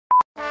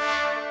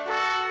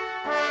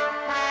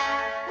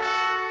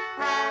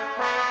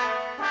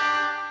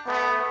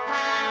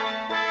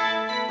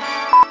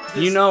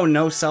You know,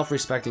 no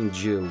self-respecting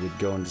Jew would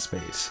go into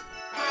space.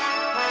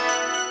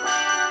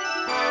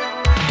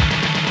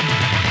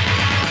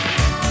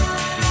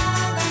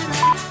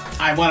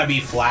 I want to be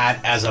flat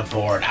as a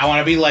board. I want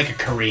to be like a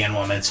Korean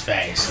woman's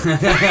face.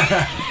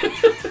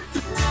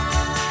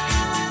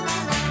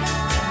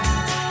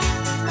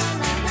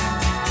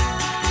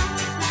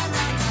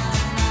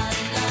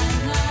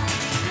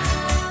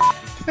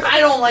 I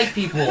don't like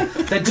people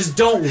that just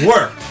don't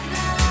work.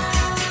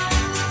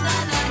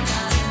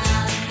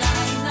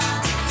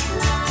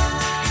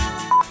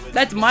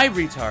 That's my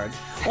retard.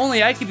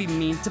 Only I can be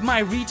mean to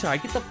my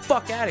retard. Get the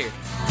fuck out of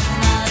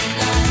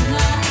here.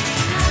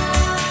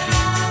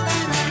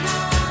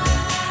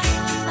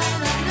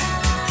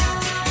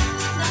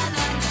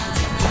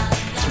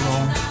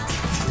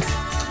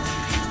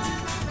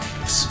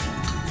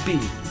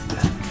 Speed.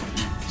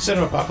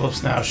 Cinema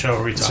Apocalypse Now show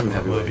where we talk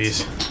about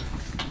movies.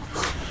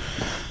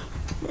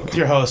 With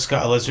your host,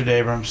 Scott Lizard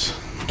Abrams.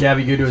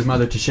 Gabby Gooder's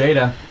mother,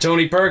 Tasheda.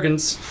 Tony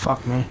Perkins.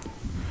 Fuck me.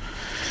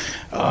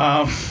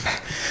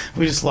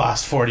 We just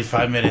lost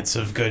 45 minutes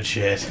of good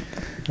shit.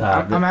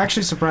 I'm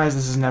actually surprised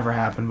this has never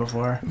happened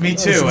before. Me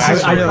too. This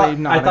is Actually, really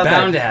not I thought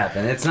Bound to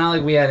happen. It's not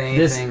like we had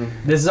This anything.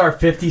 is our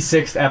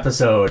 56th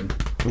episode.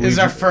 this is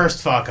our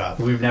first fuck up.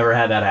 We've never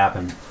had that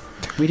happen.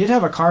 We did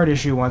have a card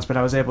issue once, but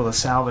I was able to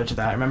salvage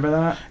that. Remember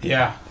that?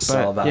 Yeah. It's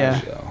all about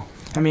yeah. you.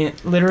 I mean,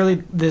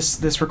 literally,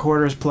 this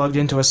recorder is plugged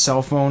into a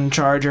cell phone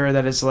charger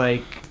that is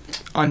like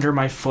under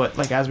my foot.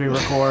 Like as we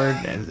record,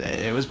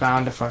 it was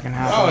bound to fucking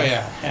happen. Oh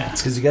yeah.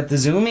 It's because you got the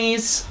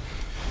zoomies.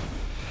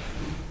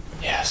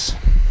 Yes.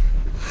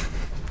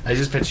 I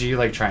just picture you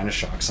like trying to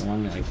shock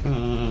someone. You're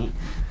like,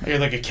 You're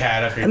like a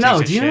cat after you No,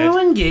 takes a do you shit. remember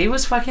when Gabe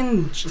was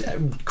fucking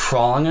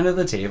crawling under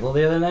the table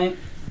the other night?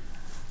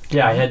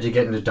 Yeah, I had to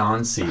get into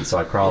Don's seat, so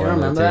I crawled You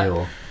under the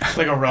remember that? table.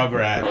 Like a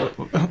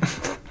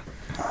rugrat.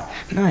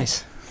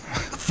 Nice.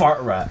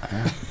 Fart rat.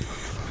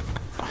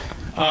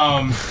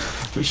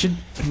 We should.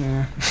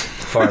 Yeah.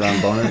 Fart on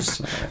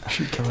boners.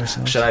 Should kill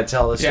ourselves. Should I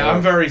tell this story? Yeah,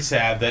 I'm very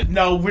sad that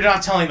we're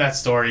not telling that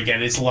story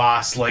again. It's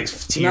lost like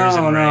tears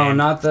and No, rain.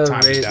 not the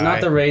Time to raid, die.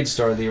 not the raid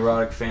story, the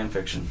erotic fan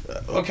fiction.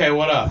 Okay,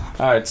 what up?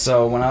 All right,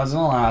 so when I was in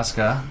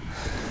Alaska,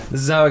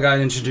 this is how I got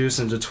introduced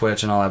into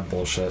Twitch and all that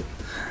bullshit.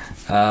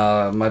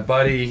 My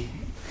buddy,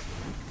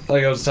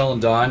 like I was telling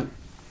Don,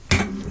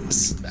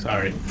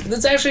 Sorry.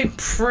 it's actually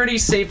pretty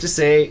safe to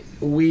say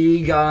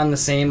we got on the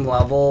same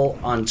level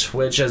on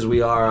Twitch as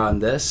we are on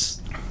this.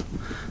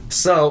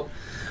 So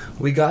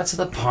we got to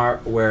the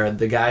part where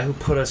the guy who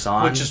put us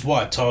on, Which is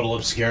what? Total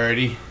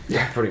obscurity?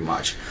 yeah, pretty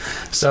much.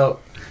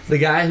 So the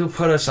guy who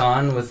put us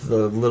on with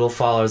the little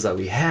followers that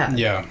we had,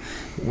 Yeah.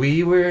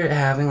 we were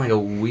having like a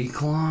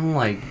week-long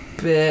like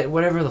bit,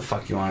 whatever the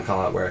fuck you want to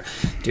call it, where,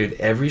 dude,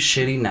 every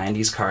shitty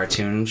 90s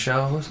cartoon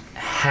show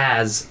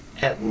has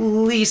at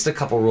least a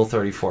couple Rule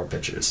 34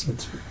 pictures.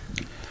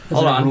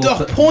 Hold on.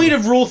 The point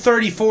of Rule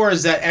 34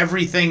 is that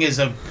everything is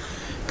a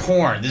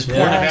porn. There's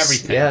porn of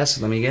everything. Yes,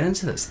 let me get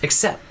into this.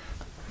 Except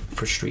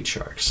for Street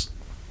Sharks.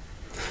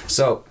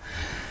 So,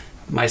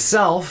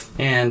 myself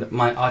and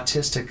my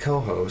autistic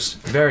co-host,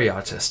 very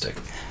autistic,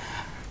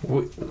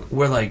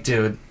 we're like,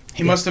 dude.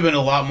 He must have been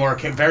a lot more,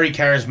 very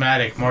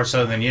charismatic, more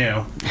so than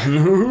you.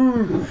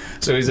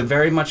 So he's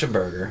very much a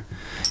burger.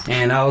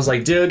 And I was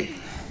like, dude,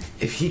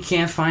 if he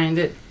can't find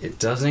it, it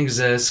doesn't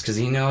exist, because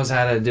he knows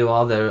how to do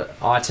all the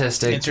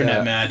autistic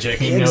Internet magic.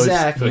 He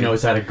Exactly.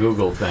 knows how to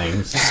Google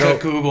things. So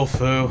Google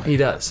foo. He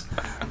does.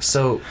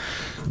 So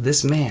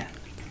this man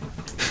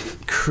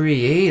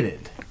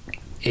created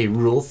a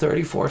Rule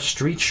 34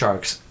 Street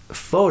Sharks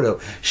photo,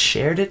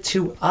 shared it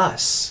to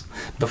us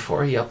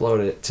before he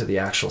uploaded it to the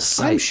actual I'm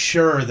site.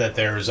 sure that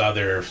there's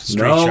other Street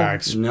No,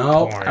 Sharks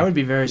no. porn. I would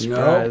be very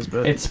surprised,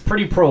 but It's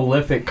pretty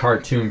prolific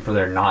cartoon for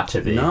there not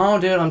to be. No,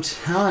 dude, I'm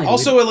telling you.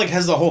 Also, it like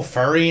has the whole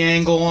furry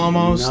angle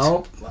almost.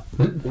 Nope.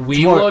 We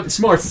It's more, looked it's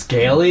more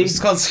scaly. It's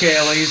called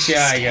Scalies,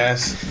 yeah, I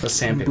guess. the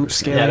sandpaper. boop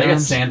scale. Yeah, they got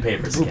arms.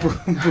 sandpaper skin.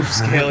 Boof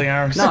scaly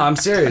arms. No, I'm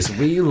serious.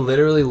 We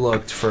literally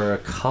looked for a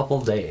couple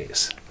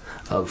days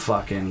of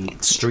fucking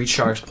Street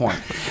Sharks porn.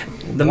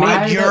 The What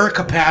man your that-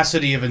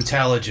 capacity of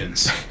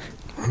intelligence?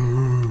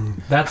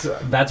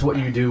 That's what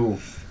you do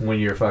when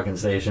you're fucking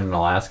stationed in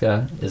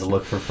Alaska, is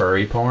look for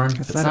furry porn.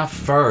 It's not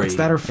furry. it's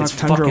that or it's fuck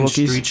tundra fucking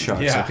Wookiees. Street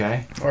Sharks, Yeah.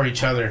 okay? Or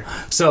each other.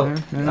 So, all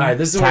right,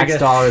 this is where it Tax gets,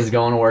 dollar is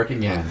going to work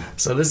again.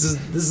 so this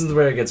is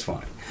where it gets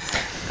funny.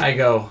 I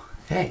go,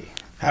 hey,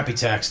 Happy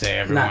Tax Day,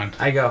 everyone.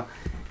 I go,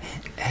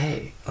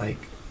 hey, like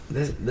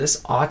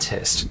this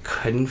autist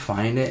couldn't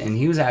find it, and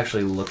he was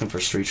actually looking for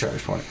Street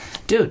Sharks porn.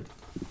 Dude,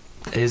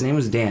 his name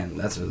was Dan.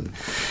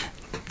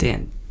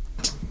 Dan.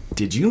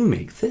 Did you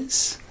make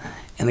this?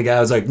 And the guy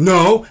was like,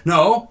 no.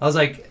 I was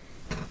like,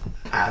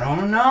 I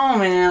don't know,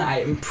 man.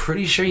 I'm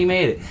pretty sure you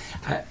made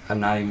it. I'm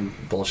not even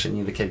bullshitting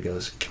you. The kid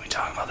goes, can we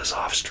talk about this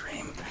off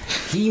stream?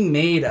 He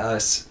made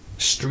us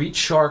Street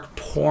Shark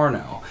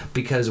porno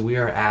because we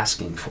are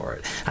asking for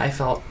it.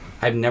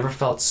 I've never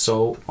felt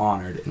so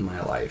honored in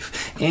my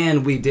life.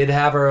 And we did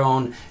have our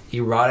own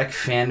erotic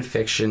fan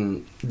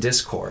fiction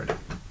Discord.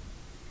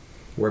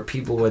 where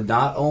people would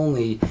not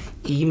only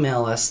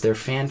email us their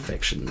fan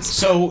fictions,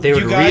 So they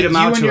would read them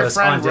out you and to your us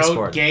friend on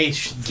wrote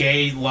Discord.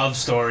 gay love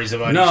stories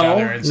about No, each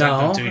other and sent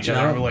them no, to each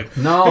other. no. And we're like,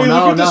 No, hey, no,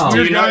 look at this no. weird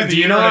Do you guy know, in the do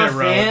you know how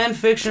internet wrote. fan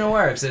fiction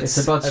works? It's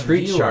about a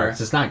street viewer.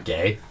 sharks. It's not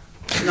gay.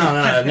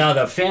 No.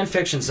 The fan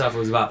fiction stuff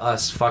was about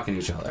us fucking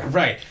each other.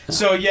 Right.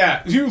 So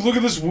yeah, you look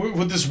at this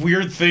with this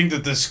weird thing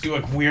that this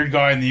like weird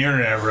guy in the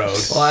internet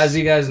wrote. Well, as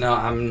you guys know,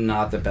 I'm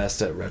not the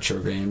best at retro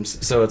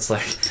games. So it's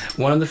like,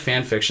 one of the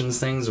fan fictions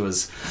things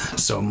was,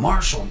 so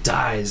Marshall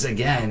dies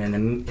again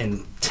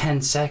in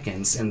 10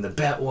 seconds. And the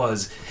bet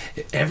was,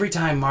 every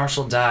time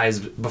Marshall dies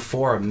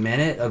before a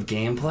minute of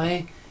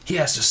gameplay, he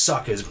has to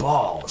suck his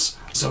balls.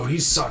 So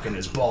he's sucking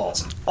his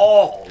balls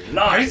all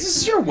night. Is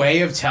this your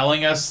way of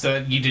telling us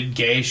that you did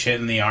gay shit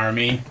in the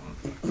army?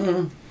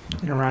 In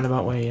a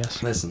roundabout way,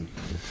 yes. Listen,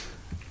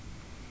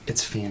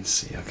 it's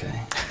fantasy,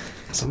 okay?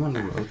 Someone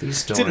wrote these It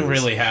stories. didn't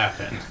really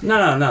happen.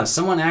 No.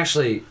 Someone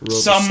actually wrote the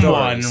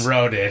Someone stories.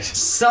 wrote it.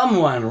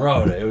 Someone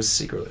wrote it. It was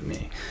secretly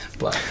me.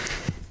 But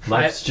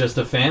Life's just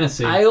a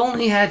fantasy. I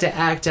only had to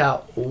act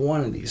out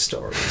one of these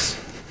stories.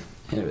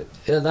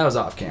 That was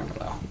off camera,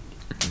 though.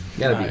 You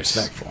gotta be Nice.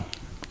 respectful.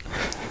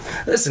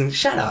 Listen,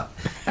 shut up.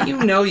 You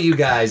know you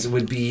guys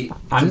would be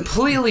I'm-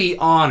 completely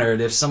honored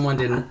if someone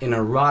did an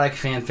erotic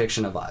fan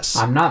fiction of us.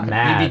 I'm not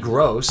mad. It'd be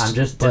gross. I'm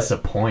just but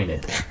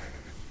disappointed.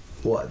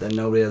 What? That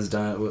nobody has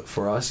done it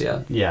for us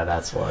yet? Yeah,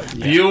 that's what.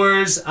 Yeah.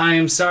 Viewers, I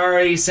am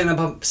sorry,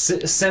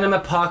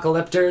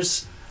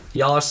 Cinemapocalypters.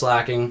 Y'all are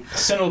slacking.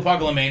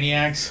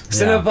 Cinepocalyptomaniacs.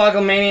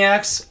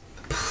 Cinepocalyptomaniacs,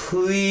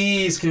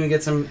 please can we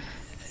get some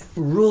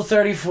Rule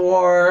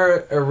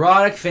 34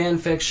 erotic fan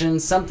fiction,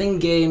 something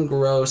gay and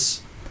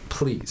gross,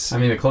 please. I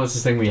mean, the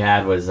closest thing we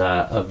had was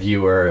a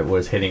viewer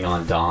was hitting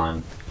on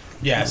Dawn.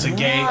 Yes, a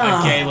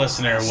gay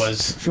listener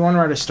was. If you want to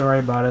write a story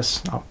about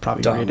us, I'll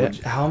probably Don, read it.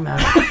 how mad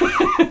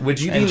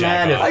would you be And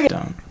jack mad off. if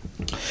Don't.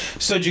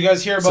 So did you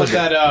guys hear about So-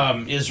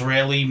 that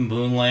Israeli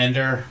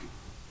moonlander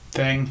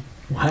thing?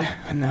 What?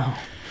 No.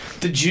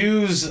 The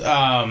Jews.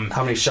 how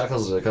many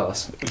shekels does it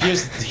cost?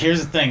 Here's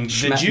the thing.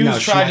 The Jews no,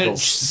 tried to schmeckles.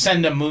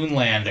 send a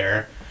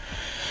moonlander,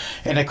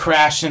 and it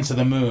crashed into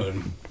the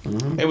moon.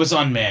 Mm-hmm. It was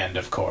unmanned,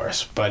 of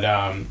course, but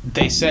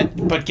they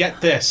said. But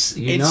get this.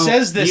 You It know,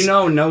 says this. You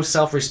know, no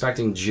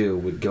self-respecting Jew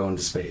would go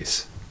into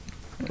space.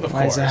 of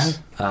Why is course.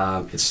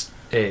 that? It's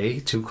A,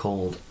 too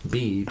cold,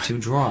 B, too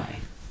dry.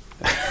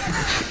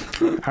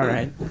 All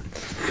right.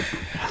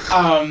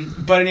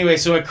 But anyway,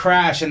 so it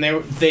crashed, and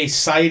they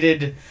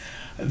cited.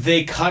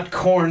 They cut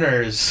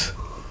corners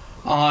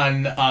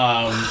on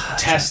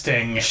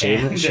testing.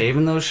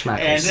 Shaving those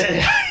schmeckles.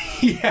 And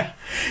yeah,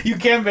 you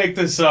can't make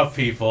this up,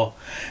 people.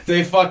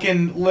 They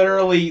fucking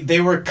literally, they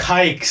were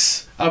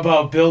kikes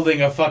about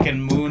building a fucking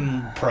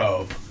moon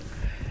probe,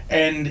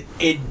 and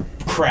it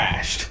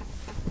crashed.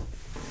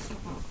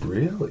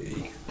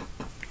 Really?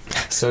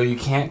 So you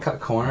can't cut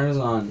corners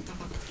on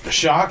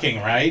Shocking,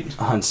 right?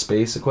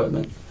 space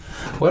equipment?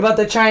 What about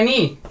the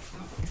Chinese?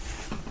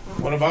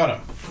 What about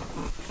him?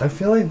 I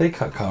feel like they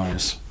cut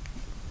corners.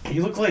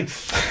 You look like.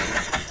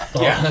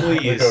 Yeah,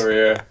 please. Look over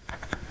here.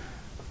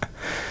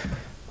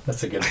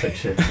 That's a good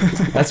picture.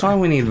 That's why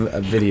we need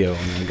a video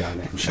on the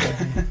goddamn show.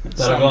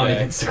 That'll go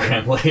on Someday.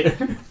 Instagram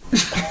later.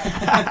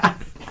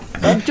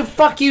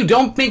 Fuck you!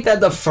 Don't make that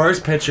the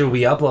first picture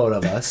we upload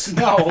of us.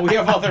 No, we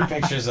have other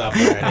pictures up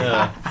already.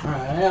 Yeah.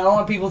 Alright, I don't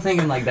want people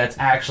thinking like that's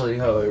actually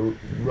how I rock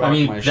I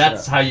mean, my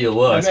that's shit. how you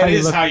look. That you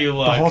is look- how you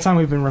look. The whole time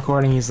we've been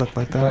recording, he's looked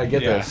like that. Alright,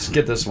 get Yeah. this.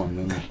 Get this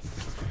one. Then.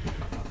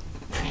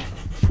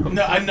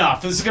 No,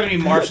 enough. This is gonna be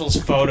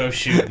Marshall's photo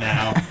shoot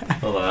now.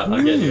 Hold on,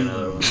 I'll get you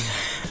another one.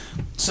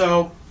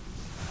 So,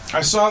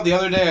 I saw the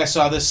other day. I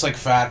saw this like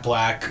fat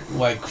black,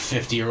 like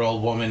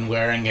 50-year-old woman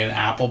wearing an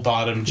apple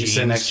bottom You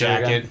sit jeans next to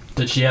her jacket.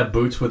 Did she have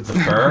boots with the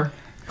fur?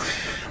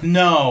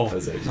 No,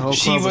 The whole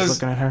She club was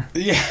was- looking at her.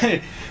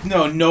 yeah,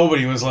 no,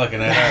 nobody was looking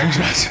at her.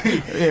 Trust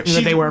me.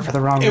 But they were for the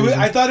wrong It was, reason.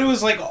 I thought it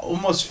was like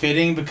almost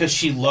fitting because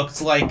she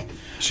looked like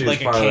She was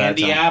like a part of that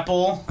candy time.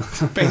 apple,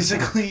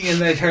 basically,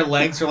 and that her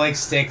legs were like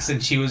sticks,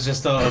 and she was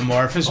just a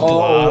amorphous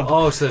blob.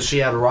 Oh, so she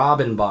had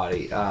robin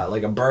body,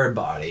 like a bird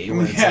body.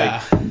 Where it's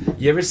Yeah. like,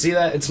 you ever see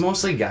that? It's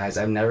mostly guys.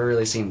 I've never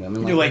really seen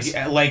women like You're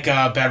like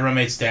this. Bad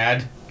Roommate's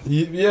dad.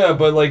 Yeah,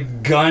 but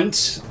like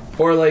Gunt,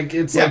 or like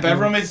it's Yeah, like Bad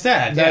Roommate's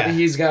dad. that Yeah,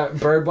 he's got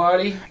bird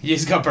body.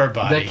 he's got bird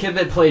body. That kid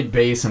that played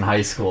bass in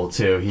high school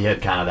too. He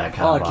had kind of that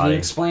kind Oh, of can you body.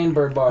 explain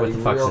bird body What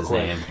the fuck's real his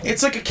quick? name?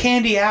 It's like a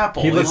candy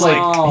apple. He looked It's like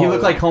Oh. he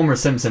looked like Homer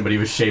Simpson, but he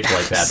was shaped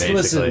like that basically.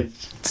 Listen,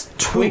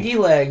 twiggy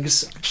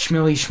legs.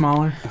 Schmilly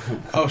Schmaller.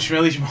 oh,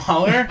 Schmilly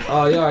Schmaller.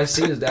 Oh yeah, I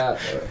see his dad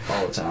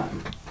all the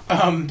time.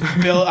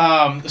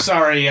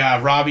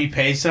 Robbie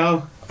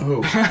Peso.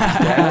 Who?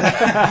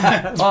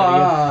 Dad?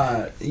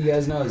 You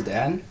guys know his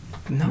dad?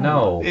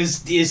 No.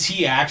 Is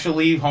he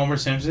actually Homer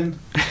Simpson?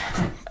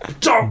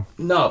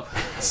 No.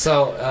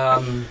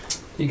 So,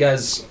 you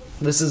guys,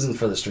 this isn't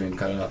for the stream.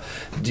 Cut it out.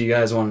 Do you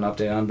guys want an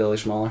update on Billy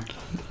Schmaller?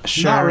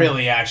 Sure. Not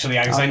really, actually,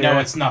 because Oh, I know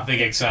yeah. it's nothing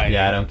exciting.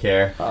 Yeah, I don't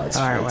care. It's,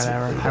 All right,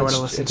 whatever. I would've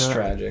listened It's to it.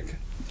 tragic.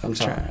 I'm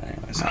sorry.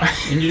 Anyways.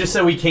 And you just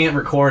said we can't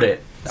record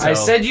it. I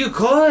said you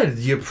could.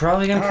 You're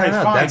probably gonna All cut right,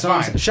 out. fine, That's what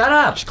I'm fine. saying. Shut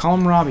up. Just call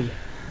him Robbie.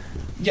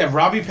 Yeah,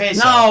 Robbie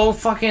Peso. No,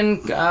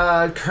 fucking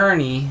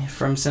Kearney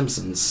from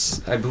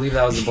Simpsons. I believe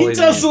that was the He boy's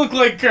does name. look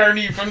like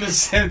Kearney from The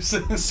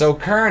Simpsons. So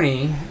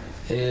Kearney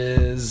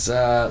is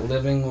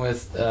living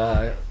with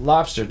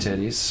lobster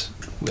titties.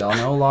 We all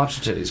know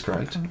lobster titties,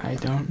 correct? I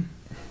don't.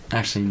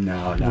 Actually,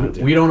 no,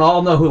 dude. We don't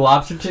all know who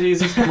Lobster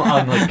Titties is. Come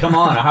on, come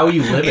on. How are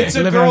you living? It's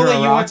a Living girl under that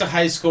a you rock. went to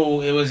high school.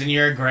 It was in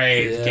your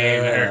grade.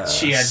 Game, and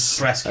she had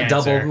breast A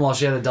cancer. double. Well,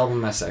 she had a double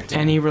mastectomy.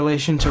 Any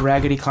relation to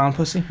Raggedy Clown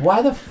Pussy?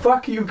 Why the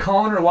fuck are you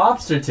calling her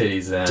Lobster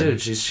Titties then?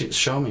 Dude, she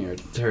showed me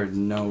her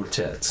no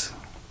tits.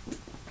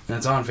 And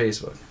it's on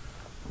Facebook.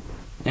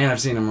 And I've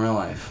seen them in real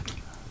life.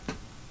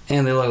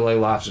 And they look like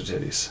lobster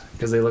titties.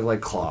 Because they look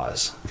like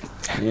claws.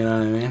 You know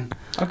what I mean?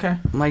 Okay.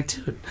 I'm like,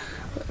 dude,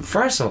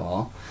 first of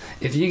all,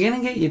 if you're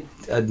gonna get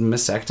a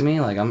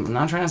mastectomy, like, I'm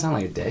not trying to sound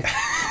like a dick,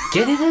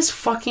 get it as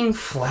fucking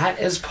flat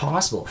as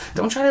possible.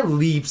 Don't try to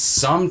leave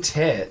some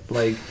tit,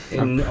 like,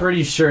 I'm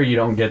pretty sure you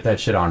don't get that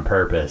shit on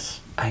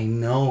purpose. I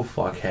know,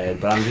 fuckhead,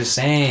 but I'm just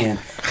saying,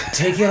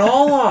 take it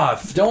all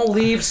off. Don't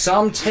leave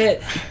some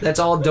tit that's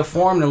all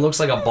deformed and looks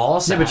like a ball Yeah,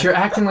 sack. but you're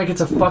acting like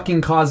it's a fucking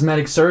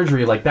cosmetic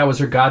surgery, like that was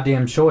her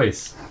goddamn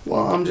choice.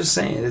 Well, I'm just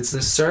saying, it's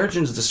the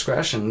surgeon's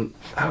discretion.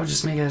 I would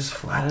just make it as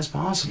flat as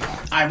possible.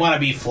 I want to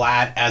be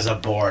flat as a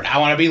board. I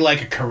want to be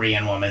like a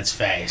Korean woman's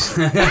face.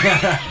 A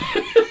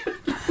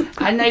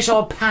nice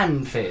old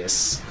pan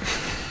face.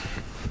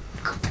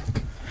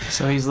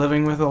 So he's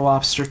living with a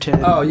lobster tit.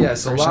 Oh, yeah,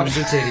 so person.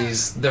 lobster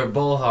titties, they're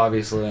both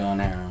obviously on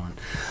heroin.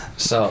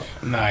 So,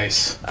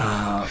 Nice.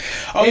 uh,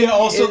 Oh yeah.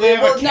 Also, they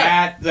have well, a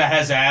cat that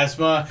has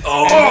asthma.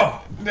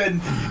 Oh.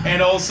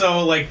 And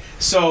also like,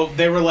 so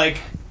they were like,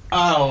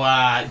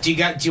 oh, do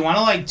you want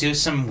to like do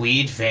some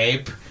weed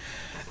vape?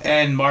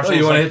 And Marshall you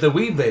was want to like, hit the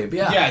weed, babe?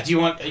 Yeah. yeah. Do you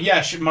want?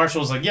 Yeah.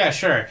 Marshall was like, yeah,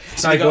 sure.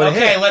 So They I go okay,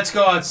 ahead. let's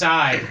go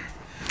outside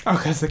Oh,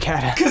 because the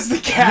cat. because the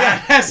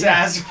cat has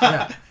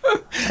asthma. Yeah.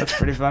 That's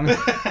pretty funny.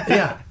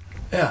 Yeah.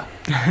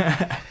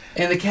 Yeah.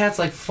 And the cat's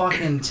like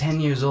fucking 10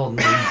 years old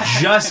and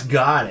he just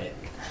got it.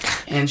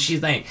 And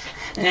she's like,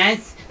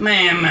 that's my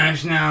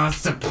emotional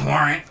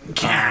support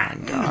cat.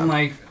 I'm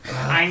like,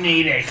 I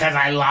need it because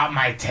I lop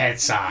my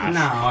tits off.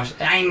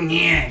 no, I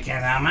need it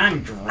because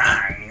I'm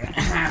drunk.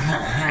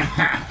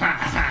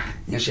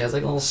 And she has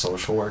like a little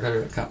social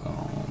worker.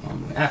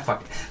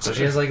 Fuck it. So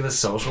she has like the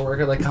social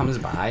worker that comes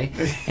by,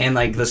 and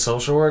like the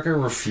social worker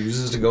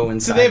refuses to go Do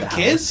inside. they the have house.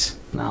 kids?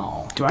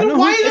 No. Do I Then know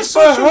why who? is it It's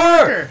for social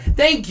her. worker?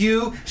 Thank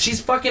you.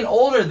 She's fucking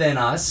older than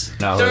us.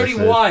 No, this is-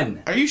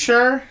 31. Are you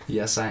sure?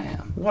 Yes, I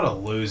am. What a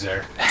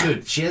loser.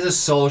 Dude, she has a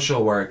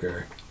social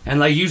worker. And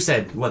like you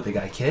said, what, they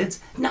got kids?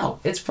 No,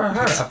 it's for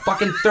her. A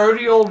fucking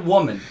 30-year-old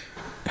woman.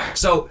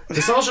 So,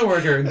 the social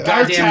worker, Our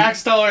goddamn...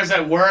 tax dollars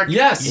at work.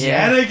 Yes.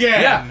 Yet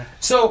again. Yeah.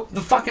 So, the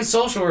fucking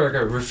social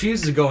worker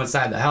refuses to go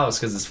inside the house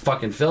because it's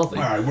fucking filthy.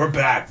 All right, we're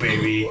back,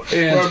 baby.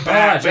 And- we're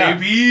back, yeah.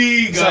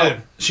 baby. So,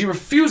 Good. she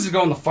refused to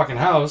go in the fucking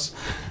house.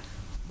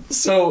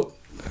 So,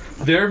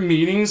 their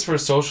meetings for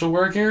social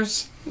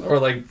workers, or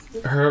like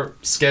her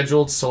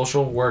scheduled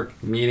social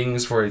work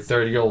meetings for a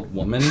 30-year-old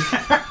woman,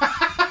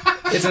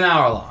 it's an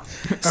hour long.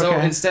 So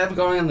Okay. instead of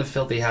going in the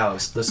filthy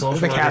house, the social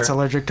The worker... cat's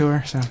allergic to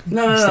her, so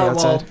No, stay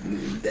well,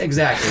 outside.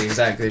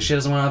 exactly. She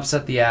doesn't want to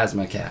upset the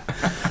asthma cat.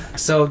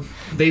 So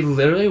they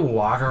literally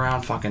walk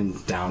around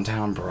fucking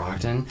downtown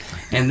Brockton,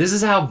 and this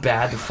is how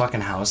bad the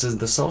fucking house is.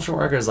 The social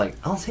worker is like,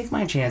 I'll take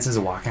my chances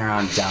of walking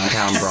around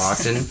downtown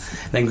Brockton,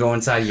 then go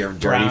inside your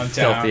dirty, Browntown.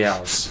 filthy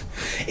house.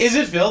 Is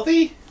it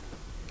filthy?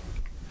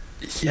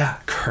 Yeah,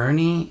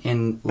 Kearney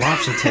and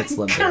Lobster Tits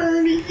live there.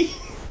 Kearney.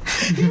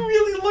 He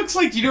really looks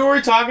like. You know what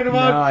we're talking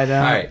about? no, I don't.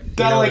 All right,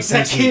 That, you know, like, the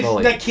Simpsons that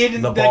bully, kid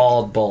in the that-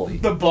 bald bully.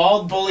 The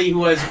bald bully who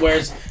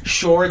wears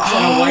shorts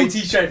and a white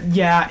t-shirt.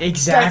 Yeah,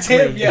 exactly.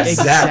 him, yes.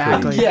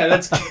 Exactly. Yeah,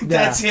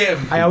 that's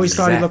him. I always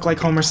thought he Exactly. looked like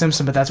Homer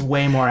Simpson, but that's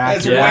way more That's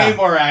accurate. Yeah. way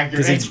more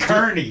accurate. It's he-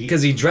 Kearney.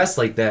 Because he dressed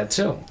like that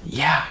too.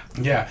 Yeah.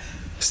 Yeah.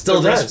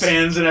 Still the does.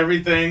 wristbands and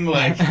everything.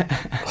 Like,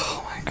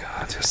 Oh my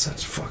god, they're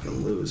such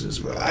fucking losers,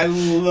 bro. I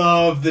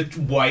love the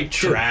white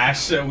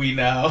trash that we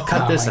know.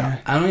 Cut Oh, this yeah. out.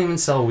 I don't even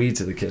sell weed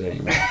to the kid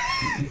anymore.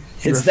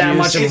 It's that refuse?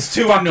 much of It's a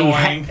too fucking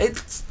annoying.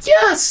 it's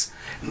yes,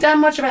 that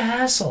much of a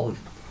hassle,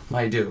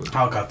 my dude.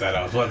 I'll cut that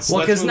out. Let's. Well,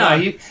 let's because move no,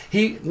 on.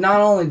 he not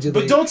only did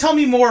But they, don't tell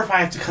me more if I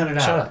have to cut it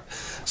out. shut up.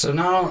 So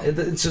not only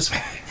it's just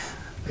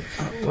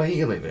well,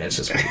 you can leave it. It's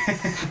just weed.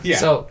 Yeah.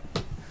 So,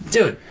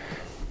 dude,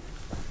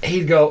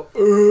 he'd go,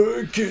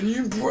 can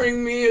you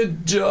bring me a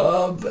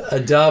dub? A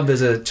dub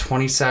is a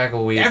 20 sack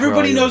of weed. for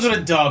Everybody all knows you what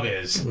a dub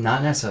is.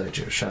 Not necessarily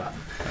true. Shut up.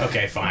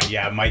 Okay, fine.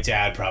 Yeah, my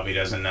dad probably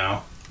doesn't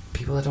know.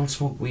 People that don't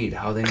smoke weed,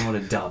 how they know what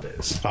a dub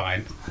is?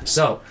 Fine.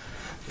 So,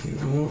 you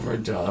go over a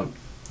dub.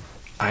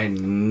 I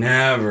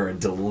never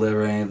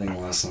deliver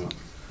anything less than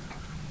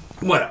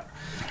whatever.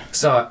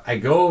 So I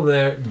go over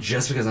there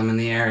just because I'm in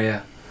the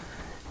area.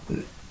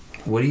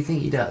 What do you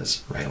think he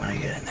does right when I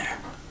get in there?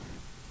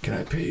 Can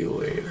I pay you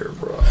later,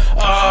 bro?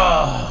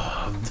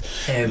 Oh,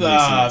 every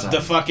single time.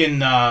 the fucking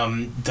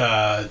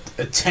the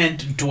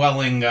tent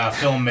dwelling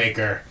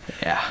filmmaker.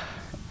 Yeah.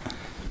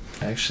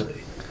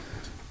 Actually,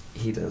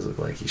 he does look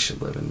like he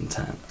should live in a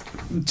tent.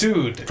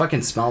 Dude.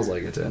 Fucking smells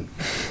like it, dude.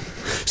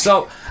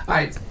 So,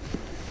 alright.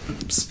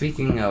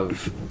 Speaking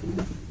of.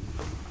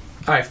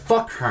 Alright,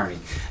 fuck Kearney.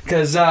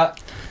 Because,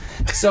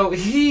 so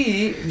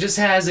he just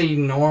has a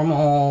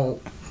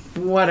normal.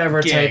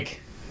 Whatever Gig. type.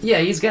 Yeah,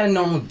 he's got a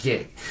normal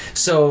gig.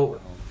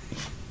 So,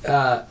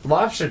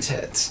 Lobster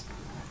Tits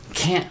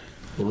can't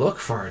look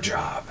for a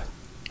job.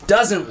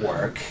 Doesn't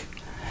work.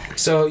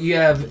 So you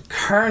have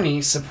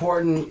Kearney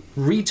supporting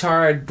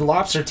retard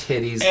lobster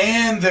titties.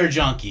 And they're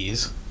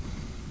junkies.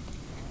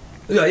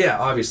 Yeah,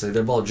 obviously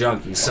they're both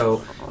junkies.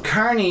 So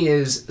Kearney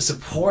is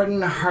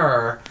supporting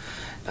her.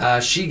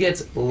 She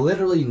gets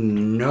literally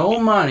no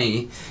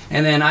money,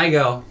 and then I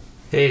go,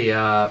 "Hey,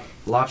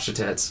 lobster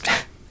tits,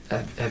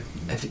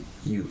 have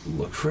you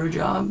looked for a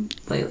job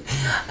lately?"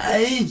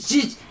 And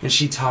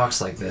she talks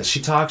like this. She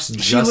talks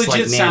just She legit like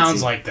Nancy.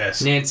 sounds like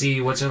this.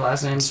 Nancy, what's her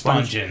last name?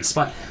 Spongin.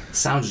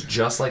 Sounds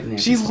just like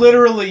Nancy. She's Spongin.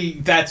 literally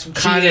that's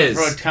kind is.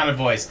 of kind of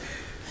voice.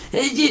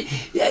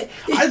 I'd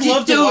I'd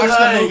love to watch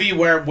the movie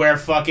where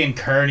fucking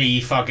Kearney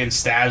fucking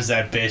stabs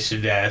that bitch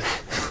to death.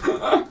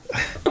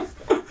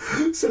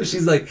 So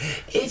she's like,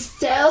 "It's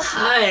so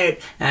hard,"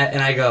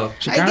 and I go,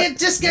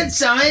 just get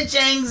so much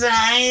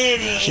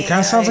anxiety. She kind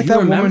of sounds like You that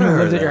woman remember who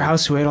her, lived at your though.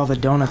 house who ate all the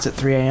donuts at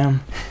 3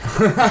 a.m.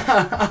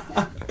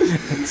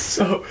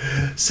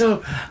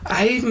 So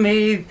I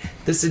made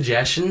the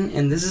suggestion,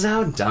 and this is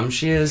how dumb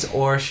she is,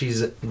 or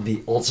she's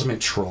the ultimate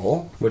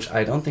troll, which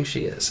I don't think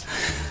she is.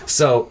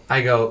 So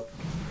I go,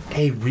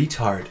 "Hey,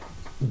 retard,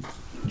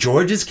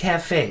 George's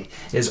Cafe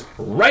is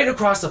right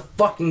across the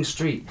fucking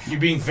street." You're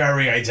being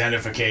very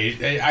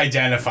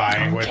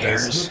identifying Who with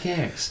cares? this. Who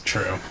cares?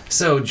 True.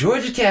 So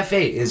George's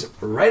Cafe is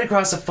right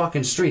across the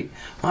fucking street.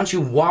 Why don't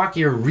you walk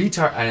your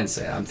retard? I didn't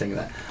say that. I'm thinking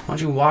that. Why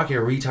don't you walk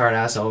your retard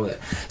ass over there?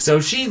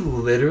 So she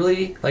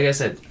literally, like I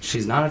said,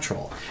 she's not a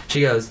troll. She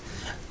goes,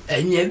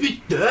 "I never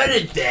thought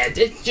of that.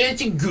 That's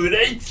such a good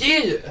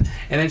idea."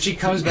 And then she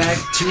comes back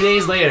 2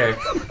 days later.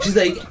 She's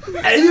like,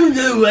 "I don't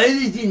know why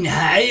they didn't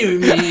hire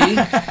me."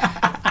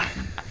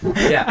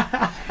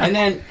 Yeah. And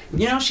then,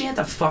 she had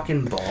the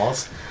fucking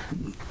balls.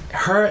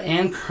 Her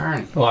and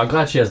Kearney. Well, I'm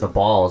glad she has the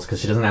balls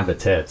because she doesn't have the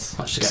tits.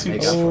 Well, she got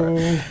makeup for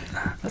it.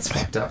 That's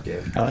fucked up,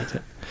 Gabe. I liked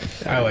it.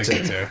 I like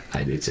it too.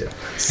 I do too.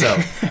 So,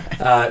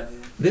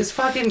 this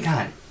fucking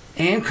cunt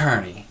and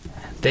Kearney,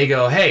 they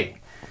go, "Hey,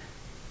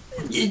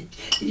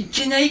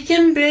 can I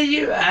come by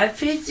your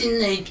office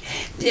and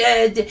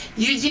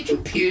use a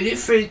computer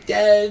for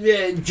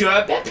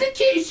job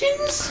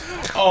applications?"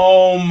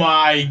 Oh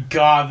my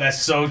god,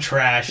 that's so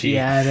trashy.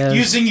 Yeah, it is.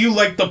 Using you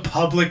like the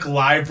public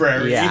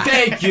library. Yeah.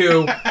 Thank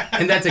you.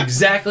 And that's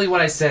exactly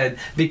what I said,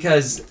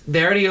 because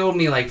they already owed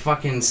me like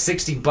fucking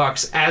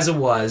 $60 as it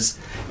was,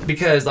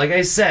 because like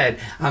I said,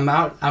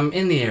 I'm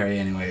in the area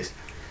anyways.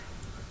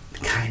 The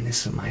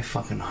kindness of my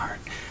fucking heart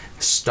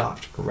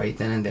stopped right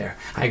then and there.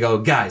 I go,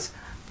 "Guys,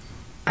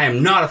 I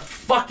am not a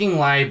fucking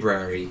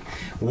library.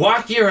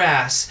 Walk your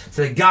ass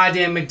to the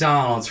goddamn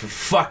McDonald's for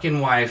fucking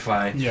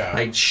Wi-Fi. Yeah.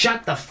 Like,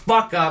 shut the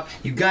fuck up,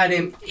 you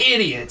goddamn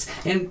idiots.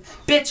 And,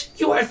 bitch,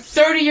 you are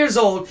 30 years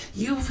old.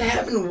 You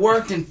haven't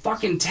worked in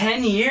fucking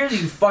 10 years,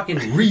 you fucking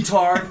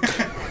retard.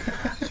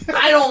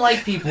 I don't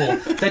like people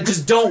that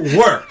just don't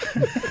work.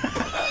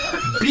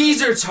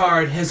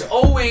 Beezertard has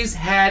always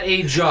had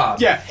a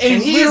job. Yeah,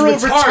 and he is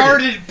literal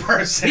retarded. retarded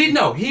person.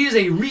 He is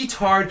a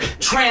retard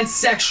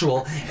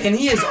transsexual, and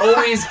he has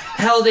always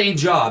held a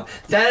job.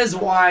 That is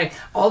why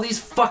all these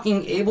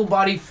fucking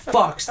able-bodied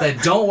fucks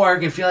that don't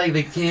work and feel like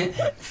they can't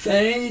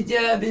find a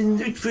job and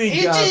look for a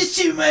job. It's just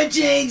too much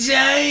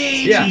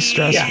anxiety. Yeah.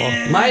 stressful.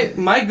 Yeah.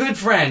 My good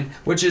friend,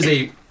 which is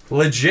a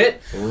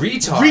legit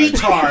retard.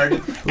 Retard.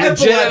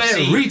 Legitimate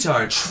Epilepsy.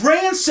 retard.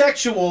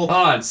 Transsexual. Hold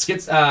on,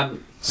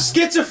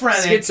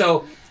 Schizophrenic.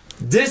 schizo,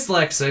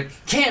 dyslexic,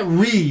 can't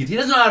read. He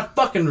doesn't know how to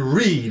fucking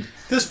read.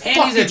 This And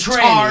fucking he's a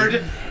trainee.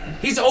 tard.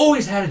 He's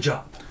always had a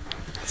job.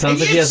 Sounds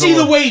You like he should has see a the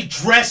little, way he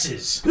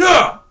dresses.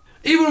 Yeah!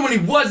 Even when he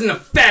wasn't a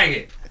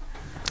faggot.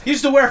 He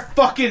used to wear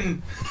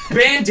fucking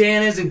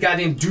Bandanas and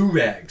goddamn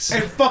do-rags.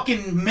 and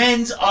fucking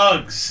men's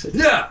Uggs.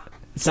 Yeah!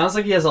 sounds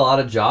like he has a lot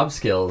of job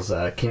skills.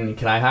 Can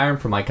I hire him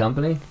for my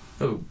company?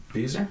 Oh,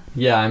 Beezer?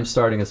 Yeah, I'm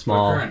starting a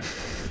small.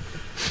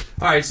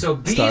 Alright, so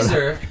Beezer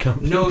Startup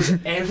company. knows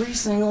every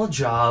single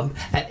job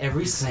at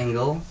every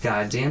single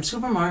goddamn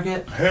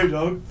supermarket. Hey,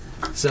 dog.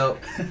 So,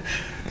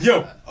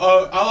 Yo,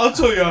 I'll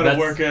tell you how to That's-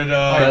 work at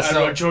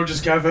that's-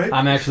 George's Cafe.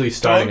 I'm actually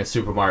starting Dog? a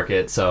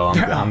supermarket, so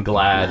I'm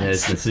glad.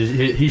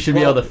 He should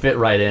be able to fit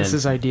right in. This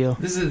is ideal.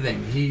 this is the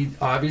thing. He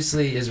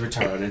obviously is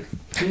retarded.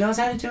 He knows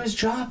how to do his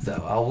job,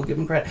 though. I will give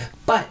him credit.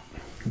 But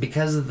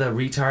because of the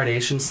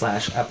retardation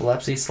 /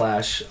 epilepsy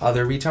 /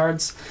 other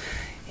retards,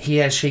 he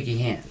has shaky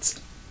hands.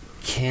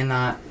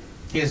 Cannot.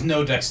 He has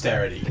no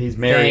dexterity. He's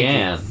Mary Thank you,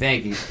 Ann.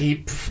 Thank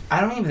you. I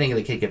don't even think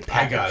the kid could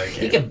pack. I got it, He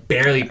kid. could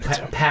barely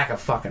pack a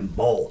fucking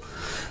bowl.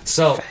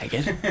 So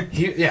Faggot.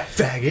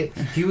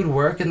 faggot. He would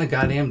work in the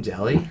goddamn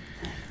deli,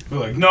 We're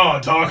like, no,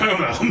 dog,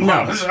 I'm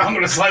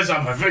gonna slice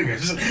off my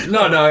fingers.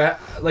 No,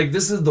 like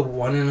this is the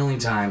one and only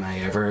time I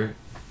ever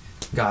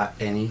got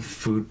any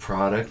food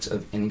product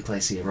of any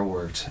place he ever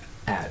worked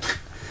at.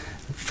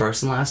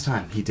 First and last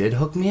time. He did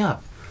hook me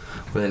up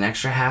with an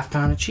extra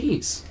half-pound of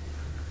cheese.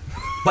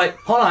 But,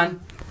 hold on.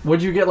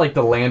 Would you get like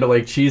the Land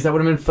O'Lakes cheese? That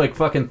would have been like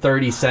fucking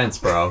 30 cents,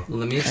 bro.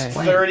 Let me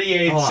explain.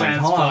 38 cents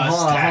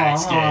plus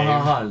tax, hold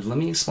on. Let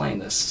me explain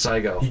this. So I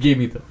go. He gave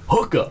me the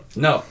hookup.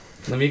 No,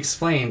 let me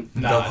explain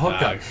the hookup.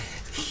 dog.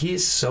 He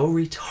is so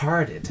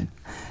retarded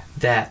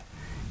that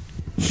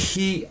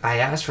I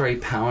asked for a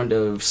pound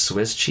of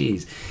Swiss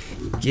cheese,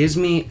 gives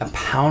me a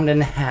pound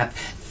and a half,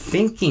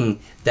 thinking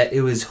that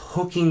it was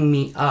hooking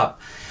me up.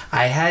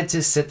 I had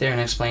to sit there and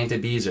explain to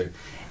Beezer,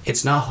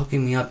 it's not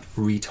hooking me up,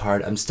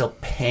 retard. I'm still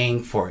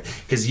paying for it.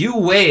 Because you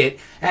weigh it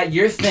at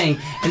your thing,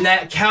 and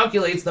that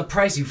calculates the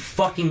price, you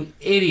fucking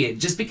idiot.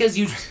 Just because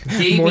you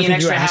gave More me an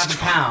than you extra asked half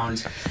a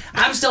pound,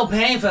 I'm still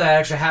paying for that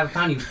extra half a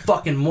pound, you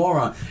fucking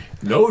moron.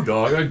 No,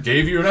 dog, I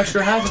gave you an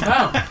extra half a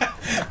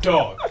pound.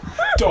 Dog,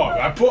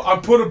 I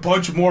put a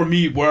bunch more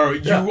meat where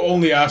you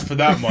only asked for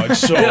that much,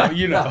 so,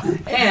 you know.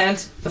 And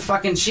the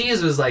fucking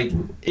cheese was, like,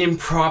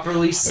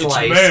 improperly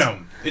sliced.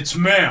 It's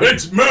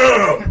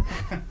ma'am.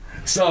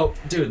 So,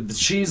 dude, the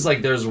cheese,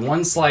 like, there's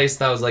one slice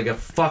that was like a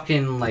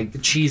fucking,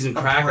 like, cheese and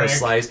cracker brick.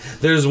 slice.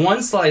 There's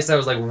one slice that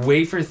was, like,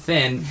 wafer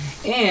thin.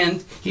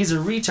 And he's a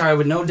retard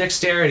with no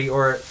dexterity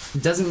or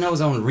doesn't know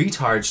his own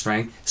retard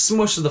strength.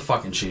 Smushes the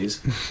fucking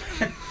cheese.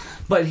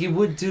 But he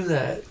would do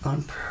that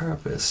on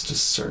purpose to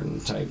certain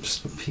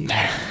types of people.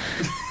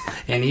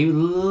 And he would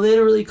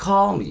literally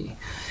call me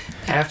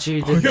after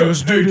he did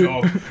Yes, hey,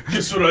 dog.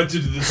 Guess what I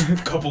did to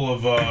this couple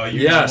of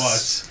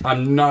Yes,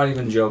 I'm not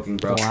even joking,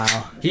 bro.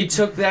 Wow. He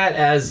took that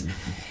as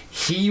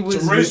he was.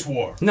 It's a race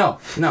war. No.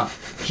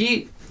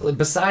 He.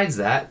 Besides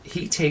that,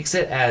 he takes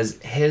it as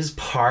his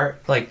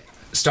part, like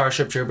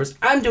Starship Troopers.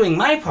 I'm doing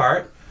my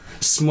part,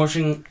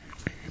 smushing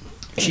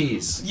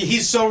cheese.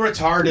 He's so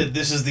retarded.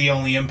 This is the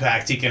only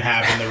impact he can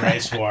have in the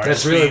race war.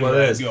 That's really what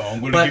it is. Yo, I'm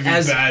gonna But give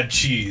you bad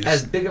cheese.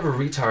 As big of a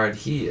retard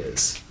he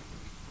is,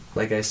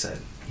 like I said,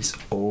 he's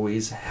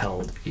always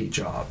held a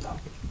job.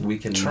 We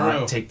cannot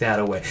True. take that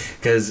away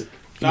because.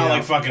 Not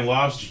like fucking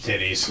lobster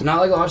titties. Not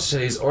like lobster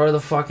titties or the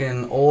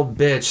fucking old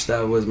bitch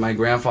that was my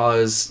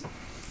grandfather's,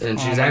 and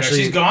she's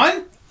actually she's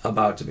gone.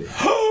 about to be.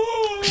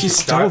 She's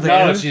still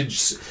there. No, she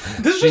just,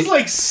 This was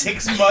like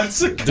 6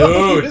 months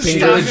ago. dude, She she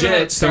started-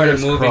 legit started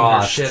Fingers moving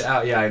crossed. her shit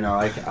out. Yeah, I know.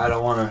 I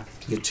don't want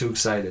to get too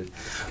excited,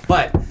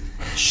 but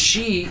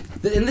she,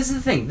 and this is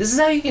the thing. This is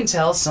how you can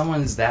tell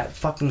someone's that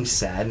fucking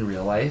sad in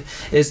real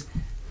life. Is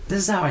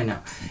this is how I know.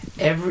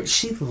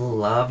 She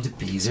loved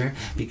Beezer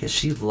because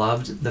she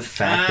loved the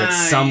fact that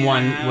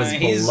someone was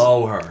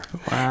below her.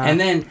 Wow. And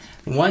then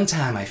one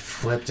time I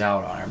flipped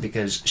out on her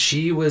because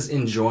she was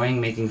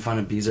enjoying making fun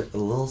of Beezer a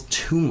little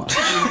too much.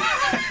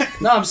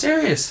 No, I'm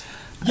serious.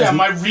 Yeah,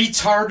 my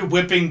retard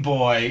whipping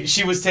boy.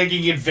 She was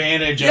taking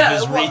advantage of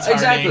his retardation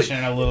exactly.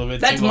 a little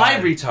bit. That's too my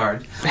hard.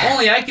 retard.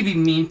 Only I could be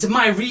mean to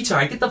my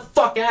retard. Get the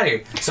fuck out of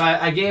here. So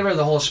I gave her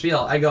the whole spiel.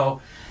 I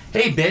go,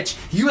 hey, bitch,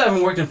 you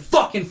haven't worked in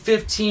fucking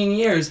 15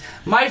 years.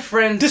 My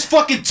friend... This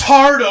fucking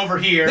tard over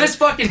here. This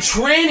fucking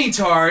tranny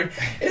tard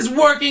is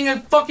working a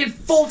fucking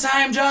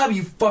full-time job,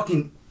 you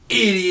fucking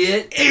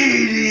idiot.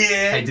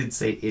 idiot. I did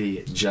say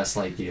idiot, just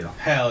like you.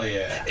 Hell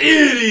yeah.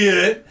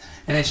 Idiot!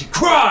 And then she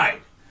cried.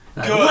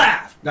 And I Good.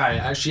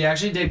 laughed. She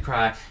actually did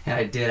cry, and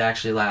I did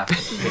actually laugh.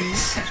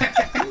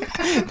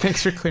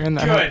 Thanks for clearing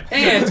that Good. up.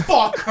 And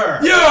fuck her.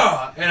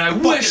 yeah! And I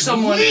wish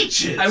someone...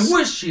 leeches. I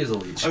wish she is a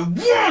leech. I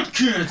want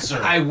cancer.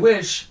 I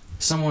wish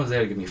someone was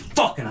there to give me a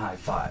fucking high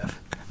five.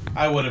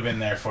 I would have been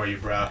there for you,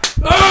 bro.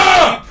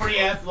 Ah!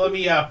 Let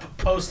me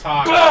post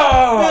hoc.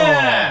 Oh!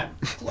 Yeah.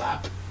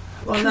 Clap.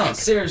 Well, no,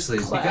 seriously,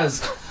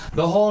 because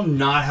the whole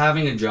not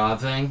having a job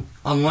thing,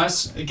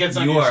 unless It gets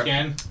on you your are,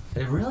 skin.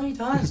 it really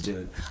does,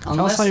 dude.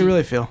 Tell us how you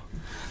really feel.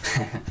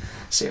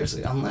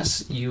 Seriously,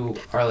 unless you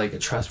are like a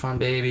trust fund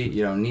baby,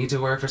 you don't need to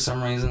work for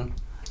some reason,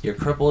 you're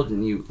crippled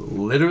and you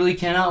literally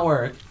cannot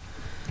work.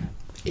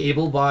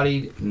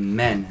 Able-bodied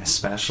men,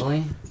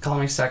 especially, call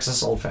me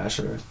sexist,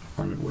 old-fashioned,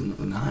 or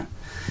not.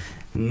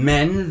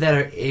 Men that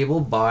are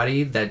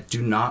able-bodied that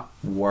do not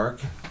work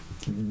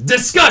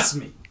disgust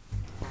me.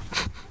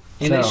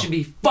 And they So- should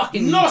be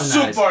fucking No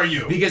euthanized. soup are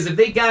you. Because if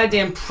they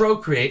goddamn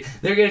procreate,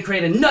 they're gonna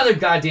create another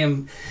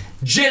goddamn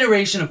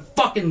generation of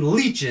fucking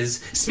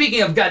leeches.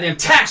 Speaking of goddamn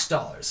tax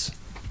dollars.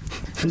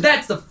 And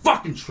that's the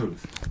fucking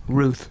truth.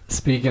 Ruth.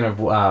 Speaking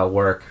of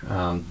work,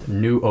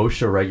 new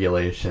OSHA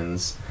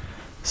regulations.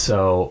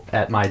 So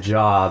at my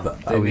job,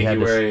 They we make had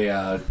you to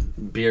wear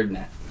a beard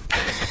net.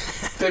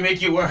 They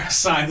make you wear a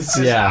sign that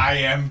says, Yeah. I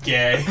am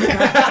gay.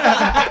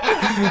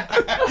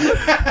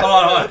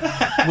 Hold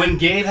on. When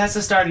Gabe has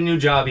to start a new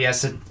job, he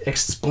has to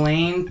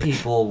explain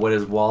people what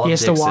his wall of He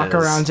has to dicks walk is.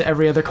 around to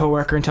every other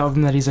coworker and tell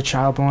them that he's a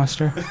child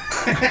molester.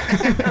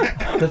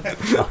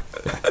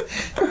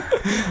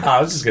 I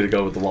was just gonna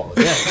go with the wall of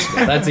dicks,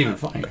 but that's even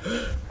funnier.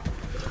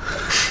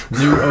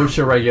 New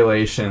OSHA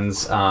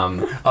regulations.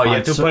 Oh, you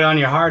have to put on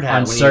your hard hat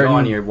on when you certain- go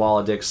on your wall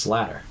of dick's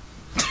ladder.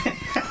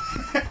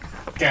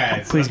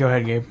 Guys, Please go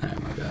ahead, Gabe. Oh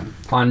my god.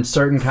 On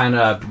certain kind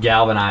of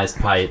galvanized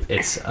pipe,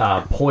 it's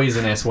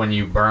poisonous when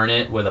you burn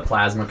it with a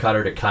plasma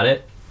cutter to cut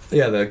it.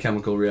 Yeah, the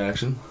chemical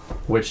reaction.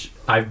 Which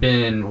I've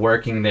been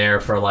working there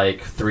for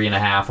like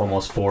 3.5,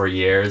 almost 4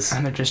 years.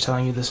 And they're just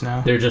telling you this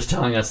now. They're just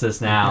telling us this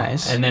now.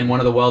 Nice. And then one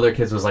of the welder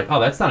kids was like, "Oh,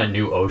 that's not a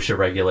new OSHA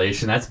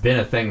regulation. That's been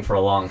a thing for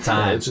a long Yeah,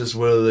 time." it's just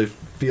whether they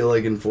feel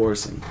like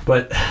enforcing.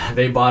 But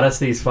they bought us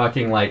these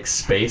fucking like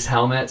space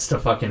helmets to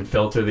fucking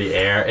filter the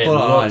air. It Hold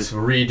on. looks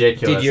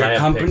ridiculous. Did your I have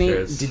company?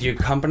 pictures. Did your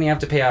company have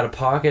to pay out of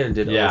pocket, or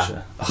did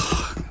Yeah.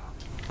 OSHA?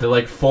 They're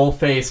like full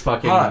face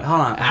fucking Hold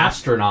on.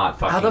 astronaut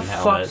fucking How the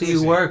helmets. fuck do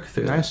you work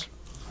through Nice.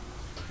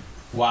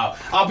 wow.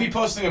 I'll be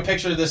posting a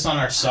picture of this on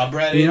our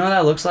subreddit. that? You know what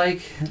that looks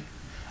like?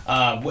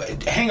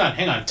 Hang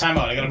on. Time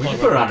out. I gotta We plug can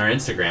put it on our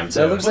Instagram too.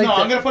 That looks Well, like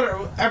no, I'm gonna put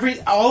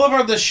it all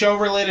of the show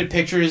related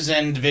pictures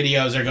and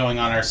videos are going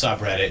on our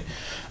subreddit,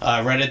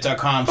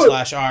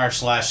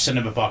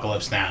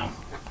 reddit.com/r/cinemapocalypse now.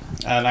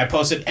 And I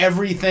posted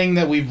everything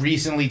that we've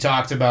recently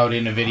talked about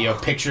in a video,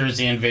 pictures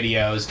and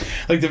videos.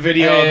 Like the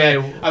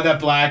video of that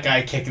black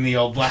guy kicking the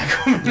old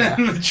black woman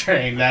in the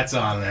train. That's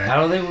on I there.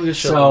 don't think we can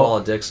show So- the wall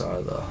of dicks on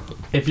it though.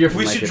 If you're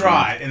We Like should it,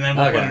 draw man. it and then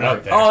we'll put it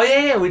up there. Oh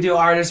yeah, we do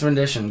artist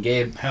rendition,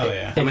 Gabe. Hell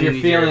yeah. I'm if gonna you're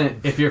need your-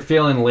 feeling if you're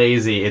feeling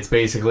lazy, it's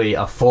basically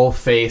a full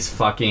face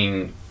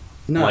fucking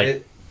No,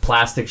 like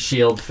plastic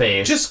shield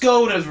face. Just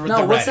go to no.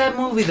 the What's Reddit. that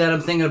movie that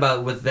I'm thinking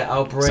about with the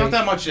outbreak? It's not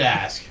that much to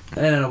ask.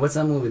 No. What's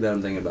that movie that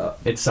I'm thinking about?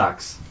 It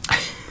sucks.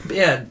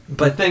 Yeah,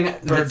 but The thing,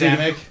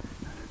 Birdemic.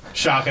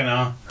 Shock and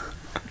awe.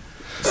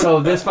 so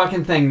this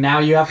fucking thing, now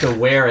you have to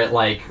wear it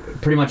like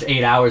pretty much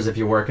 8 hours if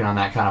you're working on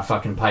that kind of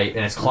fucking pipe,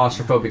 and it's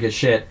claustrophobic as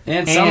shit.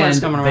 And summer's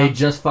coming they around.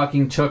 just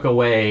fucking took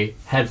away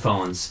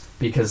headphones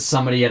because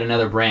somebody at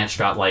another branch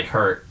got like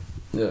hurt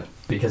yeah.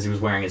 because he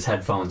was wearing his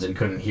headphones and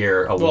couldn't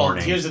hear a Well,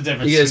 warning. here's the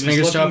difference. You get his He was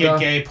fingers looking chopped at off?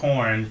 gay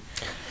porn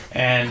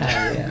and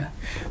Yeah.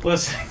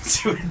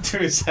 listening to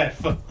his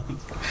headphones.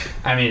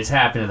 I mean, it's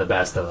happened to the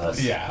best of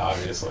us. Yeah,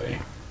 obviously.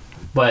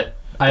 But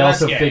I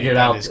That's also gay. figured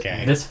That out is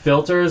gay. this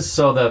filters.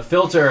 So the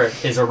filter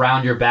is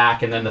around your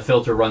back, and then the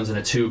filter runs in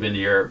a tube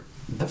into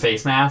the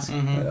face mask.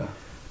 Mm-hmm. Yeah.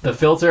 The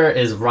filter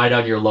is right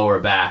on your lower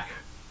back.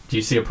 Do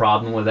you see a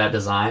problem with that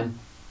design?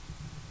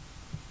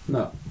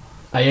 No.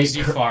 I ate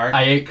you fart?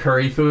 I ate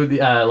curry food,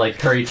 like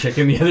curry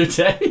chicken, the other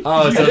day.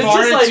 Oh, You so it's farted,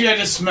 just like you had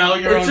to smell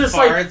your it own just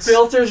like farts.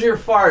 filters your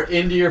fart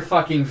into your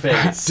fucking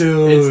face.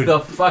 Dude. It's the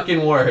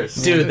fucking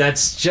worst. Dude,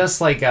 that's just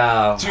like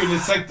Dude,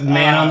 it's like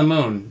Man on the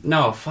Moon.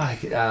 No, fuck.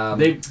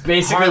 They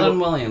basically Harlan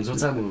Williams.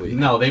 What's that movie?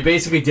 no, they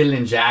basically did it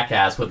in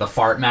Jackass with the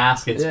fart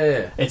mask. It's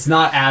Yeah. it's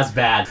not as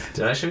bad.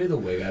 Did I show you the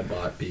wig I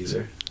bought,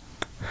 Beezer?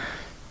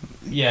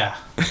 Yeah.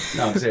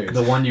 No, I'm serious.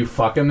 The one you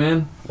fuck him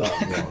in.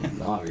 Oh,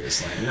 well,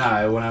 obviously.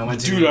 Nah, when I went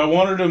to... Dude, I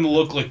wanted him to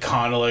look like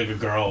kind of like a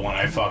girl when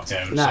I fucked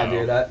him. Nah, so.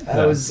 dude,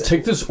 I was...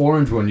 Take this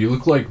orange one. You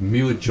look like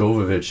Mila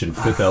Jovovich in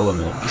Fifth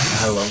Element.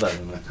 I love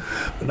that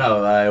movie.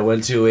 No, I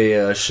went to a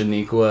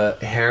Shaniqua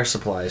hair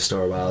supply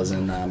store while I was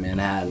in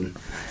Manhattan.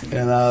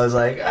 And I was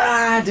like,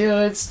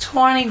 dude, it's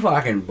 20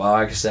 fucking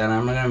bucks, and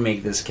I'm gonna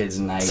make this kid's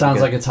night. Sounds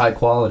because- like it's high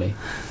quality.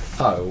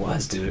 Oh, it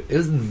was, dude. It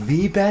was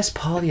the best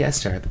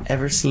polyester I've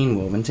ever seen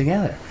woven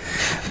together.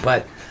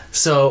 But,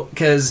 so,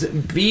 because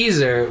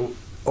Beezer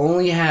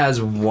only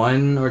has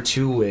 1 or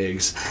 2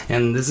 wigs,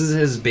 and this is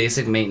his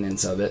basic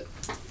maintenance of it.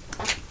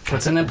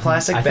 Puts it in a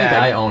plastic I think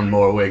bag. I own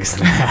more wigs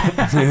than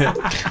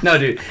that. No,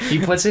 dude.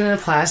 He puts it in a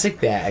plastic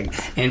bag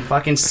and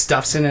fucking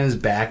stuffs it in his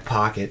back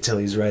pocket till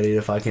he's ready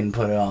to fucking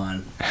put it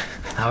on.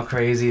 How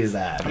crazy is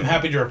that? I'm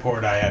happy to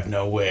report I have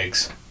no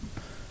wigs.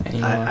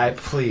 I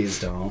please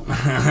don't.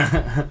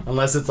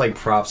 Unless it's like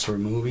props for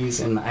movies,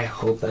 and I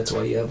hope that's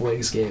why you have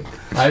wigs, Gabe.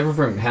 I have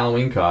from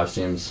Halloween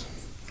costumes.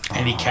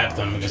 And he kept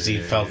them because he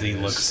felt he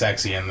looked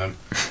sexy in them.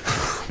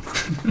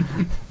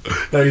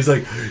 No, he's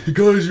like, you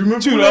guys, you remember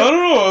Dude, I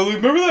don't know.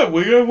 Remember that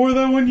wig I wore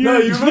that one year? No,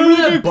 you Doesn't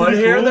remember look that butt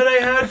pretty hair cool? that I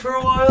had for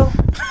a while?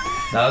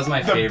 That was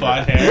my The favorite.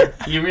 butt hair.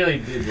 You really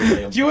did.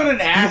 Really. You had an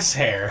ass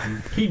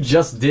hair. He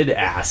just did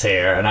ass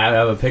hair, and I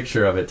have a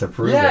picture of it to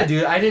prove Yeah, it.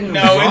 dude, I didn't.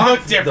 No, it rock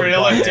looked different. the It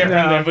looked butt hair.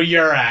 different No. than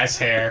your ass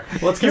hair.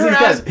 Well, it's Your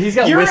because ass- he's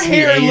got your wispy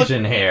hair looked-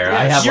 Asian hair.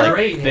 I Yeah, have your like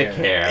great thick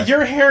hair. hair.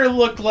 Your hair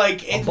looked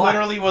like it butt.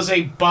 literally was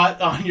a butt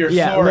on your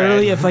Yeah, forehead.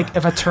 literally,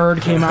 if a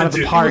turd came out of the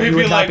Dude, part, you'd you be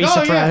would not like, be "Oh,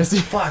 yeah." surprised.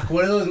 Fuck,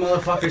 what are those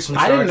motherfuckers from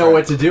I Star didn't know Trek?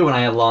 what to do when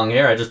I had long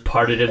hair. I just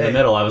parted it in the Hey.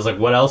 middle. I was like,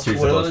 what else are you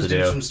What are supposed those to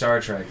dudes do? from Star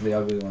Trek, the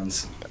ugly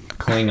ones?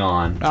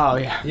 Klingon. Oh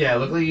yeah. Yeah,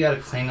 look like you got a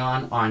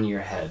Klingon on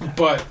your head.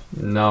 But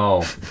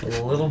No.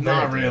 A little bit.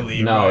 not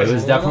really. No, it but-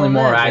 was definitely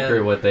little more bit,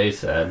 accurate yeah. what they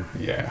said.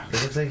 Yeah. It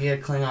looks like he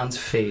had Klingon's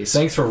face.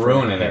 Thanks for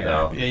ruining hair. it,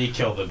 though. Yeah, you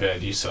killed the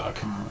bit. You suck.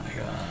 Oh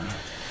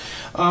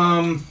my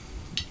god.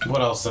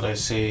 What else did I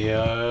see?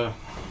 I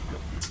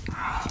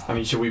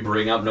mean, should we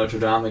bring up Notre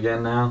Dame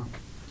again now?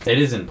 It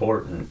is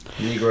important.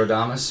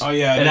 Negrodamus. Oh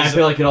yeah, And I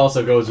feel like it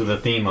also goes with the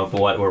theme of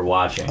what we're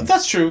watching.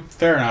 that's true.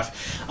 Fair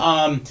enough.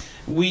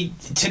 We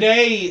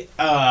today,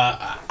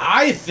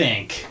 I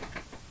think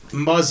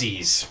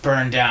Muzzies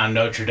burn down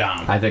Notre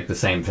Dame. I think the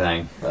same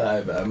thing.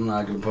 I'm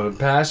not gonna put it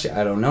past you.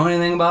 I don't know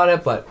anything about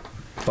it, but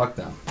fuck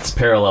them. It's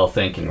parallel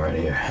thinking right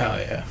here. Hell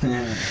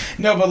yeah.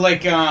 No, but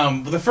like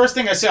the first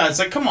thing I saw, it's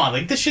like, come on,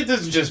 like this shit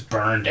doesn't just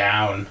burn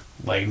down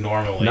like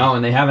normally. No,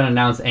 and they haven't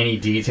announced any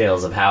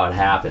details of how it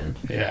happened.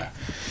 Yeah.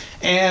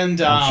 And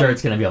I'm sure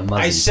it's going to be a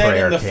Muzzy I said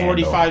prayer in the candle.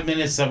 45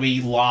 minutes that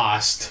we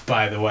lost,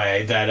 by the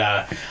way,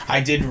 that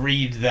I did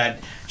read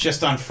that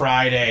just on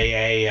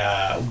Friday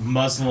a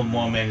Muslim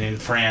woman in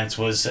France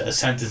was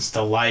sentenced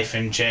to life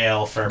in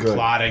jail for Good.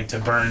 plotting to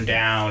burn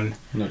down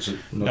Notre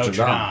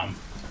Dame.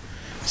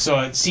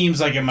 So it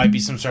seems like it might be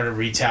some sort of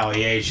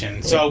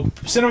retaliation. So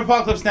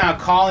Cinemapocalypse Now,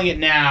 calling it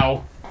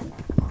now.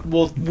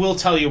 We'll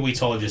tell you we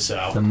told you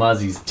so. The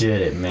Muzzies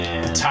did it,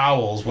 man.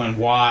 Towels went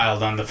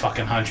wild on the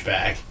fucking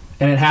Hunchback.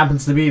 And it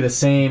happens to be the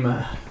same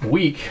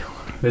week.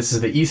 This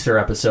is the Easter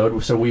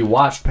episode, so we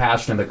watched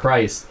Passion of the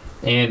Christ,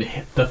 and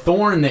the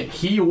thorn that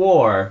he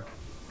wore,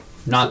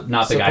 not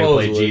the guy who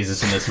played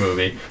Jesus in this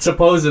movie,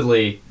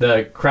 supposedly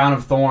the crown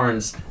of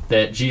thorns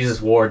that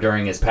Jesus wore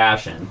during his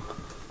Passion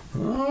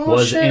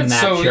was in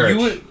that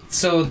church.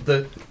 So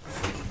the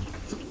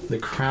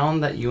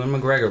crown that Ewan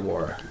McGregor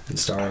wore in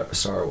Star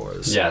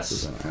Wars. Yes.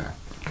 Was in there.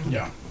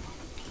 Yeah.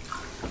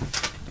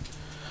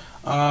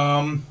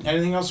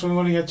 Anything else we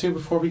want to get to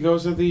before we go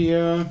to the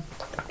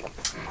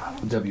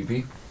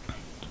WP.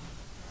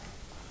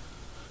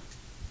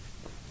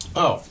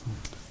 Oh.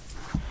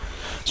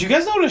 Do you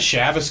guys know what a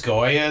Shabbos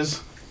Goy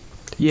is?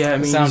 Yeah, it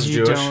means Sounds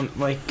you Jewish. don't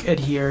like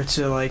adhere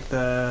to like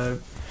the.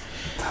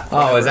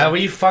 Oh, is that where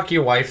you fuck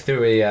your wife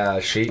through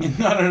a sheet?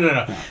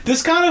 No.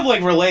 This kind of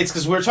like relates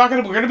because we're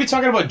going to be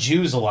talking about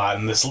Jews a lot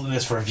in this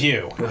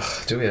review.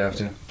 Do we have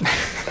to?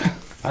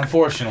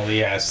 Unfortunately,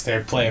 yes, they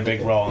play a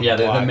big role in Yeah, the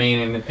they're the plot.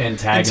 main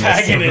antagonists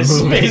Antagonists, of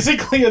the movie.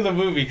 basically, of the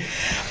movie.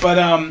 But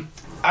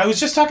I was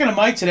just talking to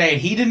Mike today,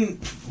 and he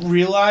didn't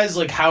realize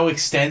like how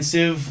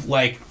extensive.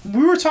 Like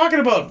we were talking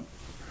about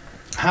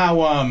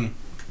how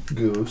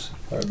Goose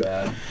are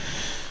bad.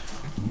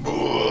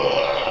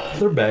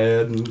 They're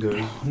bad and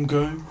good.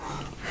 Okay.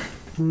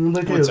 One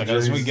second,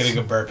 let's get a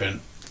good burp in.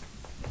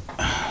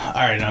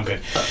 Alright, I'm good.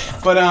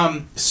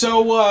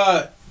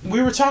 But, we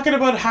were talking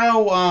about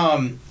how,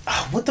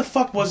 what the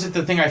fuck was it,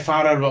 the thing I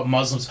found out about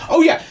Muslims?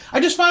 Oh, yeah, I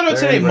just found out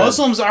today,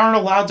 Muslims aren't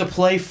allowed to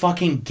play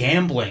fucking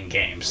gambling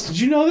games. Did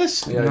you know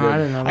this? Yeah, No, I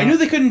didn't know that. I knew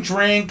they couldn't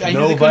drink, I knew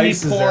No they couldn't eat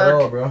vices at all,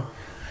 pork. bro.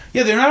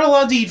 Yeah, they're not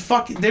allowed to eat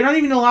they're not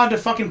even allowed to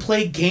fucking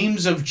play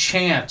games of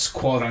chance,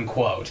 quote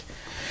unquote.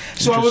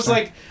 So I was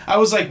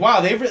like,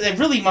 wow, they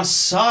really must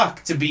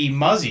suck to be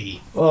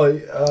Muzzy, Well,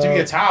 to be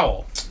a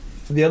towel.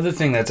 the other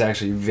thing that's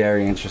actually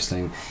very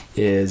interesting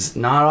is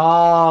not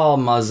all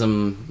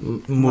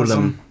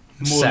Muslim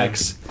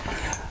sex,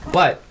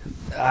 but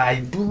I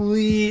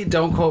believe,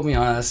 don't quote me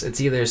on this, it's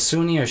either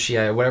Sunni or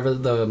Shia, whatever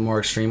the more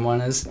extreme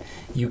one is,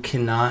 you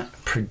cannot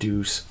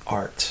produce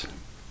art.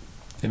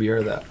 Have you heard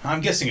of that?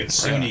 I'm guessing it's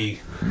Sunni.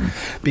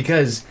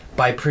 Because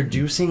by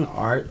producing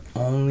art,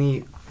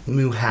 only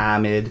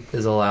Muhammad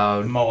is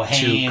allowed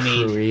Mohammed.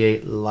 to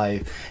create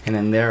life, and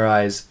in their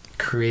eyes,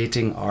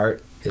 creating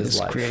art is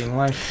life. Creating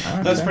life.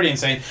 That's pretty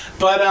insane.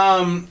 But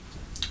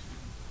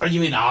are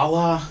you mean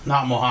Allah,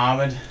 not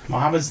Muhammad?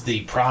 Muhammad's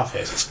the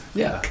prophet.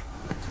 Yeah.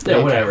 Yeah,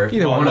 whatever.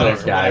 Either one of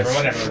those guys.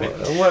 Whatever.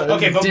 What-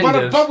 Okay,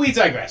 but we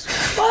digress.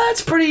 Well,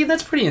 that's pretty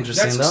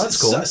interesting, though. That's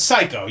cool.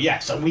 Psycho, yeah,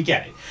 so we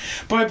get it.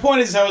 But my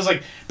point is, I was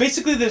like,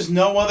 basically there's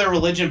no other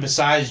religion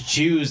besides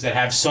Jews that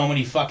have so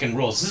many fucking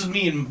rules. This is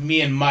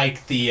me and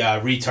Mike, the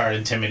retard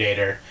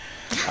intimidator,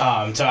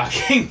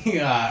 talking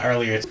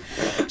earlier.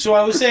 So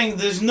I was saying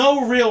there's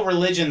no real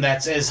religion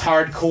that's as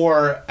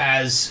hardcore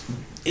as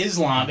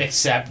Islam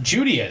except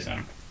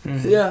Judaism.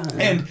 Yeah.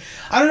 And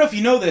I don't know if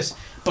you know this,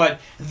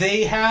 but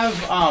they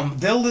have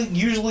they'll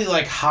usually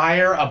like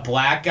hire a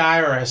black guy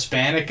or a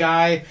Hispanic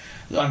guy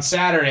on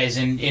Saturdays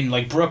in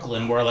like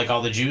Brooklyn where like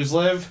all the Jews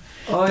live.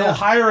 Oh, They'll yeah.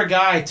 hire a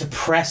guy to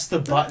press the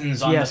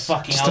buttons on Yes, the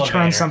fucking just elevator. to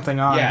turn something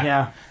on. Yeah.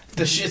 Yeah.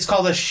 It's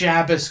called a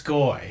Shabbos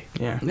Goy.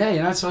 Yeah. Yeah,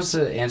 you're not supposed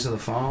to answer the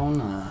phone.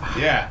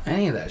 Yeah.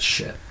 Any of that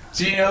shit.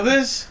 Do you know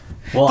this?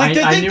 Well, Like,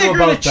 they I think knew they're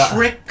about gonna the.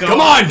 trick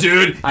God.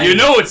 dude. You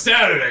know it's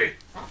Saturday.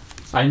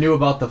 I knew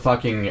about the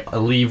fucking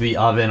leave the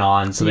oven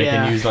on so they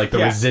Yeah. can use like the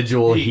Yeah.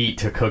 residual Heat. heat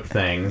to cook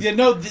things. Yeah,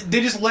 no,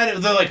 they just let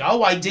it. They're like,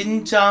 oh, I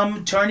didn't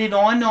turn it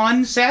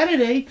on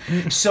Saturday,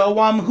 so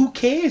who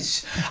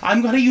cares?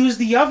 I'm gonna use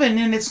the oven,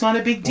 and it's not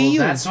a big Well,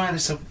 deal. that's why they're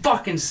so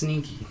fucking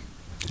sneaky.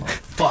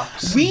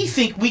 Fucks. We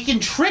think we can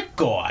trick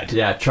God.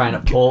 Yeah, trying to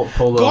pull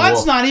the God's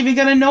wool. not even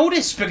gonna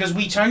notice because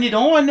we turned it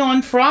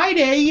on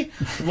Friday.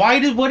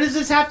 What does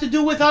this have to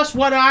do with us?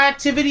 What our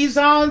activities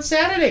are on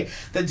Saturday,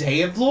 the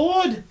day of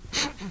Lord?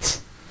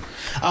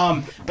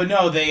 But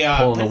no, they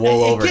Pulling the but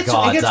wool over it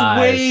God's gets eyes.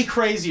 way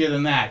crazier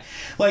than that.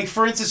 Like,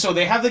 for instance, so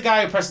they have the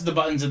guy who presses the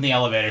buttons in the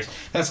elevators.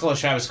 That's called a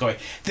Shabbos Goy.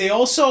 They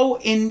also,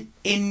 in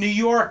New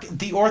York,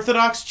 the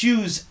Orthodox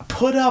Jews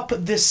put up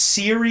this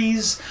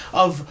series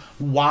of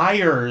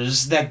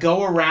wires that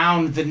go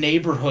around the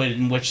neighborhood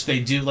in which they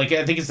do, like,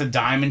 I think it's the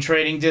Diamond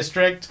Trading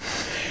District.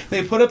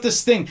 They put up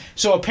this thing.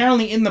 So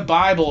apparently in the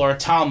Bible or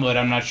Talmud,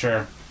 I'm not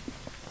sure,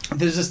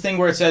 there's this thing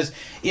where it says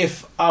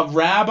if a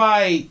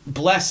rabbi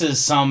blesses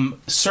some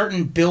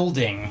certain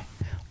building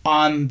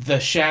on the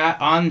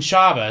on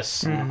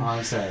Shabbos,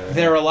 On Saturday.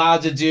 they're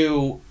allowed to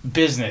do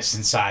business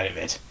inside of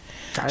it.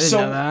 I didn't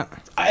know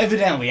that.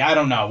 Evidently, I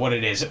don't know what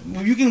it is.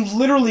 You can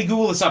literally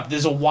Google this up.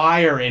 There's a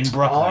wire in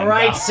Brooklyn. All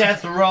right, now.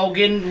 Seth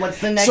Rogen. What's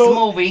the next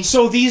movie?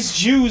 So these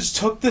Jews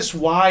took this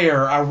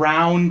wire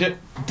around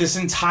this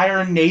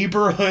entire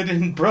neighborhood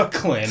in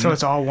Brooklyn. So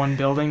it's all one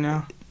building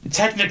now?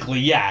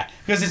 Technically, yeah,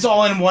 because it's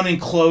all in one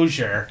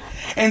enclosure.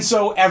 And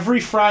so every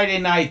Friday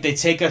night they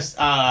take a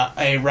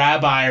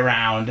rabbi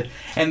around,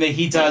 and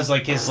he does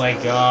like his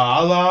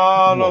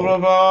Allah blah blah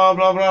blah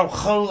blah blah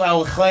Chol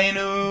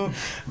Elcheinu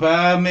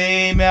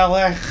V'Mei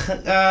Melech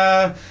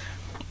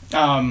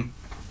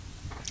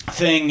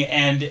thing,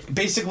 and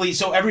basically,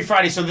 so every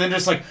Friday, so they're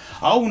just like,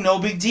 oh, no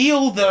big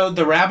deal.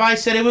 The rabbi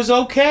said it was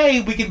okay.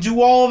 We can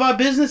do all of our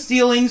business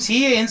dealings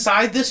here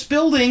inside this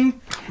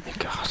building. Oh my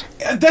God.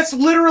 That's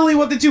literally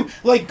what they do.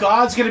 Like,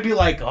 God's gonna be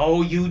like,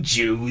 oh, you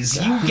Jews,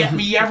 you get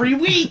me every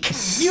week.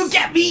 You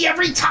get me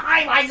every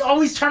time. I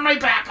always turn my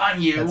back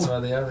on you. That's why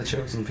they are the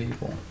chosen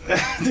people.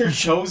 They're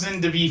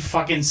chosen to be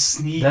fucking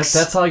sneaks.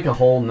 That's like a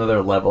whole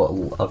nother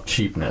level of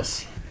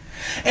cheapness.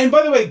 And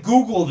by the way,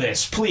 Google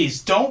this,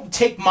 please. Don't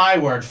take my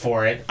word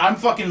for it. I'm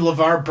fucking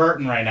LeVar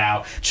Burton right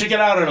now. Check it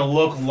out at a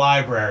local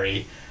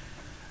library.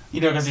 You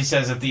know, because he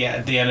says at the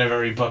end of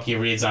every book he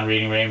reads on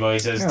Reading Rainbow, he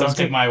says, Yeah, don't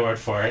take my word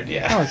for it.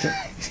 Yeah. I like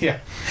it. Yeah.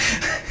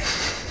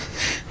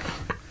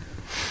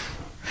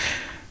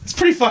 It's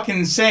pretty fucking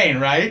insane,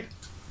 right?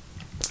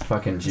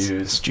 Fucking Jews.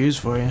 It's Jews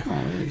for you.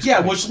 Yeah,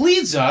 which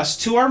leads us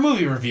to our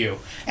movie review.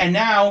 And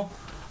now,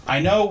 I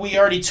know we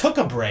already took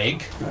a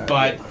break,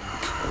 but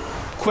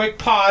quick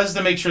pause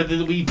to make sure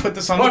that we put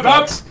this on the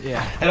books.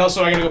 Yeah. And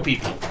also, I gotta go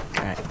pee-pee.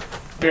 Alright.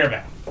 Be right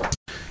back.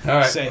 All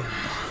right. Say,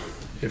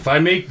 If I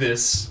make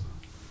this,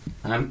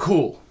 I'm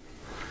cool.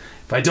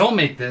 If I don't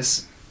make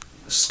this,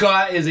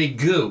 Scott is a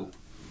goo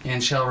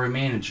and shall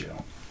remain a Jew.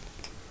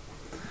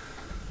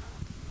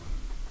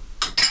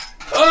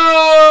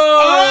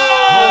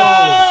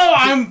 oh,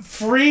 I'm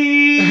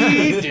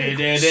free.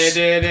 Dude,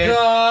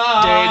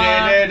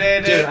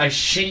 I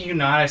shit you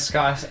not. I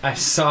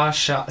saw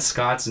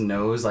Scott's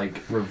nose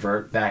like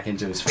revert back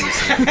into his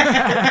face.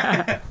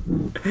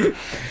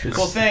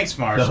 Well, thanks,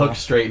 The Marshall. hook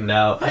straightened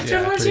out. Where's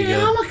pretty your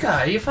good.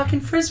 yarmulke? Your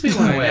fucking frisbee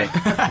went away.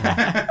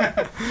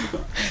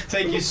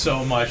 Thank you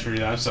so much for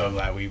that. I'm so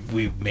glad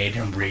we made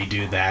him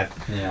redo that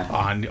Yeah.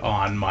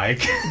 on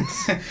mic,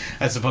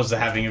 as opposed to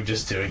having him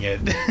just doing it.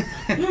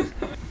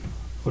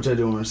 Which I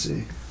do want to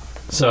see.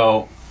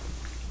 So,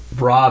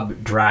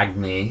 Rob dragged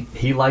me.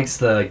 He likes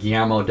the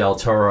Guillermo del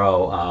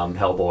Toro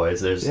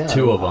Hellboys. There's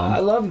two of them. I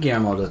love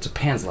Guillermo del Toro.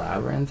 Pan's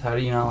Labyrinth. How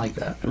do you not like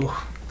that?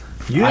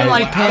 You I- didn't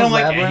like I Pan's don't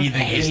like Labyrinth?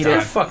 anything he's You're a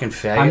done. fucking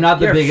faggot. I'm not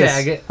the You're a biggest.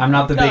 faggot. I'm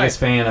not the No, biggest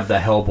fan of the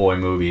Hellboy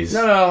movies.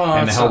 No,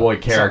 and the stop.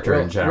 Hellboy character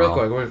Stop. in general.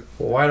 Real quick,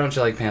 why don't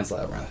you like Pan's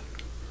Labyrinth?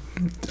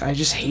 I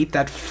just hate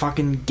that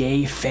fucking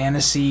gay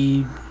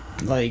fantasy,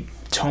 like,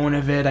 tone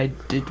of it.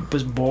 It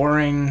was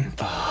boring.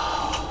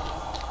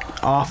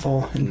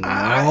 Awful. And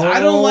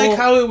I don't like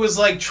how it was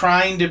like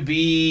trying to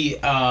be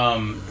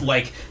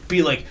like,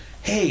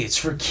 hey, it's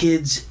for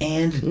kids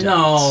and adults.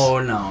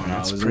 No. It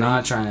was pretty-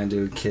 not trying to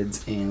do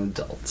kids and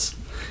adults.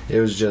 It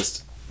was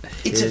just.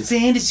 It's a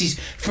fantasy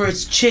for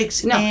its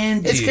chicks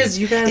and dudes. it's because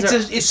you guys are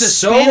it's a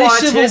so Spanish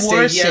Civil autistic.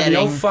 War You have no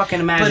setting, fucking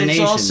but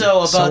imagination. it's also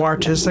about so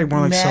artistic,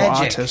 more like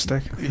magic. so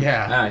autistic.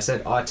 Yeah. No, I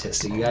said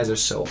autistic. You guys are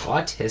so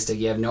autistic.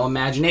 You have no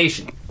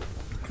imagination.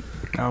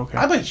 Okay.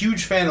 I'm a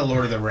huge fan of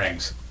Lord of the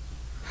Rings.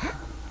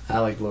 I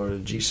like Lord of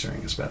the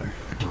G-Strings better.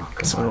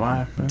 So do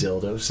I.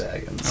 Dildo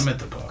Saggins. I'm at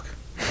the book.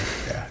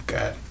 Yeah,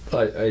 good.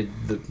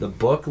 The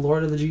book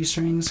Lord of the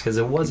G-Strings, because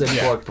it was a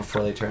Yeah. book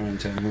before they turned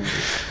it into a movie.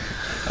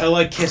 I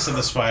like Kiss of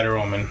the Spider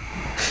Woman.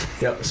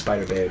 Yep,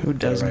 Spider Babe. Who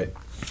doesn't? Right.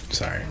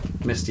 Sorry.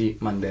 Misty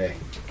Monday.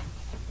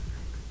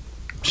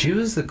 She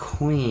was the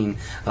queen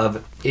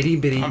of itty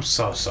bitty. I'm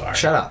so sorry.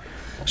 Shut up.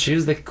 She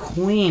was the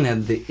queen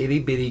of the itty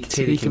bitty titty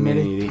Titty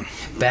community. community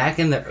back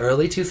in the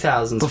early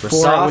 2000s for Before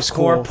it was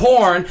softcore cool.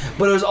 porn,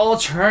 but it was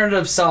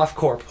alternative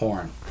softcore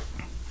porn.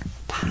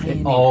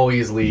 It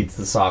always leads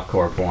to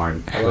softcore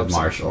porn I love with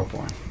Marshall. softcore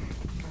porn.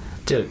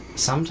 Dude,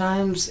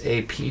 sometimes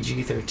a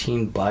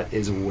PG-13 butt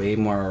is way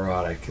more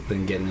erotic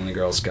than getting in a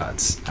girl's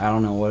guts. I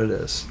don't know what it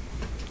is.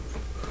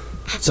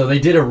 So they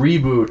did a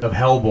reboot of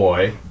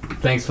Hellboy.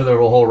 Thanks for the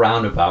whole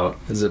roundabout.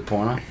 Is it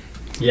porno?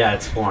 Yeah,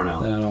 it's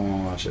porno. Then I don't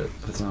want to watch it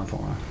if it's not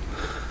porno.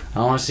 I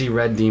want to see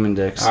red demon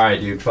dicks. All right,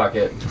 dude. Fuck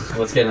it.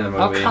 Let's get in the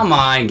movie. Oh, come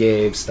on,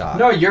 Gabe. Stop.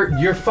 No,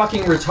 you're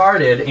fucking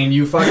retarded, and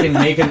you fucking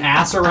make an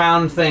ass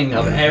around thing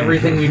of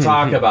everything we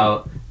talk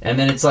about, and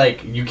then it's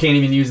like you can't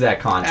even use that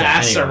content.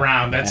 Ass anyway.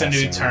 around. That's a Ass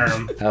new around.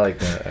 term. I like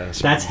that. Ass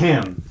That's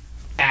him.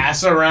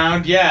 Ass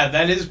around. Yeah,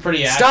 that is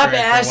pretty Stop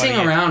accurate for assing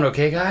what he- around,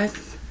 okay,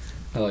 guys?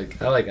 I like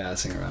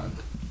assing around.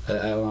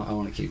 I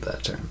want to keep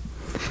that term.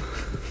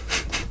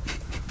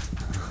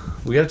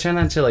 We gotta turn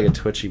that into like a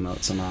Twitch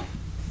emote somehow.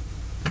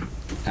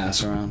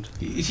 Ass around.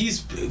 He's,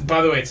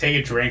 by the way, take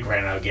a drink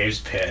right now. Gabe's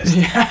pissed.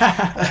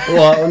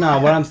 Well, no,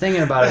 what I'm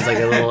thinking about is like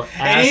a little It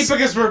ain't ass.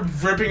 because we're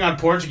ripping on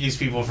Portuguese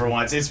people for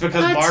once. It's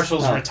because What?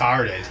 Marshall's Oh.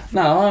 retarded.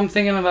 No, I'm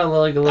thinking about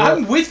like a little.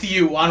 I'm with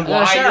you on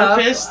why Shut you're up.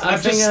 pissed. I'm I'm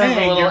just thinking saying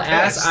of a little you're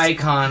ass pissed.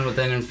 icon with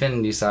an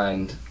infinity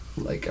sign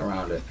like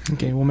around it.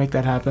 Okay, we'll make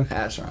that happen.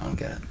 Ass around,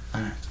 get it.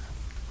 Alright.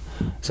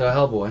 So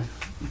Hellboy,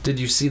 did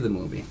you see the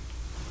movie?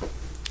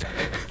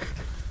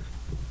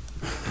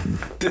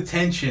 The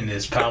tension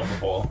is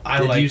palpable. I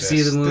Did like you this.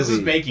 see the This is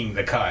movie? making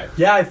the cut.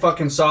 Yeah, I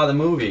fucking saw the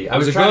movie. I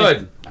was it trying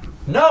good?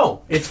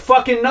 No, it's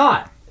fucking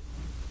not.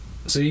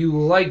 So you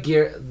like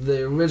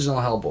the original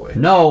Hellboy?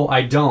 No,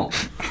 I don't.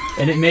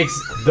 And it makes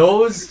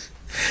those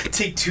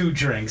Take 2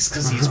 drinks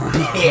because he's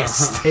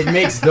pissed. it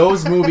makes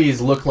those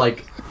movies look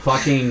like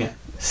fucking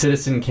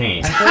Citizen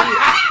Kane.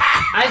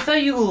 I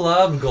thought you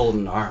loved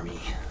Golden Army.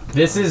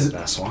 This The is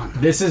best one.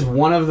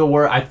 one of the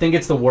worst. I think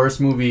it's the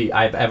worst movie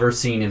I've ever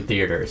seen in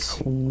theaters.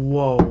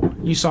 Whoa.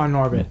 You saw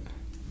Norbit.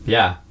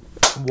 Yeah.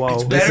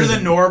 Whoa. Better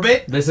than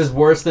Norbit? This is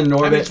worse than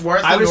Norbit. it's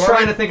worse I than was Norbit?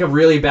 trying to think of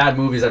really bad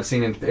movies I've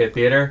seen in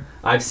theater.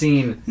 I've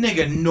seen.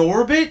 Nigga,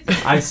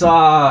 Norbit? I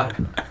saw.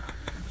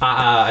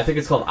 I think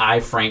it's called I,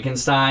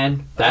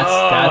 Frankenstein.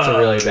 That's a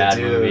really bad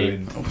dude.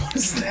 movie. What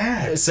is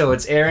that? So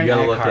it's Aaron You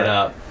gotta look Eckhart. it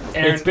up.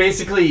 Aaron- It's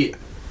basically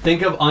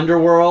think of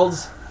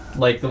Underworlds,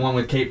 like the one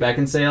with Kate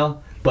Beckinsale,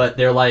 but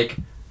they're like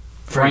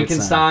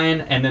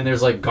Frankenstein, and then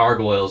there's like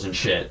gargoyles and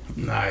shit,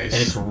 Nice.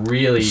 and it's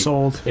really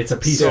Sold. It's a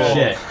piece Sold. of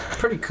shit.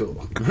 Pretty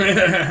cool.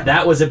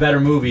 That was a better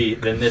movie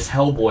than this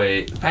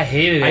Hellboy. I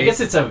hated it. I guess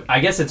it's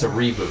a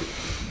reboot.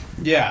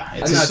 yeah,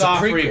 it's No, a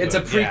soft reboot. It's a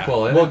yeah.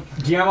 prequel. isn't Well,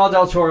 it? Guillermo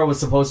del Toro was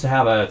supposed to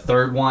have a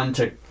third one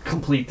to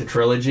complete the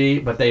trilogy,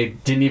 but they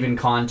didn't even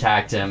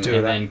contact him, Dude,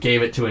 and then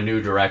gave it to a new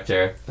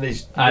director.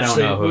 which I don't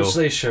know who. Which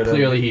they should have.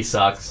 Clearly, he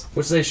sucks.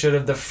 Which they should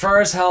have. The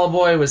first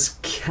Hellboy was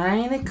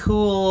kind of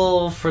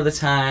cool for the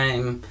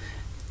time.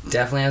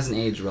 Definitely hasn't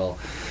aged well.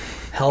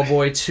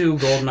 Hellboy 2,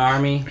 Golden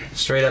Army,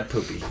 straight up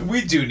poopy. We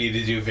do need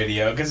to do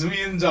video because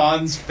me and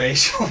Don's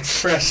facial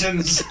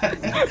expressions.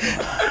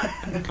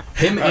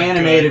 Him Oh,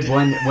 animated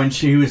good. when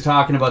she was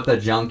talking about the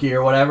junkie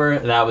or whatever.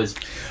 That would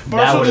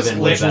Marshall have just been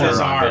way lifted his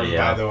better on arm, video.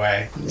 by the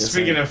way. Yes,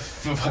 Speaking I- of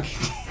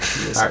fucking.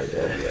 Yes, Alright.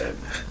 I did.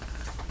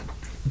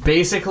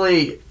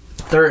 Basically,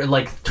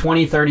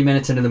 20-30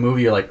 minutes into the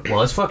movie, you're like, well,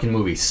 this fucking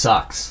movie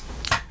sucks.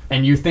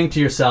 And you think to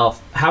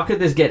yourself, how could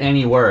this get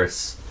any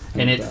worse?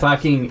 And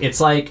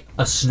it's like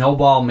a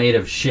snowball made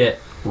of shit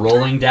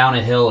rolling down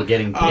a hill,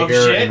 getting Oh,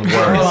 bigger shit? and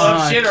Well,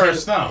 worse. of shit or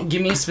snow?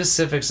 Give me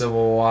specifics of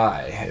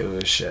why it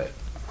was shit.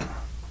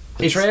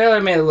 The It's- trailer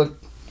made it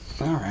look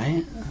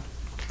alright.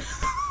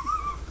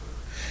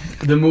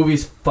 The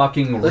movie's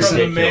fucking Listen,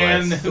 From the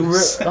man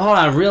ridiculous. who's. Hold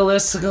on,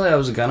 realistically, I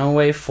was gonna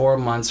wait 4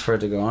 months for it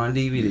to go on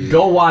DVD.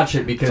 Go watch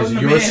it because From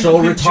the you're man so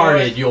who retarded,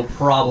 enjoyed- you'll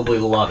probably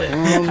love it.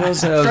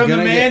 From the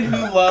man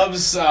who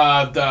loves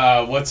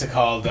the what's it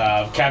called,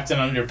 Captain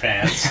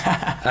Underpants.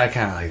 I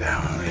kind of like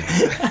that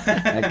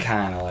movie. I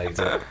kind of liked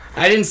it.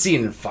 I didn't see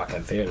it in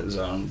fucking theaters,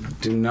 so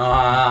do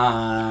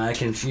not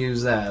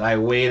confuse that. I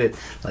waited,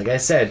 like I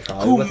said,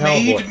 probably Who with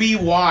made Hellboy. me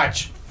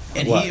watch?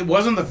 And What? it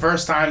wasn't the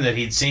first time that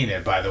he'd seen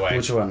it, by the way.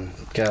 Which one?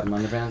 Captain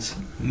Underpants?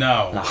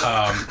 No,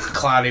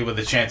 Cloudy with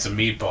a Chance of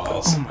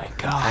Meatballs. Oh my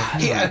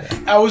god. Yeah,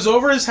 I was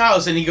over his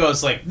house and he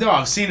goes like, "No,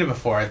 I've seen it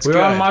before. It's We good."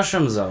 were on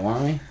mushrooms though,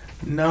 weren't we?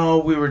 No,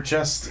 we were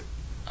just.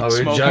 Oh, we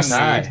were Smoking just weed.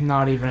 high.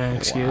 Not even an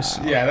excuse.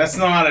 Yeah, that's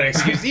not an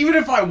excuse. Even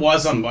if I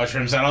was on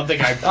mushrooms, I don't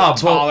think I Oh,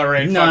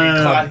 tolerate no, fucking no,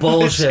 no, Cloudy with a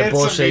bullshit, Chance of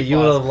bullshit. You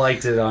would Meatballs. have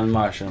liked it on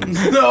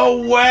mushrooms. No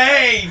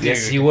way, dude.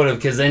 Yes, you would have,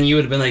 because then you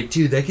would have been like,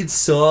 dude, that could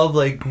solve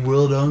like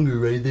world hunger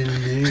right then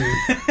and there.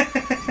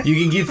 You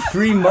can give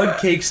free mud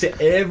cakes to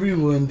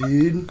everyone,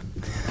 dude.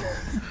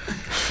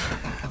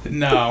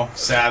 No,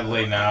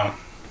 sadly, no.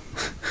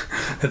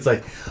 It's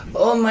like,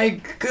 oh my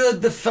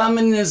god, the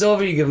famine is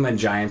over. You give him a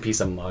giant piece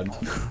of mud.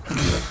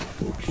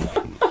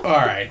 All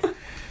right,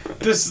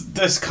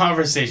 this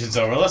conversation's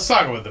over. Let's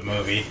talk about the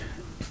movie.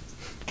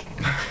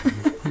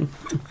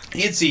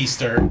 It's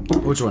Easter.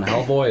 Which one,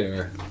 Hellboy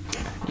or?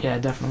 Yeah,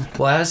 definitely.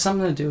 Well, it has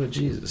something to do with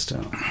Jesus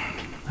too.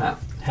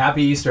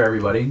 Happy Easter,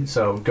 everybody.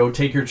 So go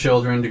take your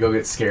children to go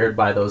get scared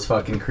by those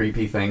fucking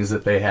creepy things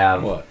that they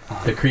have. What?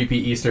 The creepy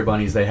Easter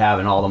bunnies they have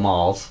in all the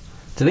malls.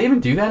 Do they even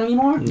do that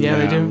anymore? Yeah,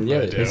 they do. Yeah,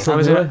 they They do. do. Still I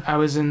was do in, it? I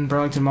was in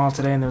Burlington Mall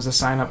today, and there was a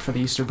sign up for the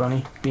Easter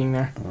Bunny being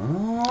there.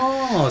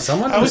 Oh,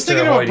 someone. I was Mr.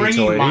 thinking about bringing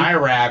Hoity-toity. my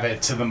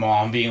rabbit to the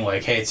mall and being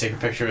like, "Hey, take a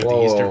picture with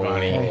the Easter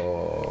Bunny."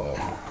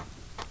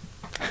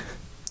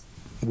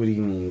 What do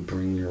you mean,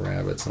 bring your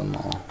rabbit to the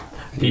mall?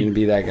 You're gonna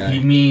be that guy. He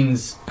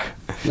means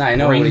Nah, I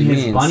know bring what he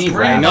his means. bunny Bring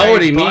rabbit I know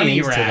what he bunny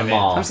means. to the rabbit.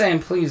 mall. I'm saying,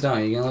 please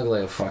don't. You're gonna look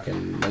like a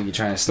fucking like you're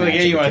trying to So, snatch.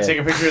 yeah, you want want to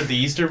take a picture of the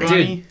Easter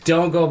bunny? Dude,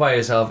 don't go by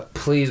yourself.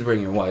 Please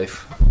bring your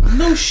wife.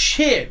 No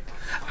shit.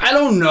 I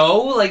don't know.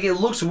 Like it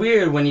looks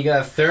weird when you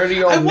got a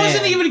 30-year-old I man.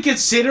 wasn't even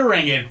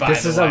considering it, by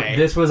This the is way.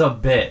 this was a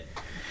bit.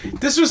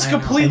 This was I know.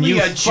 And completely you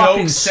a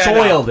fucking joke set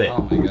soiled up it.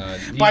 Oh my god!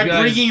 You by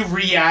guys- bringing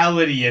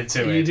reality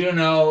into You it. do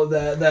know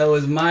that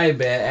was my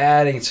bit.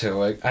 Adding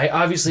to it, I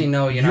obviously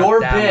know you're Your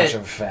not that bit much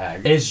of a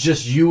fag. It's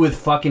just you with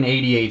fucking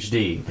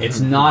ADHD. It's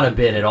not a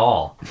bit at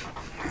all.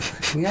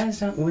 You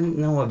guys wouldn't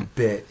know a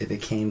bit if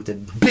it came to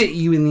bit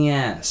you in the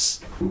ass.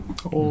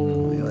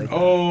 Oh, You like that?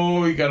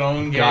 Oh, you got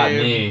on game. Got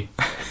me.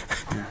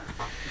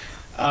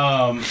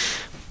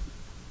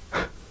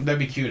 That'd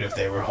be cute if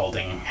they were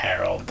holding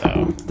Harold,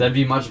 though. That'd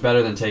be much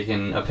better than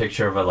taking a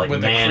picture of a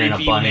With man a in a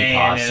creepy bunny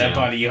man costume. in a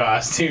bunny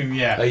costume,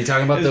 yeah. Are you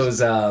talking about those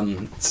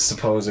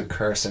supposed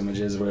curse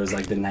images where it was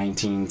like the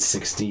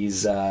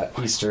 1960s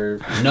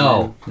Easter?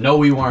 No,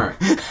 we weren't.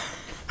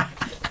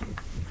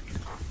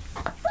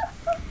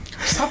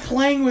 Stop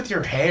playing with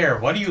your hair.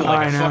 What are you,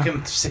 I like a know.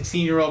 fucking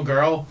 16-year-old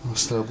girl?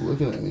 Stop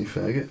looking at me,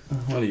 faggot.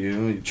 What are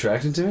you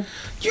attracted to?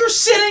 You're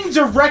sitting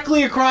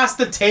directly across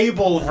the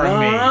table I from don't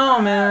me.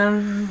 know,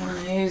 man.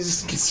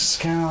 He's just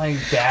kind of like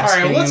All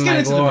basking right, let's in get my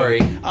into glory.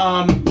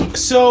 the movie.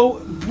 So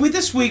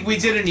this week we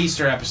did an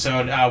Easter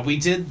episode. We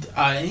did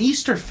an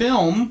Easter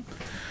film,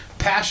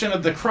 Passion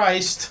of the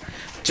Christ,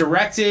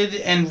 directed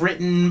and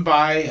written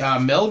by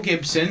Mel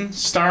Gibson,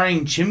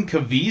 starring Jim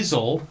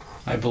Caviezel,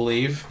 I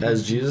believe,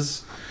 As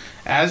Jesus.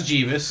 as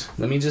Jeeves.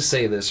 Let me just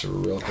say this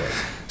real quick.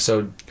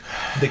 So,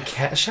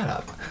 shut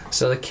up.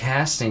 So the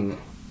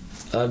casting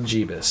of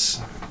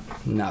Jeebus,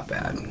 not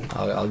bad.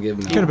 I'll give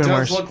him. Could've been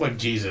Does worse. look like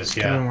Jesus,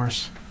 Could have been yeah.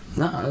 worse.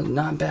 No,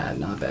 not bad,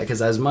 not bad.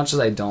 Because as much as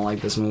I don't like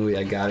this movie,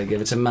 I gotta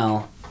give it to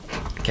Mel.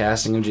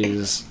 Casting of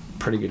Jesus,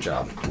 pretty good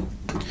job.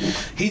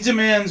 He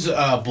demands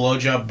a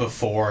blowjob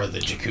before the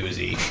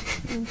jacuzzi.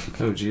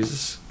 Oh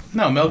Jesus.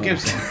 No, Mel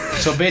Gibson.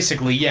 So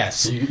basically,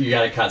 yes. You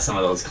gotta cut some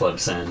of those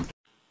clips in.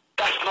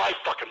 That's my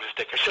fucking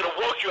mistake. I should have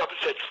woke you up and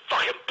said,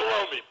 fucking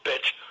blow me,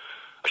 bitch.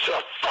 I should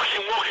have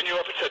fucking woken you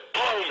up and said,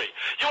 blow me.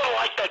 You would have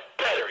liked that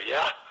better,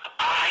 yeah?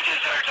 I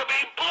deserve to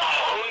be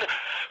blown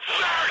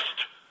first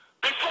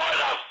before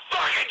the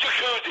fucking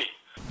jacuzzi.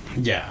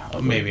 Yeah,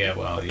 maybe I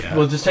will, yeah.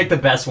 We'll just take the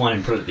best one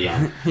and put it at the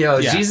end. Yo,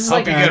 yeah. Jesus Hope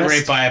like you get Ernest?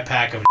 raped by a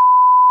pack of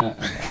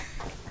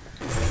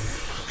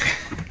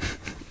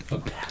A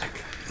pack.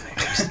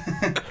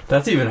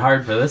 That's even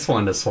hard for this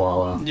one to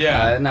swallow.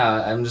 Yeah. No,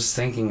 I'm just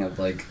thinking of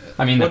like.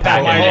 I mean, the What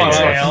that packet might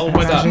anyway. entail.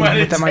 What that Imagine might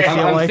what that might entail.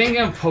 feel I'm like.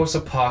 thinking of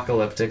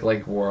post-apocalyptic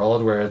like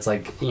world where it's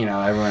like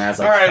everyone has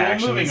like All right, well,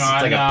 factions. moving It's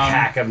on, like a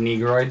pack of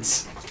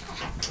negroids.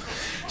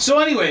 So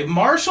anyway,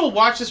 Marshall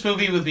watched this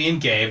movie with me and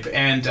Gabe,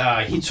 and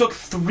he took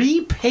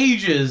 3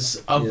 pages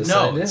of Yes,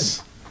 I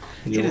notes.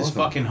 did. It You're is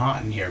welcome. fucking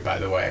hot in here, by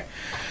the way.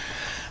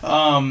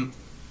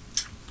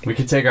 We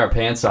could take our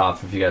pants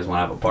off if you guys want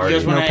to have a party. You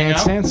guys want No to hang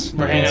pants out? stance?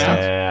 We're hanging out.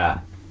 Yeah.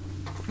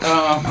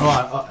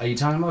 Hold on, are you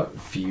talking about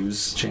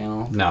Fuse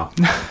channel? No.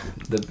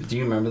 Do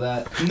you remember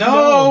that?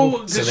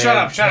 No! So Just they shut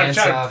had up, shut up, Dance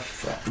shut up.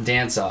 Off,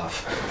 Dance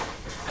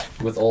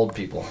Off with old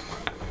people.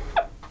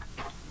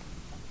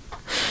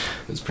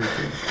 It was pretty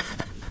cool.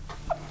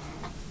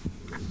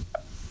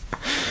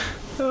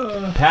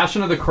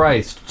 Passion of the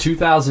Christ,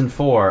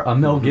 2004, a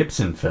Mel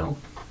Gibson film.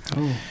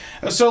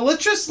 So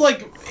let's just,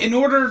 in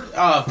order,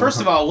 first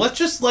of all, let's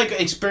just,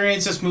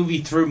 experience this movie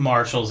through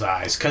Marshall's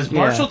eyes. Because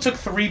Marshall took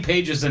 3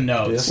 pages of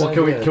notes. Yes. Well,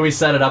 can we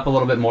set it up a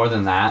little bit more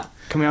than that?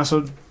 Can we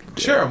also?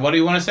 Sure, what do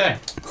you want to say?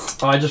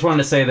 Oh, I just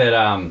wanted to say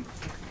that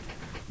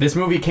this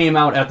movie came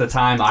out at the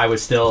time I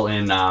was still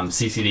in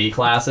CCD You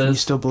classes.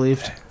 still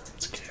believed?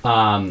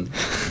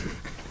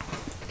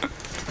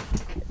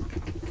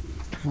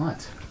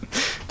 What?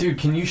 Dude,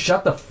 can you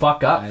shut the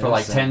fuck up for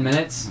like 10 understand.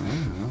 minutes?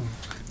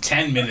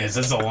 10 minutes,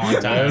 that's a long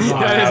time. That is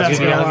I'll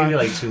give you actually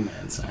like 2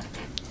 minutes.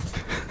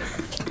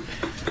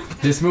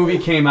 This movie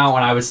came out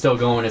when I was still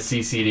going to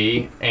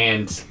CCD,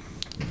 and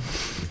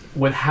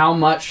with how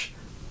much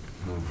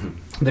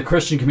the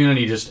Christian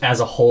community just as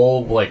a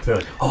whole, they're like,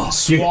 oh,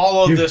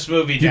 Swallowed this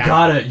movie You down.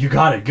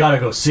 gotta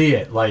go see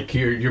it. Like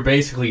you're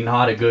basically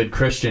not a good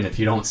Christian if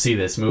you don't see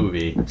this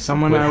movie.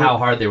 Someone with I- how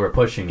hard they were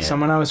pushing it.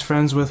 Someone I was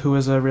friends with who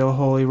was a real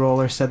holy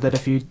roller said that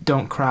if you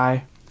don't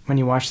cry when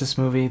you watch this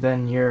movie,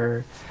 then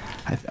you're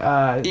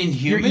Inhuman?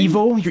 You're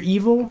evil. You're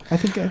evil. I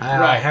think.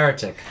 Right.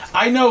 Heretic.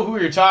 I know who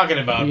you're talking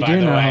about, You by do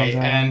the know, way.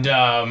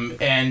 yeah.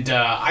 And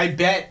I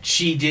bet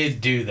she did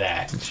do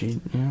that.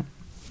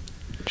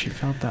 She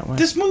felt that way.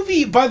 This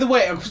movie, by the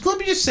way, let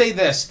me just say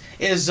this,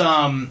 is,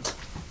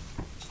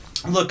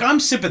 look, I'm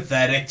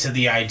sympathetic to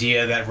the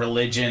idea that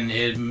religion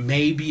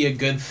may be a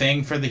good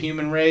thing for the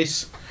human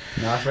race.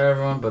 Not for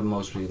everyone, but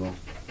most people.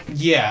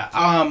 Yeah,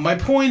 my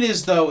point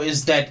is, though,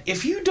 is that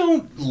if you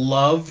don't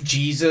love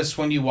Jesus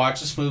when you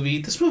watch this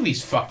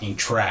movie's fucking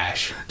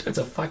trash. It's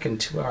a fucking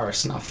 2-hour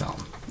snuff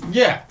film.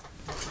 Yeah.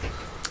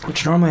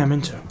 Which normally I'm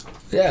into.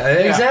 Yeah,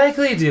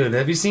 exactly, dude.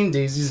 Have you seen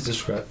Daisy's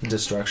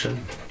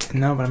Destruction?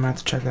 No, but I'm gonna have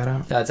to check that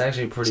out. Yeah, it's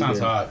actually pretty Sounds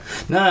good. hot.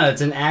 No,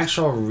 it's an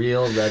actual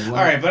real red one.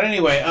 All right, but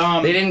anyway,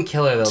 They didn't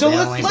kill her though. so They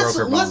only broke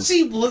her let's bones.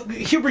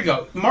 see. Here we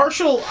go.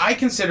 Marshall, I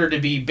consider to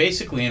be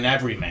basically an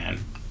everyman.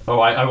 Oh,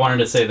 I wanted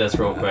to say this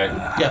real quick.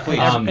 Yeah,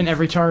 please. In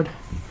every tard.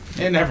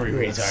 In every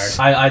retard.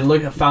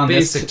 I found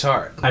Basic this.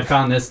 tart. I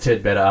found this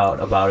tidbit out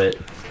about it.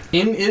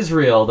 In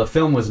Israel, the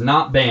film was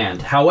not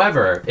banned.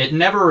 However, it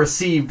never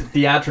received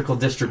theatrical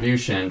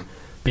distribution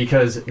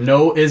because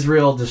no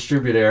Israel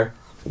distributor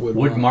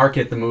would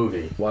market the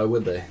movie. Why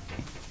would they?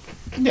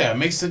 Yeah, it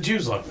makes the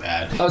Jews look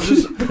bad. I was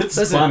just It's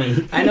listen,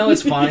 funny. I know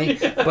it's funny,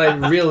 but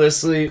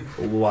realistically,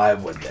 why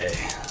would they?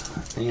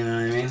 You know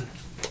what I mean?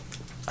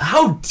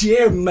 How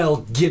dare Mel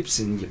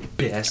Gibson, you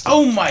bastard?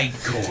 Oh my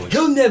god.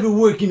 He'll never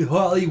work in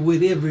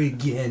Hollywood ever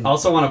again. I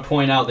also want to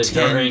point out that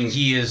 10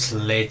 years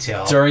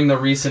later. during the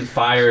recent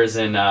fires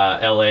in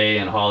LA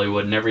and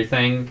Hollywood and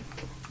everything,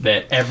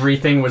 that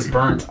everything was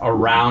burnt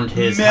around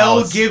his Mel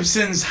house.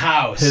 Gibson's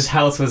house. His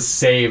house was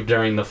saved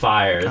during the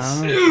fires.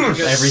 Saint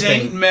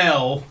everything.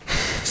 Mel.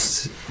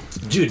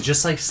 Dude,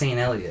 just like St.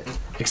 Elliot,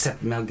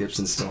 except Mel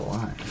Gibson's still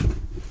alive.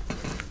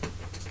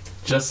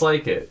 Just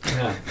like it.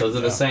 Yeah, those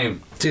are the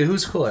same. Dude,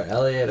 who's cooler,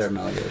 Elliot or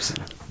Mel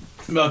Gibson?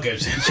 Mel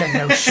Gibson.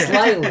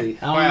 Slightly.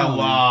 I By a don't know.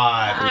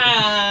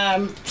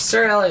 lot.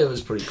 Sir Elliot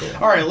was pretty cool.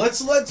 All right,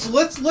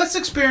 let's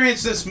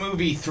experience this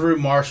movie through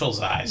Marshall's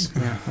eyes.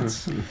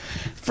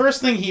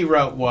 First thing he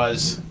wrote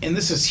was, and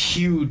this is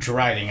huge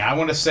writing. I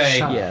want to say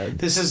Yeah.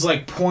 this is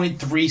like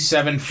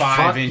 0.375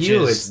 Fuck inches.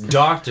 you, it's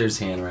doctor's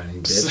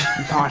handwriting,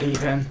 bitch. Not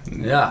even.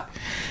 Yeah.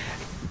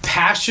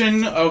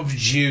 Passion of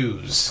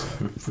Jews.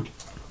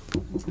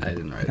 I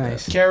didn't write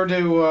Nice. Care to?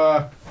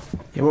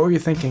 Yeah, what were you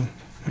thinking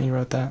when you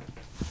wrote that?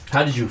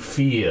 How did you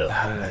feel? that.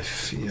 How did I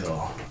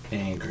feel?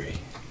 Angry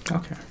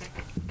Okay.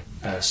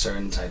 at a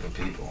certain type of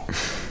people.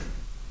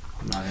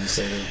 I'm not gonna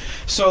say that.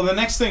 So the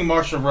next thing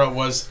Marshall wrote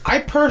was, I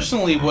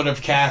personally would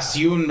have cast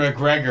Ewan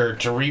McGregor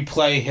to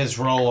replay his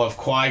role of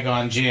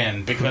Qui-Gon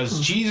Jinn because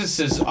Jesus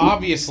is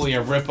obviously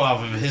a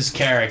ripoff of his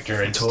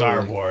character in Star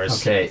Totally.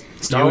 Wars. Okay,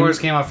 Star Wars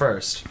came out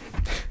first.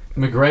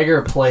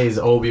 McGregor plays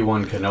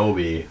Obi-Wan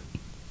Kenobi.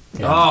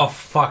 Oh,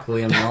 fuck,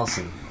 Liam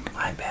Nelson.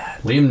 My bad.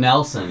 Liam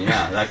Nelson,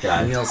 yeah, that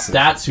guy. Nielsen.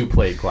 That's who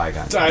played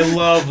Qui-Gon. I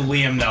love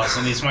Liam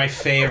Nelson. He's my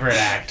favorite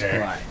actor.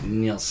 Right,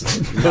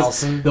 Nielsen.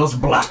 Nelson. Those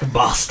black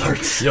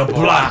bastards. You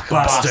black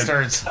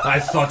Bastards. I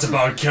thought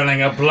about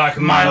killing a black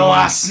My man.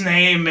 last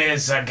name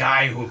is a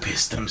guy who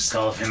pissed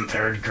himself in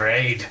 3rd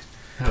grade.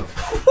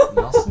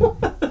 Nelson?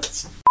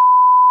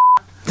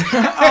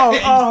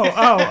 Oh.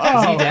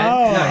 Is he dead?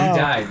 No, he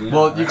died. You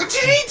know, Well, right? you, Did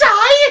he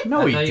die?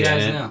 no, I he thought you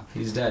guys didn't. know.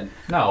 He's dead.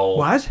 No.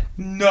 What?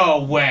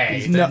 No way.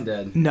 He's No. been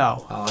dead.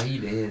 No. Oh, he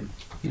did.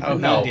 Oh,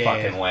 No he did.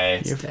 fucking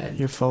way. You're, dead.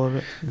 you're full of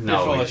it. No,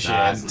 You're full he's of shit.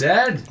 not. He's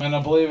dead. I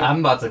don't believe it. I'm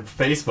about to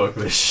Facebook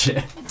this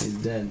shit. He's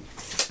dead.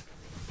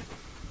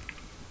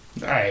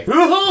 Alright.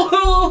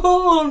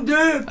 Oh, I'm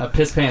dead. A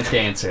piss pants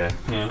dancer.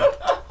 Yeah.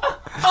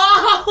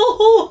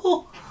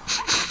 Oh.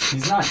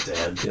 He's not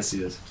dead. Yes,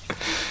 he is.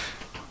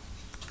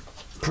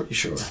 Pretty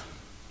sure.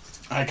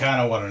 I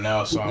kind of want to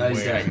know, so No, I'm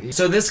he's waiting. dead.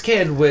 So this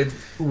kid would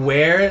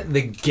wear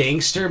the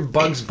gangster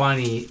Bugs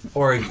Bunny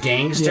or a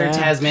gangster Yeah.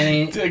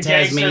 Tasmanian. The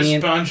gangster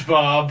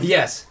SpongeBob.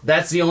 Yes,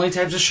 that's the only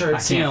types of I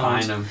shirts he can't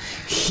owns. find him.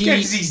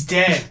 Because he's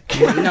dead.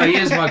 No, he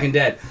is fucking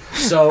dead.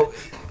 So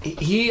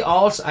he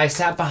also, I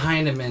sat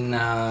behind him in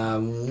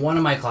one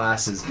of my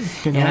classes,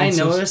 and I Condolences.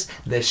 noticed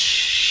the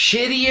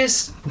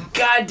shittiest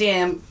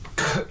goddamn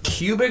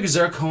cubic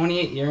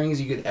zirconia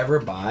earrings you could ever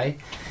buy.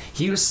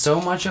 He was so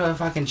much of a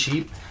fucking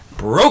cheap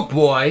broke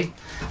boy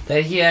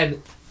that he had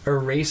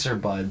eraser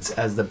buds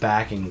as the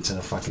backing to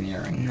the fucking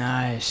earring.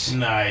 Nice.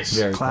 Nice.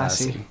 Very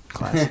Classy.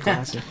 classy.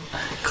 Classy.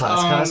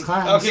 Class.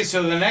 Okay,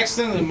 so the next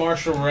thing that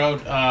Marshall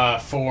wrote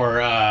for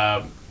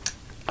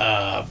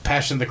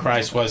Passion of the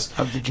Christ was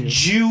Of the Jews.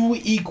 Jew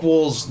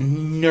equals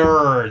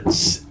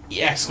nerds!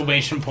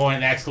 Exclamation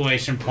point,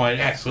 exclamation point,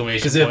 exclamation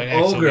Because if point,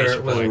 ogre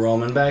exclamation was a point.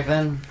 Roman back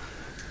then,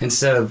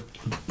 instead of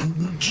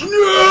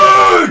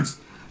nerds,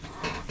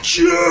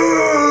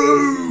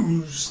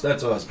 Jews.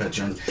 That's what I was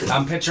picturing.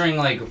 I'm picturing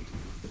like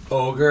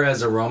ogre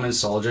as a Roman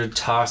soldier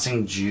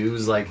tossing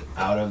Jews like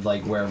out of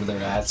like wherever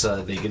they're at so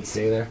that they could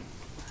stay there,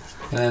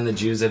 and then the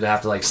Jews would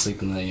have to like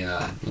sleep in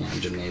the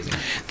gymnasium.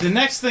 The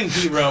next thing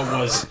he wrote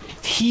was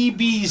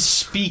Hebe's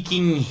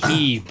speaking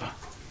Hebe.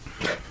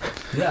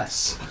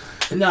 Yes.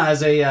 No,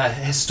 as a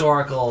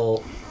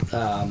historical,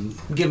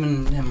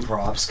 giving him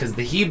props because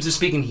the Hebes are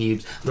speaking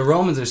Hebes, the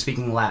Romans are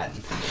speaking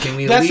Latin. Can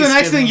we? at That's the least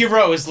next give thing him- you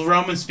wrote was the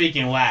Roman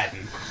speaking Latin.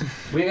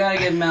 We gotta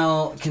give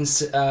Mel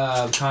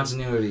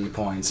continuity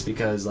points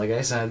because, like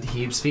I said,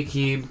 Hebes speak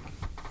Hebe,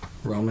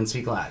 Romans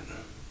speak Latin.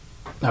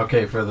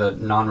 Okay, for the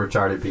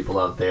non-retarded people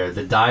out there,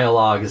 the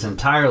dialogue is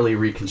entirely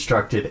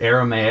reconstructed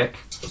Aramaic,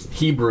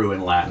 Hebrew,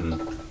 and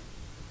Latin.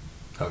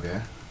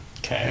 Okay.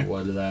 Okay.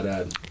 What did that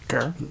add?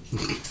 Girl.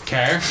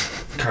 Okay.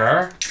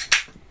 Cur.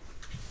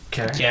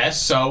 Okay. Yes,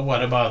 so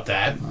what about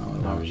that?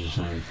 I was just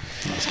saying.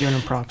 Just giving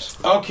him props.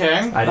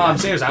 Okay. No, I'm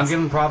serious. I'm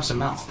giving props to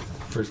Mel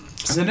for.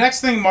 The next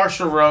thing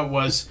Marshall wrote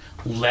was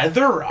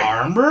Leather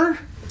armor?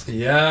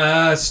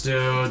 Yes,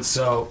 dude.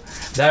 So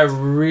that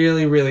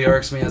really, really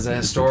irks me as a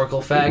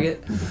historical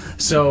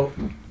faggot. So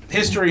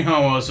History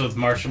Homos with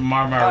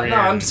Marmar. no,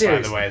 I'm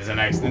serious. By the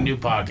way, is the new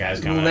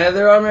podcast coming out.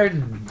 leather armor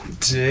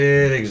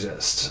did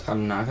exist.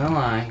 I'm not gonna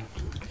lie,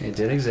 it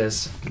did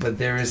exist, but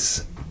there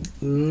is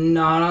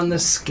not on the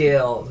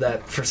scale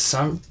that for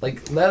some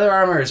leather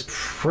armor is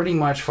pretty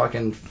much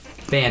fucking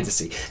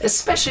fantasy,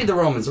 especially the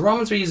Romans. The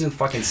Romans were using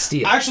fucking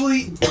steel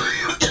Actually,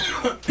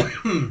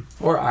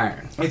 or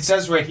iron. it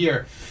says right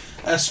here,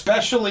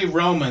 especially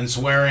Romans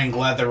wearing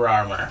leather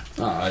armor.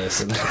 Oh, I just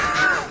said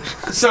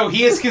that. So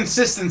he has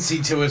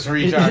consistency to his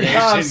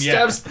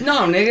retardation.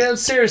 No, nigga,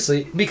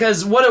 seriously.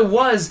 Because what it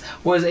was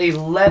a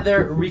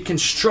leather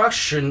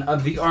reconstruction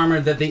of the armor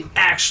that they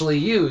actually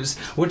used,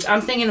 which I'm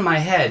thinking in my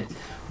head,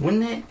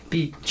 wouldn't it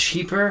be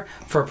cheaper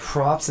for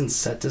props and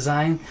set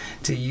design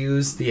to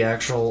use the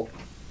actual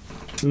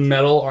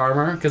metal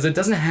armor? Because it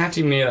doesn't have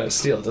to be made out of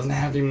steel. It doesn't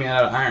have to be made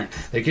out of iron.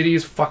 They could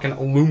use fucking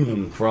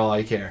aluminum for all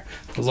I care.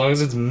 As long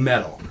as it's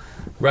metal.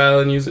 Rather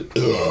than use it...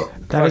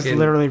 That is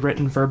literally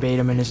written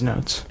verbatim in his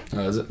notes. Oh,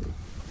 is it?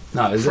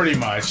 No, is it? Pretty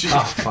much.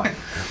 Oh, fuck.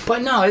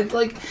 But no, it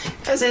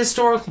as a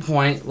historical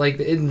point,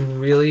 it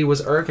really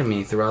was irking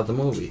me throughout the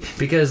movie.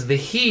 Because the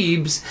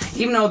Hebes,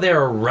 even though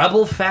they're a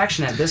rebel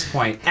faction at this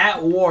point,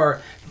 at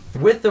war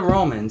with the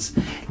Romans,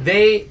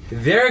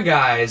 their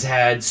guys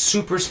had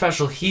super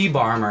special Hebe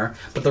armor,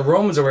 but the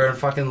Romans are wearing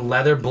fucking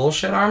leather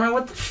bullshit armor?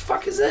 What the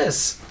fuck is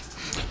this?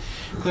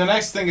 The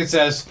next thing it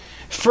says,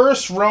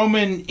 first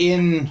Roman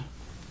in...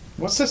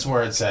 What's this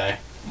word say?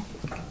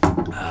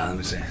 Let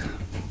me see.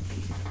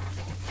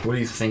 What do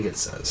you think it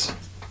says?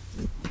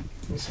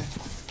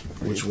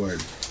 Which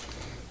word?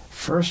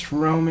 First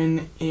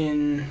Roman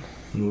in...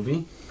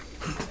 Movie?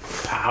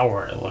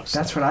 Power, it looks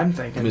That's what I'm Let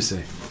thinking. me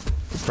see.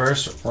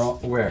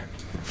 Where?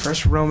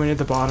 First Roman at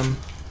the bottom.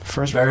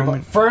 First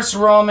Roman. First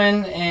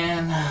Roman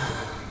and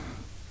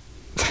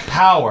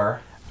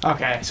power.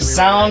 Okay, so we were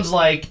Sounds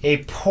like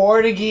a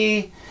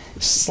Portuguese /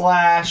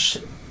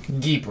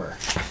 Geeper.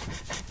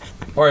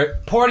 Or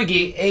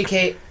Portuguese,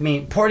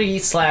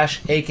 Portuguese /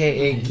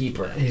 AKA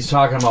Geeper. He's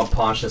talking about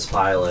Pontius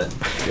Pilate.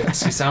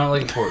 Yes, he sounded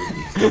like a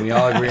Portuguese. Can we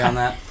all agree on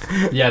that?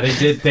 Yeah,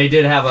 they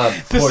did have a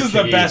This Portuguese, is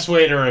the best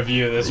way to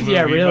review this movie.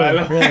 Yeah, really, by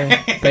the way.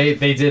 really.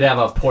 they did have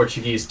a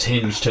Portuguese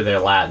tinge to their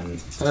Latin.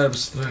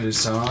 Absolutely,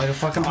 sounded like a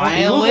fucking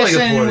I Portuguese.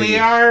 listen, we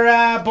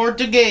are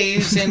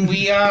Portuguese, and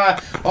we are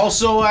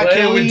also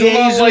kill we do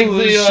not like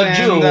the Jesus,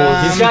 Jews.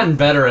 and, He's gotten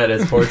better at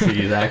his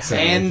Portuguese accent.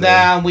 and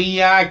actually.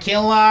 we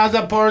kill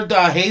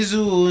the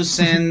Jesus,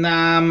 and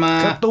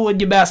Cut the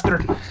wood, you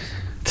bastard.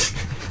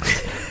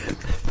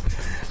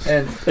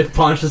 And If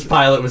Pontius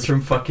Pilate was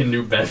from fucking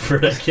New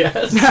Bedford, I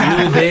guess.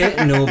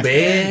 no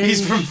bad.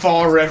 he's from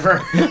Fall River.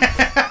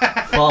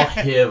 Fall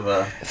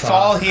Hiva.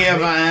 Fall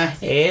River.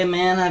 Hey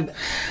man,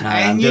 I'm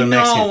And you doing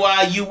Mexican.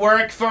 know, you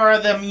work for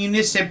the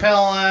municipal,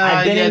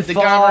 I've been in the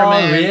Fall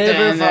government. River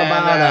and, for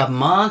about a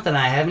month, and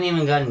I haven't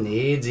even gotten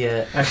AIDS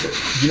yet. Actually,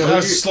 you know who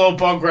you,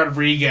 Slowpoke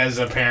Rodriguez,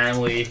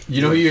 apparently.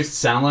 you know who you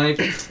sound like?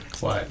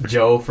 What?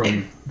 Joe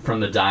from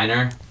the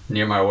diner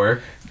near my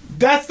work.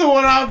 That's the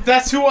one.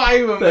 That's who I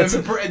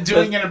am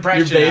doing an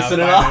impression you're of. basing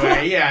it By off? the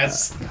way,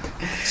 yes.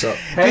 So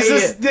There's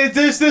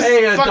this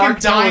hey, fucking Dark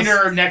Tones.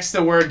 diner next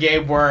to where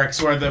Gabe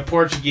works, where the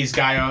Portuguese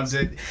guy owns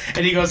it,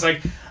 and he goes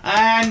like,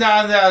 and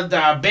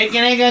the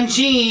bacon, egg, and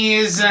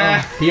cheese.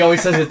 He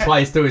always says it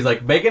twice too. He's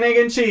like bacon, egg,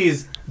 and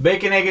cheese.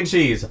 Bacon, egg, and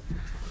cheese.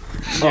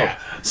 Yeah.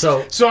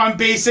 so So I'm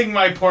basing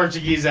my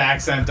Portuguese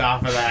accent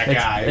off of that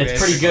guy. It's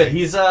pretty basically. good.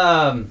 He's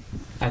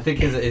I think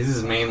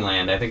his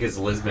mainland. I think his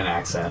Lisbon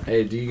accent.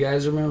 hey, do you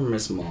guys remember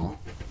Miss Mall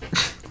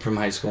from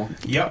high school?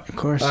 Yep. Of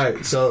course. All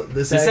right, so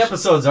this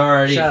Episode's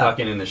already Shut up.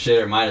 fucking in the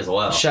shitter. Might as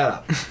well. Shut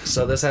up.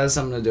 So this has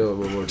something to do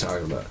with what we're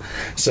talking about.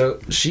 So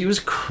she was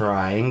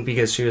crying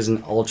because she was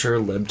an ultra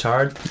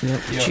libtard.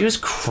 Yep. She was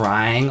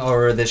crying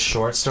over this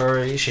short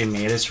story she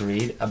made us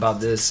read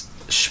about this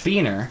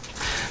Spiener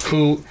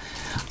who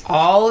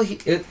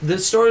the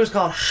story was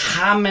called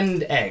Ham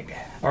and Egg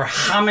or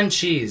Ham and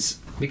Cheese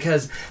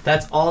because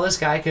that's all this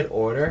guy could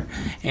order,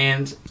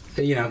 and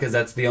because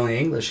that's the only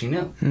English he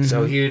knew.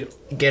 So he would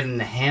get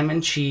a ham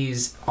and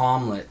cheese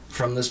omelet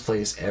from this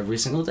place every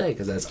single day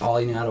because that's all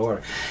he knew how to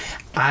order.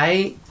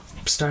 I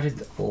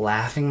started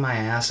laughing my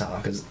ass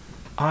off because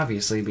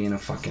obviously being a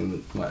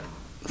fucking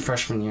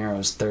freshman year, I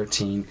was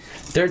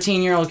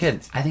 13-year-old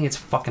kid. I think it's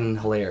fucking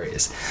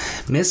hilarious.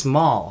 Miss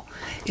Mall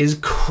is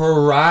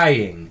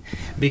crying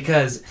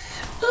because,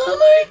 oh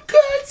my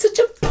god, such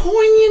a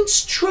poignant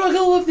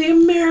struggle of the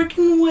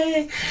American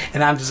way.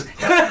 And I'm just,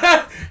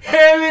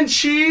 ham and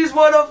cheese,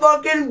 what a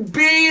fucking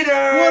beater.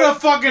 What a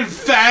fucking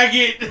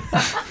faggot.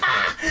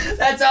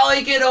 That's all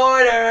he could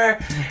order.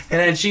 And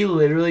then she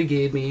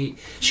literally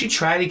she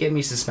tried to get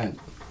me suspended.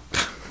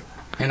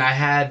 And I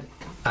had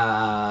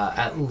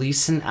at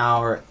least an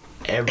hour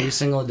every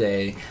single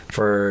day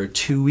for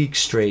 2 weeks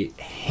straight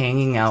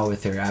hanging out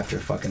with her after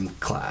fucking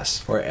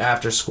class or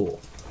after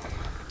school.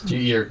 Do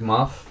you eat your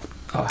muff?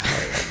 Oh,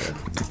 hell yeah,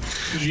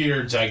 dude.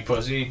 You're a dyke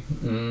pussy.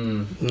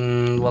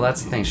 Well,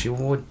 that's the thing. She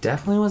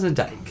definitely was a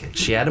dyke.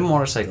 She had a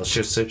motorcycle.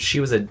 She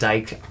was a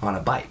dyke on a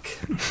bike.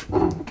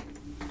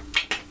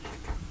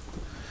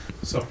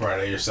 So proud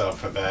of yourself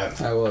for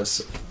that. I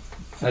was.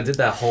 I did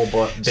that whole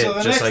bit So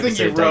the just next like thing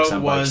say you dykes wrote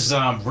on was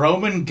bikes.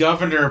 Roman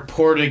Governor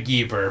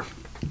Portageber.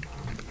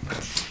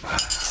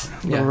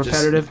 A little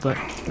repetitive, but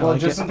I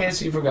like it. in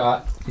case you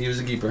forgot, he was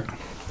a keeper.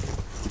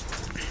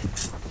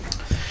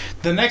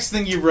 The next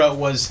thing you wrote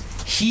was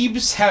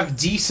Hebes have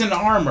decent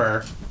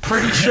armor.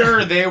 Pretty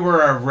sure they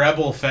were a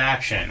rebel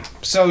faction.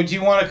 So do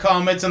you want to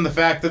comment on the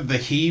fact that the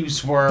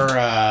Hebes were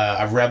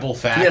a rebel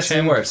faction? Yes,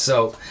 they were.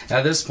 So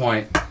at this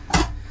point,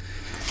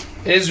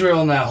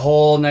 Israel and that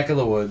whole neck of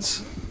the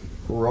woods,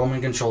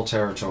 Roman controlled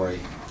territory.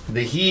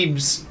 The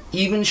Hebes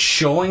even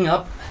showing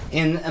up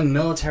in a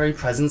military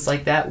presence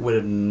like that would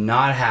have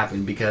not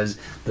happened because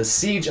the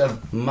siege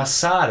of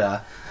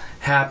Masada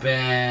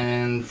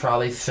happened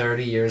probably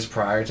 30 years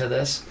prior to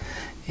this,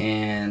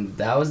 and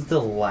that was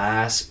the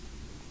last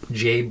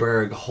J.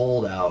 Berg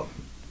holdout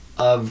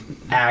of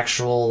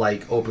actual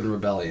like open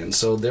rebellion.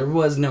 So there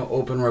was no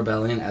open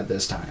rebellion at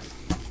this time.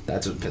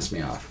 That's what pissed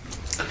me off.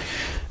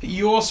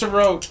 You also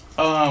wrote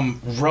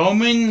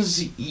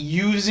Romans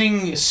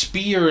using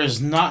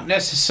spears not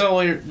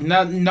necessarily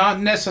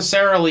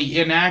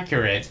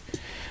inaccurate,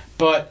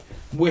 but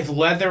with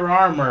leather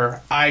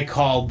armor I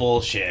call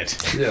bullshit.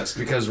 Yes,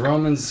 because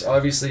Romans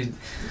obviously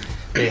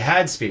they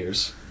had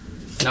spears,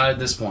 not at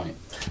this point.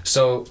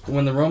 So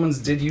when the Romans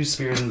did use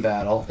spears in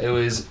battle, it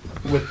was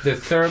with the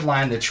third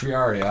line, the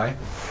Triarii.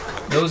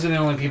 Those are the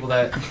only people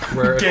that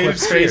were equipped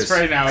Gabe's face spears.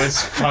 right now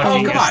is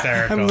fucking God.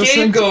 hysterical. I'm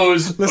listening Gabe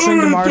goes,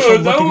 listening to Marshall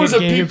that looking was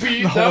at a Gabe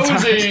PP, the whole that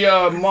was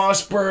time. a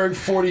Mossberg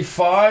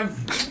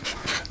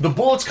 45. The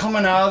bullets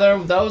coming out of there,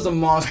 that was a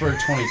Mossberg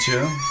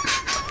 22.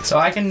 So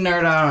I can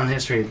nerd out on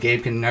history if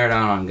Gabe can nerd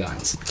out on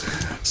guns.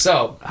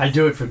 So I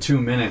do it for 2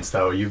 minutes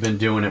though. You've been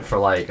doing it for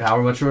like how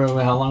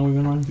long we've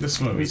been on? This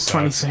movie He's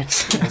sucks.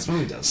 26. this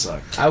movie does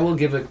suck. I will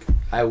give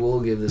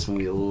this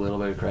movie a little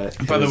bit of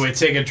credit. By the way,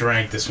 take a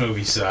drink. This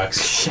movie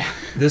sucks.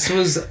 This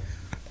was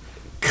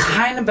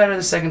kind of better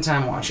the second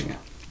time watching it.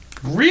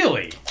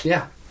 Really?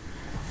 Yeah.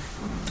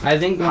 I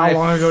think when How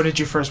long ago did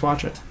you first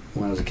watch it?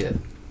 when I was a kid.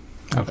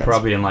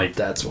 Probably in like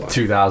That's why.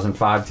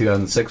 2005,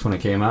 2006 when it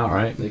came out,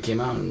 right? They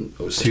came out in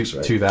 06,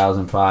 right?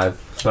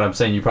 2005. But I'm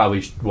saying you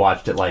probably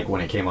watched it like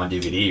when it came on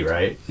DVD,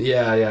 right?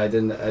 Yeah, I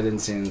didn't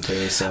see it in the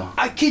theater, so.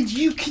 Can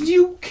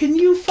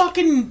you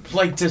fucking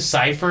like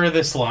decipher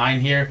this line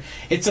here?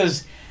 It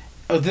says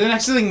the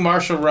next thing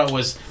Marshall wrote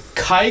was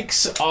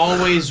kikes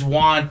always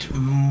want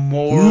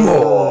more.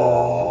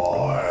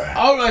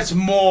 Oh, that's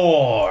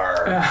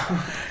more.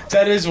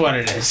 That is what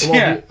it is. Well,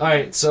 Yeah.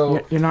 Alright,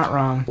 so. You're not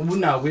wrong.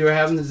 No, we were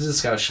having this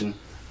discussion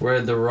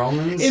where the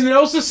Romans. And it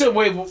also said,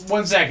 wait,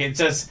 1 second. It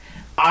says,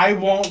 I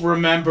won't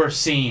remember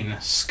scene.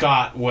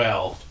 Scott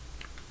will.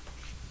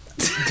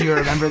 Do you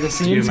remember the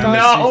Do you scene, remember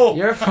Scott? No. seeing-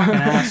 You're a fucking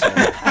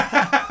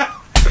asshole.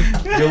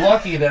 You're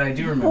lucky that I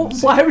do remember.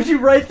 seeing Why would you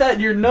write that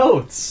in your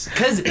notes?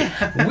 Because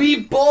we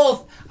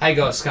both. I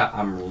go, Scott.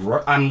 I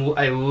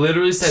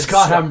literally said,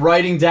 Scott, I'm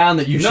writing down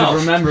that you No. should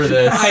remember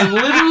this. I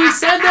literally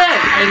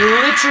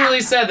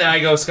said that. I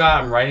go,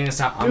 Scott. I'm writing this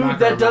down. I'm Dude, not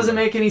that gonna doesn't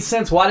remember. make any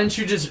sense. Why didn't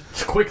you just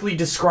quickly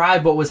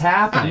describe what was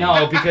happening?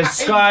 No, because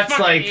Scott's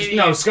fucking like, idiot.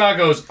 no. Scott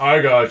goes,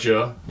 I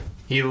gotcha.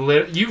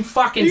 You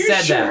fucking You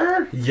said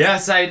sure? that.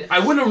 Yes, I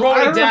wouldn't have wrote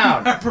I it don't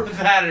down. remember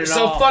that at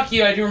So all. fuck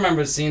you. I do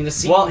remember the scene. The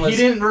scene Well, was. he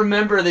didn't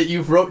remember that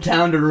you wrote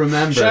down to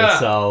remember, Shut up.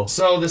 so...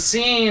 So the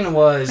scene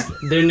was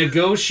they're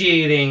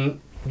negotiating.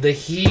 The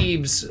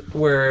Hebes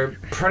were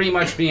pretty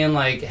much being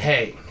like,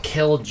 "Hey,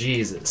 kill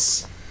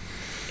Jesus,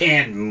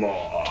 and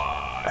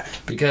more,"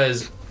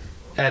 because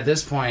at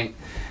this point,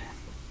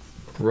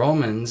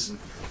 Romans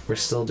were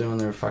still doing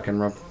their fucking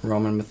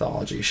Roman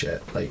mythology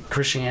shit. Like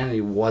Christianity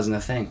wasn't a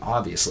thing,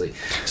 obviously.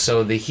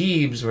 So the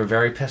Hebes were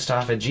very pissed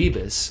off at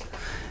Jebus.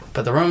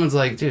 But the Romans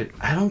like, dude,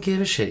 I don't give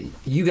a shit.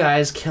 You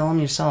guys kill them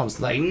yourselves.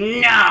 Like,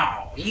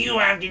 no, you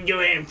have to do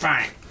it in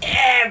front of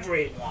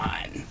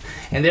everyone.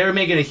 And they were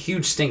making a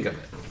huge stink of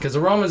it. Because the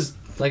Romans,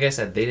 like I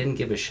said, they didn't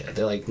give a shit.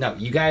 They're like, no,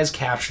 you guys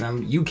capture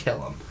them, you kill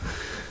them.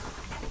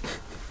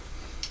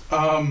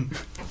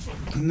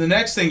 The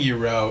next thing you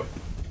wrote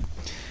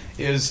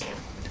is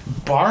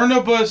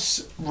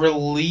Barnabas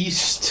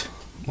released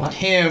What?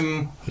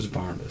 him. Who's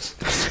Barnabas?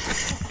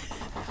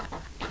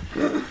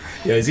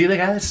 Yeah, is he the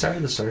guy that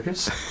started the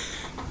circus?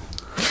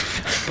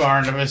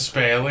 Barnabas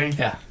Bailey.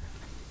 Yeah.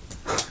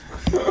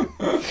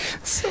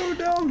 So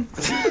dumb.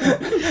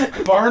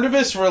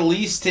 Barnabas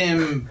released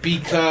him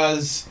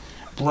because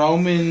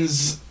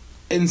Romans,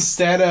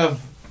 instead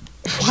of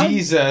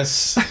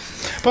Jesus.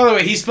 By the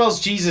way, he spells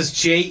Jesus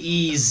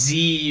Jezus.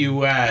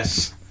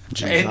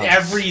 And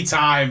every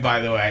time, by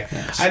the way.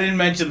 Yes. I didn't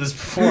mention this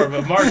before,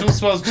 but Marshall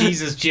spells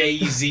Jesus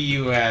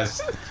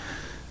Jezus.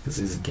 Because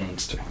he's a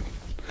gangster.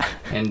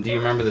 And do you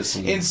remember the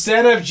scene?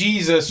 Instead of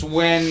Jesus,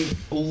 when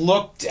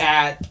looked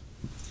at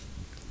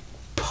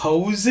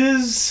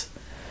poses,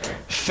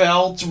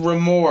 felt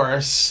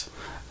remorse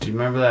Do you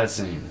remember that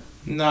scene?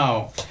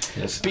 No.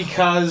 Yes.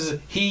 Because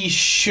he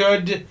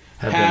should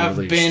have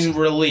been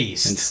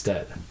released.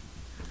 Instead.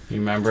 You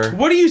remember?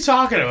 What are you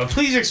talking about?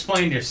 Please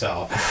explain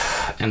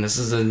yourself. And this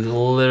is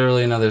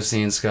literally another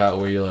scene, Scott,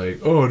 where you're like,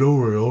 oh, don't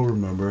worry, I'll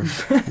remember.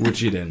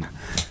 Which you didn't.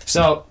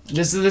 So,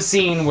 this is the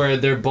scene where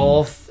they're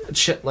both,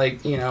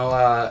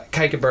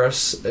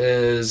 Kykabers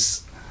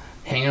is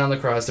hanging on the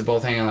cross. They're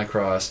both hanging on the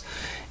cross.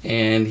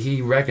 And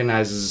he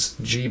recognizes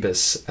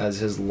Jeebus as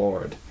his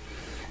lord.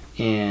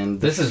 And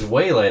This is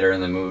way later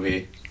in the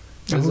movie.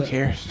 Who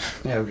cares?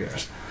 Yeah, who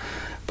cares?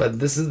 But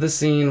this is the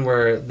scene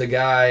where the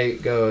guy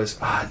goes,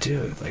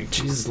 dude, like,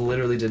 Jesus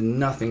literally did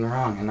nothing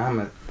wrong, and I'm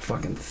a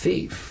fucking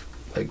thief.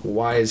 Like,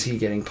 why is he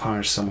getting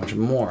punished so much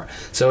more?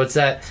 So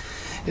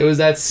it was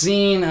that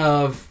scene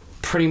of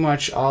pretty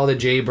much all the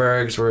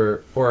J-Bergs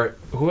or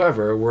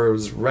whoever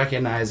was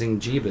recognizing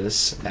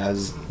Jeebus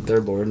as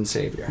their Lord and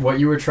Savior. What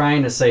you were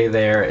trying to say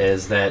there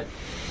is that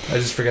I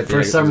just forget the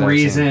for some exact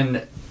reason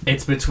scene.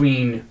 it's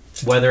between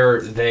whether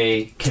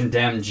they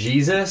condemn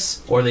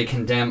Jesus or they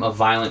condemn a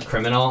violent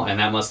criminal, and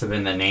that must have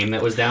been the name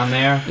that was down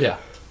there. Yeah.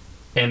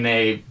 And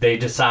they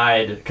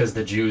decide, because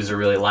the Jews are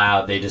really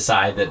loud, they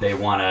decide that they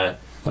want to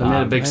Well, they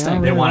made a big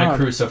stink. they really want to loud.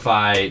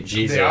 crucify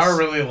Jesus. They are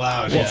really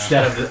loud. Yeah.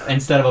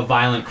 Instead of a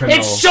violent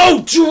criminal.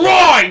 so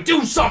dry!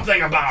 Do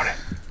something about it!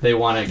 They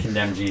want to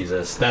condemn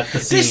Jesus. That's the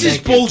scene. This is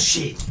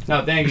bullshit.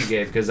 No, thank you,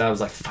 Gabe, because I was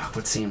like, fuck,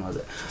 what scene was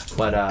it?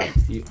 But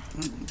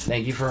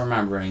thank you for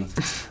remembering.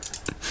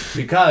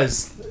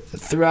 Because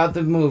throughout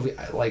the movie,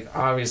 like,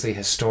 obviously,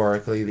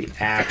 historically, the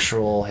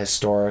actual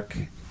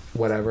historic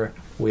whatever,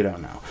 we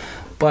don't know.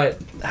 But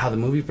how the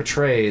movie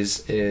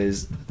portrays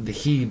is the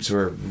Hebes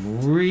were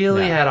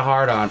really had a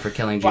hard-on for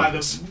killing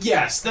Jesus.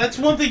 Yes, that's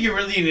one thing you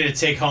really need to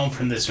take home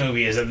from this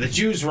movie is that the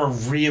Jews were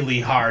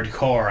really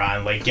hardcore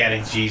on like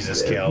getting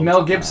Jesus killed.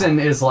 Mel Gibson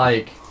is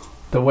like,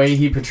 the way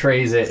he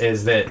portrays it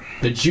is that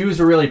the Jews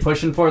were really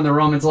pushing for it, and the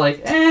Romans like,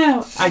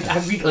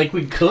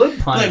 we could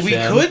punish Like we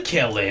him. could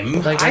kill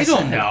him. Like I I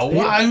don't said, know.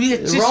 yeah, I mean,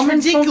 it's just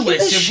Romans don't give a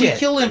ridiculous if we shit.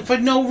 kill him for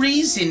no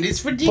reason.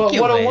 It's ridiculous.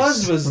 But what it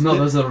was No,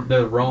 those are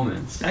the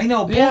Romans. I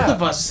know both Yeah.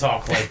 of us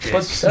talk like But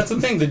this. that's the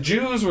thing. The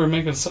Jews were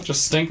making such a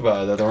stink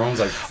about it that the Romans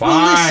like,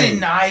 Well,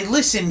 fine.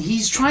 listen.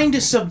 He's trying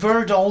to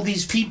subvert all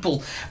these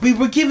people. We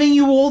were giving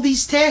you all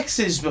these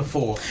taxes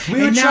before, We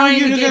were and now trying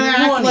to you're get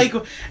gonna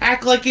money.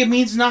 act like it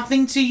means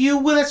nothing to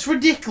you. Well, that's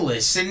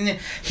ridiculous. And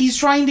he's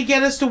trying to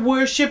get us to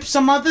worship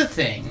some other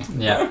thing.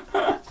 Yeah.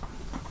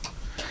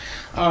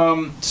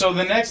 So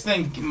the next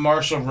thing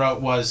Marshall wrote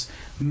was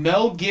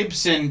Mel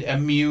Gibson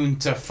immune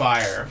to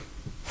fire.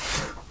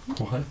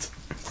 What?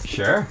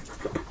 Sure.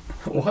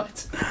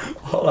 What?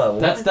 Hold on.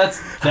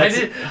 That's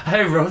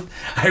I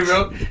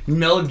wrote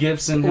Mel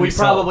Gibson himself. we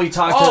probably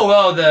talked. Oh,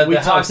 well, we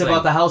the talked house about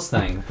thing. the house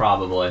thing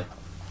probably.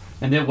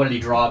 And then what did he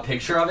draw a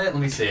picture of it? Let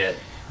me see it.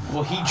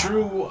 Well, he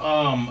drew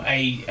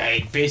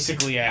a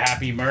basically a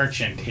happy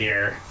merchant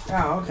here.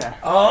 Oh, okay.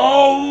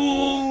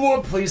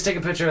 Oh, please take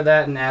a picture of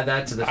that and add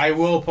that to the. I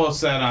will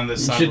post that on the You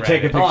subreddit. should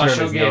take a picture I'll of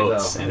show his Gabe,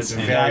 notes. though. and- It's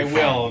and- I very will.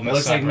 fun. in the It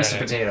looks like Mr. subreddit.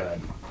 Potato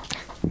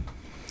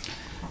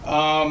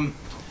Head.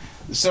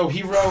 So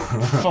he wrote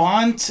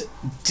font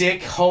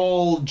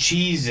dickhole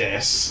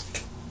Jesus.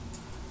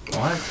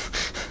 What?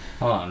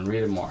 Hold on,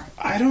 read it more.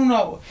 I don't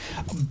know.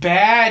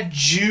 Bad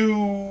Jew.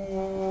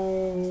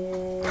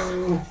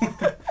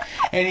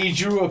 And he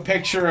drew a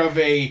picture of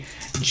a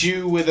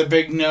Jew with a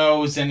big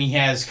nose, and he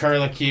has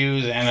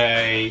curlicues and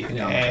a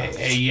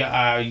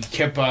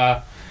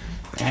kippah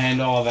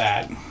and all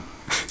that.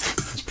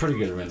 It's a pretty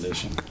good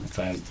rendition, if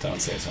I don't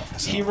say so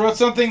myself. He wrote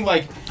something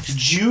like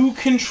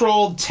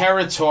Jew-controlled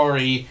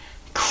territory,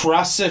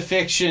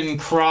 crucifixion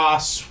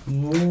cross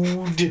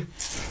wood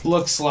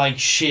looks like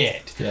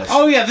shit. Yes.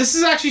 Oh yeah, this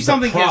is actually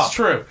something prop. that's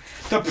true.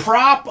 The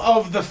prop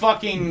of the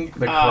fucking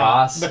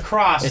cross? the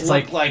cross, It's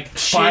looked like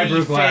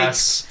shitty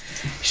fiberglass.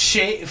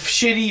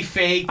 shitty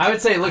fake. I would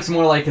say it looks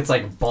more like it's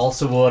like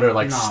balsa wood or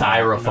like No,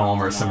 styrofoam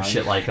or no, some no.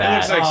 shit like It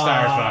looks that. like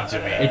styrofoam to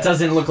me. It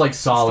doesn't look like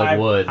solid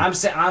wood. I'm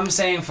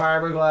saying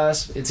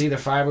fiberglass. It's either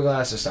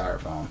fiberglass or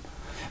styrofoam,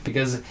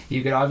 because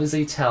you could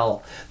obviously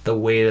tell the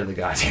weight of the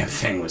goddamn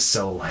thing was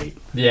so light,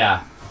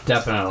 Yeah,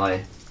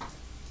 definitely.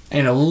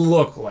 and it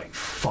looked like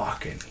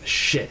fucking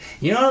shit.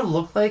 You know what it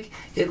looked like?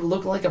 It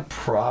looked like a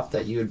prop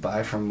that you would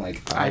buy from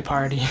like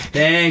iParty.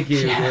 Thank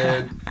you,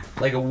 dude.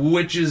 Like a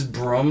witch's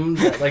broom,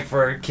 like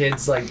for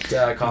kids, like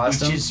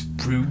costume. Which is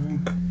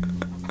broom.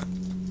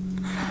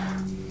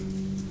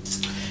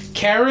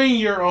 Carrying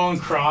your own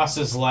cross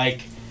is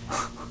like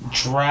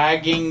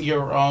dragging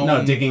your own.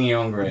 No, digging your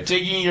own grave.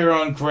 Digging your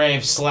own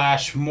grave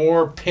 /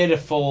 more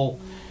pitiful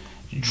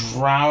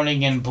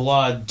drowning in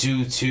blood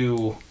due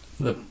to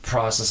The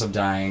process of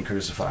dying and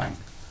crucifying,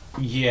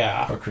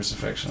 yeah. or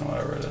crucifixion,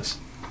 whatever it is.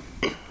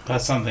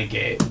 That's something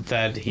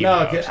that he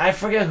No, wrote. I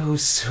forget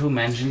who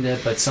mentioned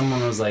it, but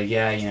someone was like,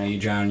 "Yeah, you know, you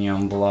drown in your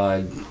own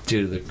blood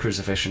due to the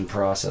crucifixion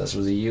process."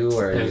 Was it you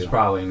or It was you?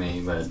 probably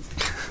me, but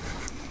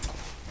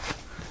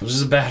Which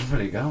is a bad way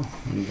to go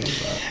when you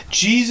think about it.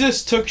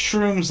 Jesus took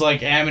shrooms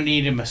like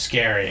Amanita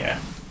muscaria.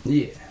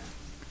 Yeah.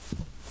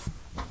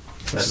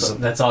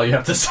 That's all you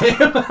have to say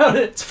about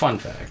it. It's a fun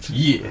fact.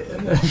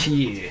 Yeah.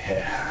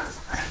 Yeah.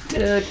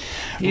 Dude,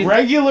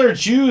 Regular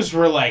Jews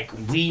were like,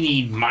 we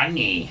need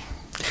money.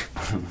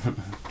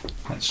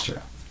 that's true.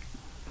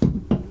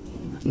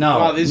 No,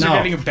 Wow, these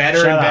are getting better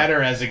Shut and up.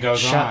 better as it goes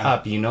Shut on.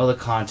 up. You know the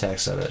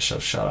context of it, so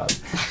shut up.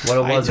 What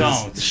it I was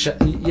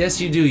don't.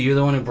 yes, you do. You're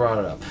the one who brought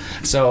it up.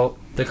 So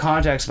the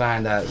context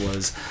behind that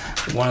was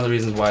one of the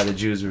reasons why the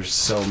Jews were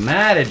so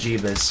mad at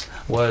Jeebus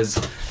was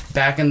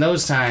back in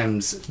those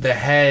times, the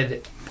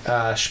head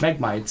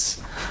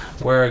Schmegmites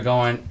were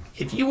going,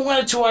 if you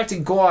want to talk to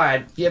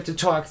God, you have to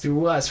talk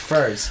through us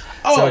first.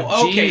 Oh,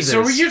 So okay. Jesus-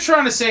 So what you're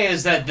trying to say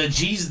is that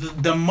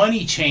the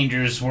money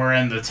changers were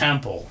in the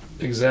temple.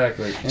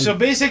 Exactly. And So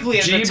basically,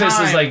 at the Jeebus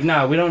time, is like,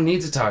 no, we don't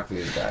need to talk to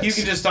these guys. you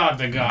can just talk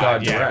to God.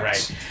 God yeah, direct.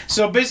 right.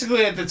 So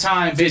basically, at the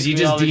time, Dude, basically you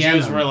just all the DM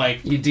Jews him. were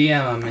like, You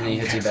DM him and he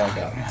hits you back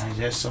up. I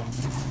guess so.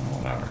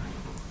 Whatever.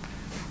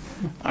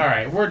 All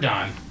right, we're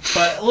done.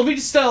 But let me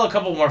just tell a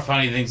couple more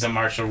funny things that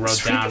Marshall wrote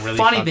down. Really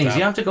funny fucked things. up. You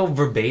don't have to go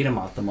verbatim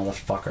off the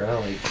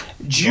motherfucker.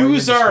 Like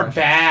Jews Or your are discretion.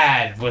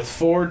 bad with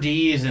 4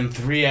 D's and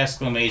 3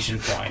 exclamation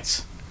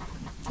points.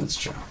 That's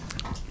true.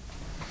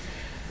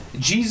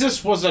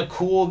 Jesus was a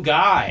cool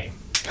guy.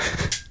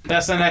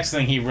 That's the next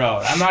thing he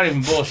wrote. I'm not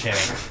even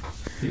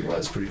bullshitting. He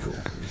was pretty cool.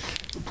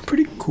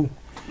 Pretty cool.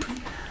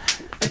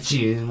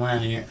 Choose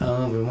when you're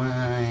over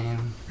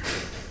wine.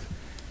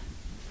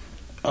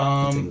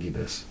 Thingy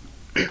this.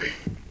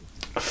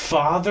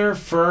 Father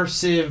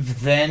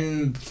fursive,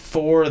 then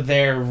for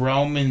their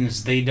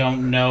Romans they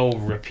don't know.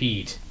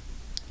 Repeat.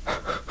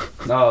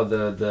 No,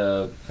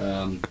 the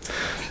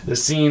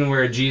scene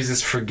where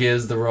Jesus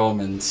forgives the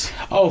Romans.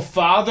 Oh,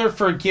 Father,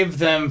 forgive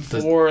them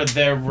for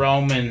their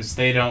Romans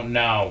they don't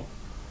know.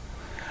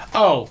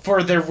 Oh,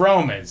 for their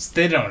Romans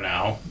they don't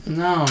know.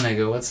 No,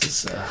 nigga, what's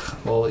this?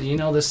 Well, you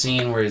know the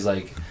scene where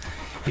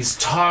he's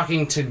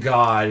talking to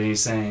God and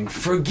he's saying,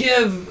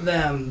 "Forgive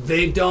them.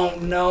 They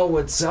don't know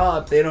what's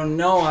up. They don't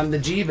know I'm the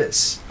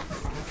Jeebus."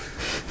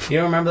 You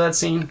don't remember that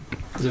scene?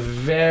 It's a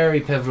very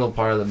pivotal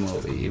part of the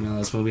movie, even though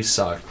this movie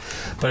sucked.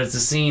 But it's a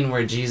scene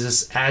where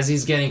Jesus, as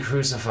he's getting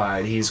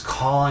crucified, he's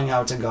calling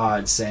out to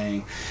God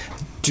saying,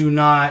 "Do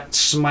not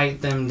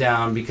smite them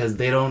down because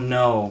they don't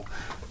know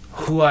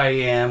who I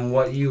am,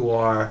 what you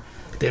are.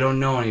 They don't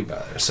know any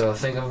better." So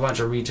think of a bunch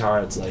of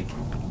retards like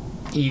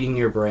eating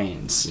your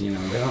brains. You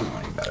know, they don't know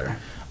any better.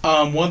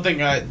 One thing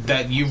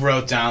that you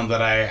wrote down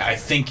that I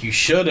think you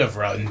should have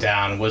written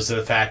down was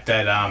the fact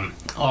that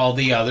all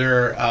the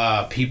other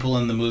people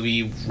in the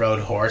movie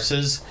rode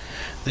horses.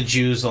 The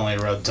Jews only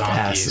rode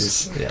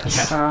donkeys. Asses,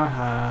 yes.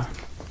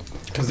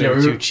 Because they Yeah, were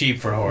we too were- cheap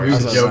for We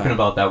horses. were joking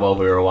about that while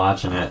we were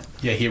watching it.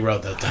 Yeah, he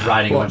wrote that down.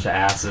 Riding Well- a bunch of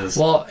asses.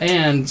 Well,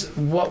 and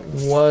what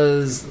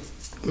was...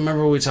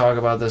 Remember we talk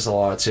about this a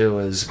lot too,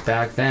 is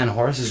back then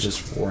horses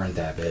just weren't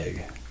that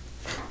big.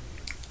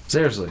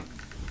 Seriously.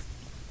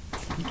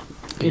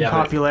 In Yeah,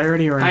 but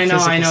popularity or in I know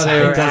physical they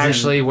size? were doesn't-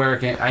 actually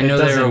working. I it know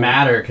they doesn't were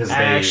matter because they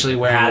actually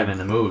wearing had him in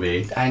the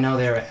movie. I know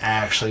they were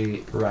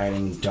actually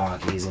riding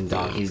donkeys, and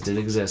donkeys did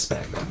exist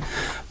back then.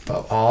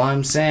 But all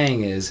I'm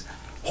saying is,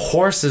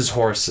 horses.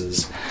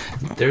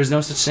 There's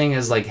no such thing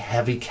as like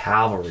heavy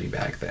cavalry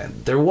back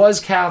then. There was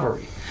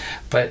cavalry,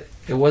 but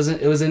it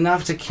wasn't. It was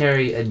enough to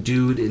carry a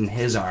dude in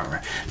his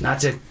armor, not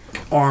to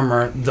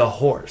armor the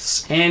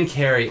horse and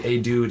carry a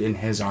dude in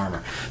his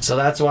armor. So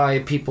that's why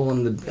people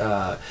in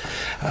the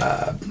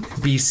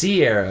BC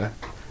era,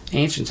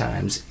 ancient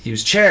times,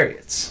 used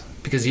chariots,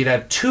 because you'd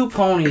have 2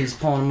 ponies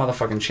pulling a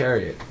motherfucking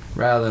chariot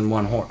rather than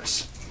 1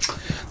 horse.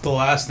 The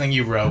last thing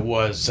you wrote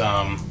was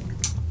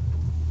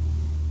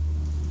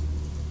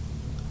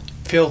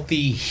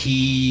filthy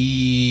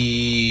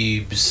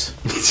heebs.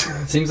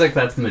 Seems like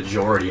that's the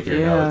majority of your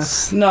Yeah.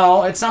 notes.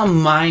 No, it's not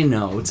my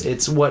notes.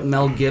 It's what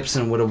Mel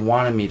Gibson would have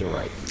wanted me to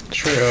write.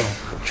 True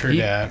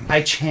that.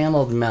 I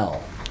channeled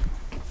Mel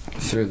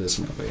through this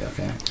movie,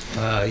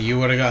 okay? You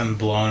would have gotten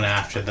blown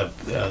after the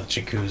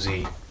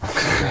jacuzzi.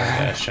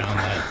 Shown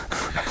that.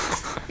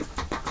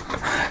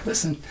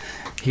 Listen,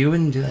 he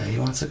wouldn't do that. He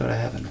wants to go to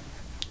heaven.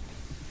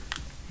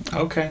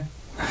 Okay.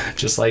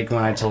 Just like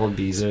when I told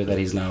Beezer that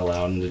he's not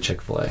allowed into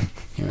Chick-fil-A.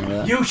 You remember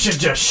that? You should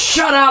just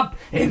shut up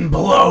and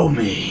blow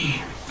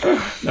me.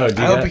 No, dude,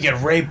 I hope you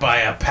get raped by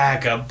a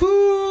pack of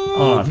boo.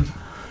 Hold on.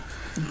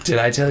 Did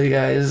I tell you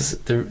guys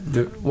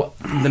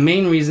the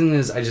main reason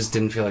is I just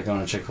didn't feel like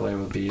going to Chick-fil-A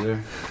with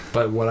Beezer.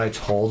 But what I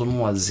told him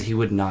was he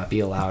would not be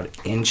allowed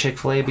in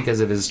Chick-fil-A because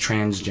of his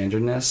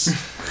transgenderness.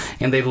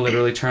 And they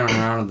literally turn him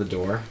around at the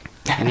door.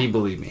 And he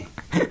believed me.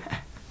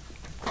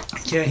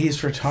 Yeah,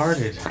 he's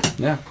retarded.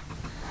 Yeah.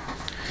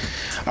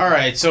 All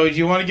right, so do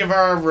you want to give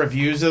our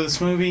reviews of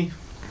this movie?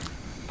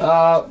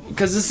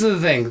 Because this is the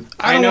thing.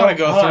 I don't want to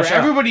go hold on, through. shut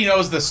up. Everybody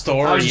knows the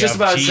story. I was just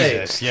of about to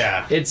Jesus. say,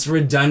 Yeah. it's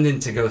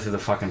redundant to go through the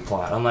fucking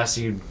plot unless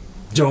you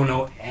don't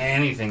know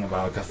anything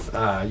about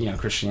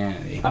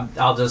Christianity.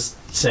 I'll just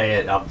say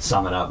it. I'll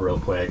sum it up real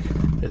quick.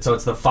 It's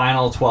the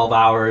final 12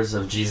 hours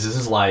of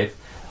Jesus' life,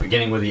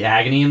 beginning with the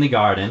agony in the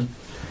garden,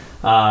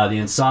 the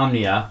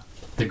insomnia,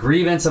 the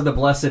grievance of the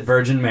Blessed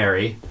Virgin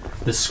Mary,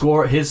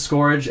 his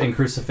scourge and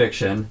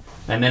crucifixion,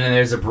 and then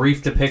there's a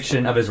brief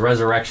depiction of his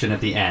resurrection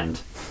at the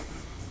end.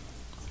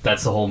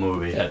 That's the whole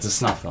movie. Yeah, it's a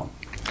snuff film.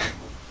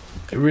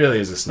 It really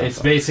is a snuff It's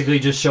film. basically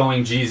just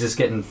showing Jesus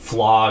getting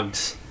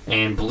flogged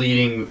and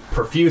bleeding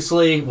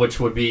profusely, which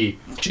would be...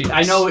 Jesus.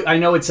 I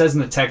know it says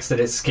in the text that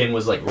his skin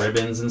was like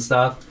ribbons and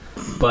stuff,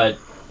 but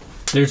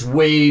there's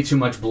way too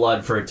much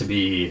blood for it to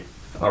be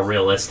a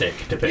realistic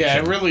depiction. Yeah,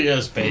 it really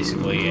is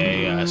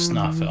basically a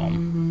snuff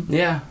film.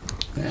 Yeah.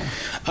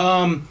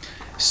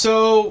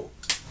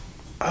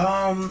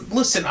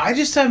 Listen, I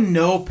just have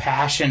no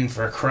passion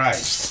for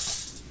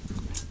Christ.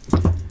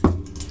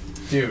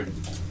 Dude,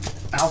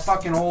 how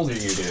fucking old are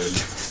you, dude?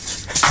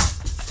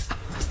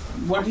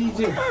 What do you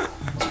do?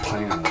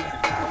 Playing on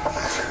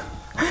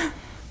that.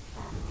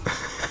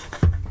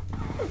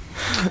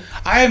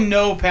 I have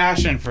no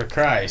passion for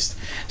Christ.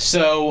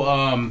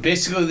 So,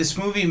 basically, this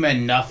movie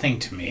meant nothing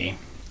to me.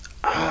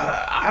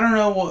 I don't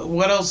know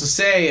what else to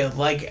say.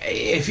 Like,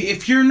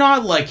 if you're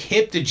not, like,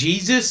 hip to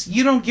Jesus,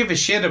 you don't give a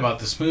shit about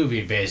this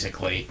movie,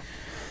 basically.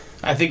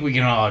 I think we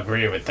can all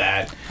agree with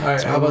that.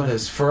 Alright, how about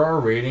this? For our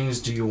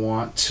ratings, do you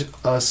want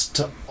us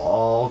to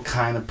all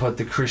kind of put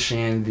the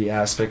Christianity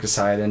aspect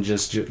aside and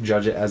just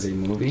judge it as a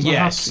movie?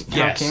 Yes, How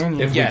yes. can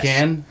you? If Yes. we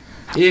can?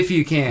 If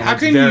you can. How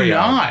it's can very you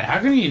odd. not? How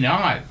can you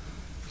not?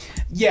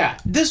 Yeah,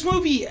 this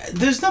movie,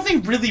 there's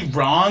nothing really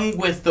wrong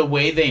with the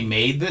way they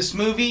made this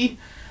movie.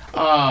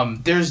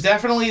 There's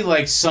definitely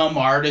like some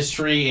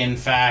artistry, in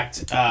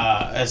fact,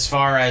 as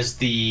far as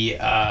the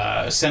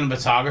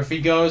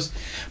cinematography goes.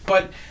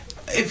 But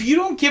if you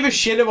don't give a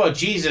shit about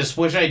Jesus,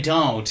 which I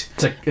don't,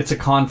 It's a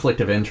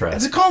conflict of interest.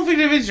 it's a conflict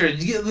of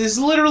interest. There's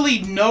literally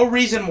no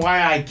reason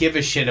why I give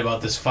a shit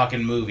about this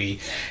fucking movie.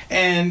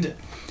 And,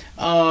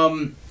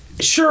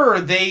 sure,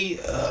 they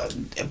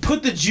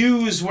put the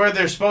Jews where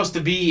they're supposed to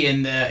be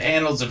in the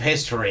annals of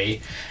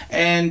history.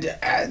 And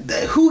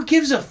who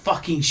gives a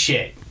fucking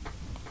shit?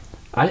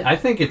 I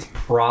think it's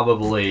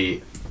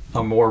probably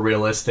a more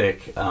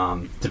realistic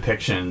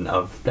depiction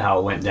of how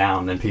it went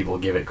down than people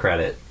give it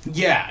credit.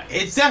 Yeah,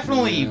 it's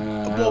definitely...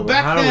 well,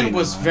 back how do then we it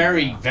was know?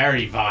 very,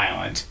 very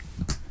violent.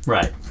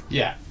 Right.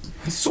 Yeah.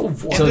 It's so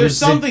void. So There's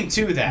the- something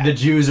to that. The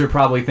Jews are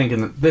probably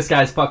thinking, this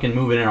guy's fucking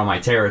moving in on my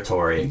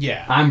territory.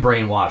 Yeah. I'm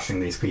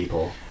brainwashing these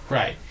people.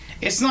 Right.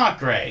 It's not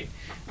great.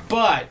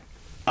 But,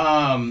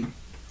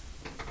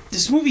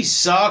 this movie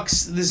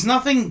sucks. There's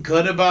nothing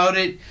good about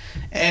it.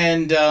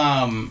 And,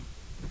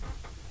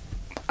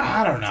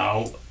 I don't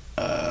know.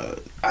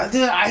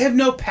 I have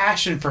no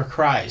passion for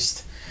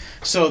Christ.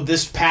 So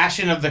this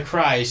passion of the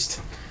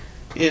Christ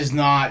is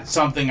not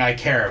something I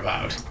care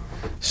about.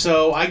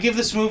 So I give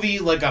this movie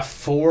like a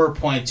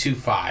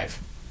 4.25.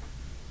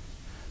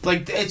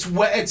 Like it's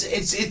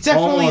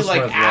definitely Almost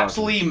like worth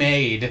aptly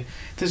made.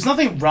 There's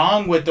nothing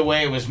wrong with the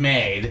way it was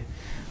made,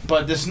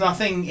 but there's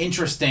nothing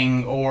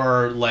interesting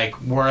or like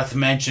worth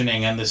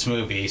mentioning in this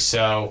movie.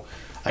 So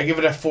I give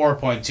it a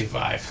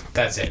 4.25.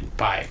 That's it.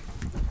 Bye.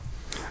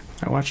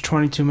 I watched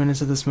 22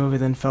 minutes of this movie,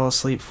 then fell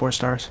asleep. 4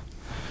 stars.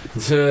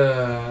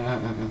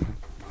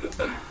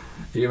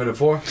 You give it a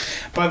 4?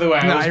 By the way,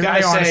 No, I was I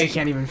gonna honestly say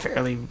can't even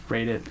fairly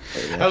rate it.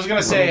 I was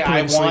gonna say I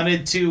Putting sleep.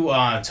 wanted to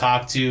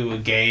talk to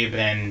Gabe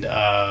and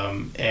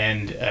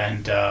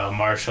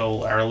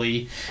Marshall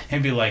early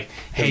and be like,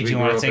 "Hey, we do you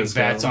grew want up to take as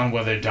bets well. on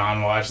whether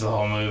Don watched the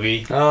whole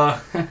movie?"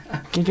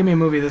 Can't give me a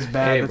movie this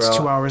bad. Hey, That's bro,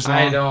 2 hours long.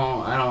 I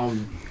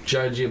don't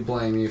judge you,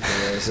 blame you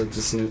for this. It's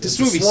a This it's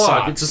movie a slog.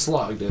 sucked. It's a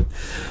slog, dude.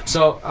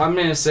 So I'm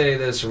gonna say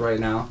this right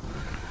now.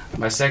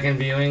 My second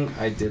viewing,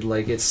 I did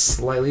like it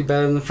slightly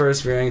better than the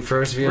first viewing.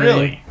 First viewing,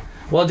 Really?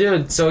 Well,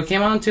 dude, so it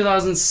came out in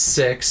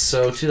 2006.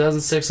 So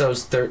 2006, I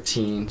was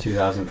 13.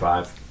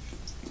 2005.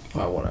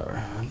 Well,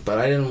 whatever. But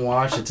I didn't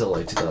watch it till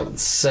like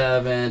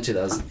 2007,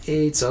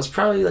 2008. So I was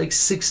probably like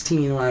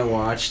 16 when I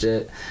watched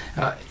it.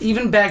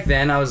 Even back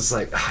then, I was just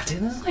like,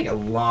 dude, this is like a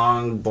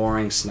long,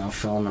 boring snuff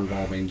film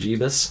involving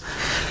Jeebus.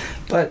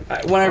 But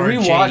when I Or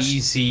rewatched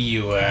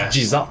J-E-C-U-S.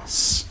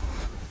 Jesus.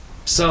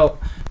 So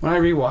when I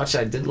rewatched,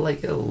 I did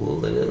like it a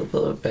little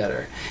bit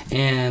better.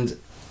 And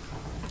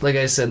like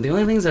I said, the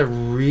only things that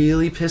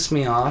really pissed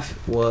me off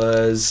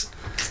was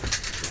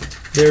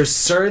there's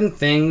certain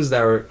things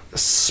that were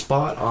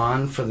spot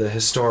on for the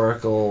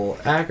historical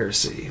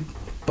accuracy.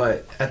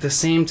 But at the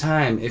same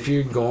time, if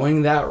you're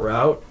going that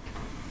route,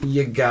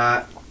 you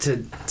got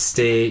to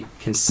stay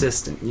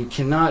consistent. You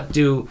cannot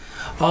do,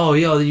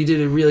 you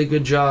did a really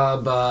good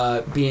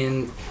job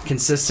being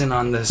consistent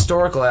on the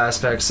historical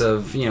aspects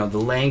of, the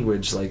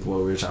language, like what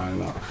we were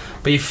talking about.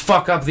 But you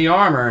fuck up the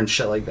armor and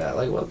shit like that.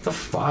 Like, what the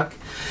fuck?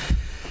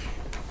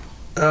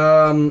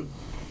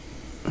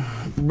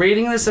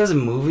 Rating this as a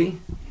movie,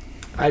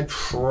 I'd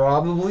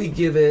probably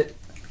give it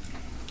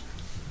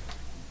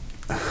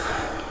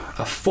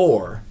a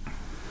 4.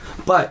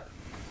 But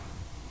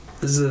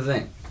this is the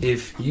thing.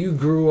 If you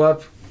grew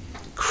up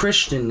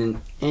Christian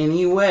in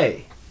any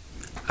way,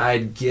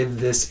 I'd give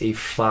this a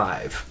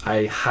 5.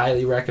 I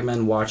highly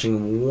recommend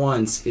watching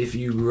once if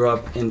you grew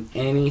up in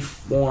any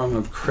form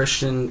of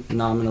Christian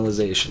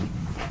nominalization.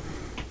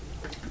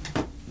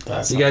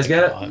 That's You what guys they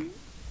get call it?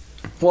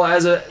 Well,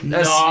 as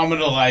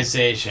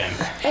Nominalization.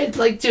 it's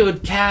like,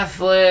 dude,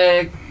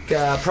 Catholic,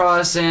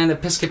 Protestant,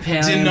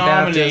 Episcopalian,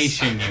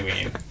 Baptist, Denomination, you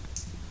mean?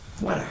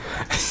 whatever.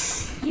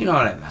 You know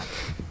what I meant.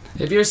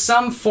 If you're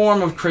some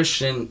form of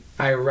Christian,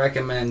 I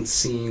recommend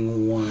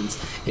seeing once.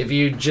 If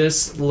you're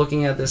just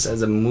looking at this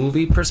as a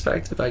movie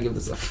perspective, I give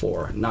this a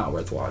 4. Not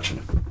worth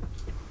watching.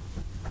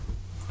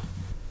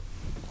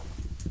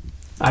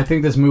 I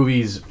think this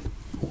movie's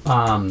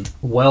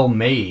well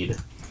made.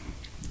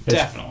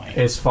 Definitely.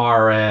 As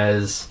far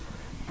as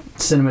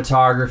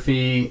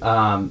cinematography,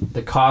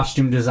 the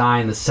costume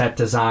design, the set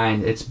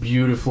design, it's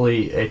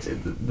beautifully.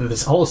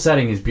 This whole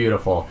setting is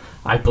beautiful.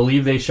 I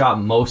believe they shot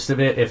most of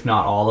it, if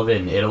not all of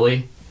it, in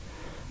Italy.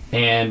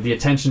 And the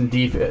attention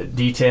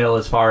detail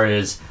as far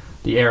as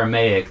the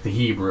Aramaic, the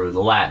Hebrew,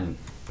 the Latin,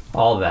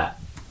 all of that.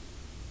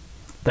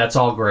 That's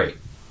all great.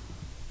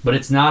 But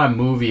it's not a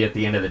movie at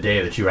the end of the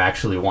day that you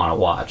actually want to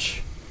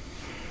watch.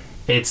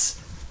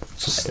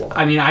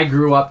 I mean, I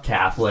grew up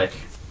Catholic,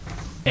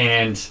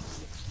 and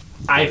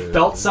I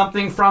felt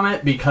something from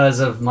it because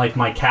of like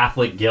my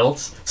Catholic guilt.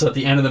 So at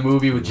the end of the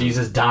movie with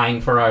Jesus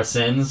dying for our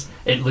sins,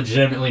 it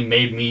legitimately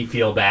made me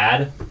feel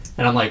bad.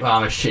 And I'm like, oh,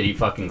 I'm a shitty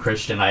fucking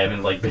Christian. I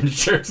haven't like been to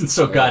church in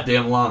so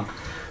goddamn long.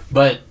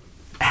 But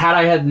had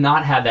I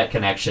not had that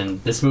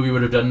connection, this movie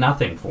would have done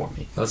nothing for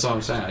me. That's what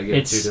I'm saying. I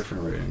get 2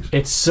 different ratings.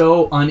 It's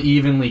so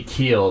unevenly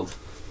keeled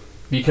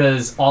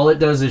because all it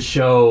does is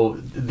show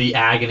the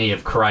agony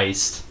of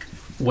Christ.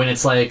 When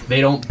it's like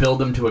they don't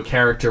build him to a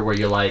character where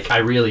you're like, I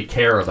really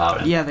care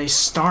about him. Yeah, they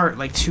start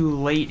like too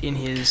late in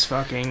his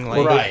fucking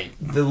like. Right.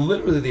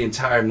 Literally the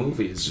entire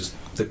movie is just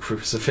the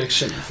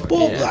crucifixion.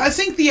 Well, I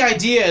think the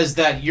idea is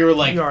that you're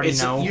like, You already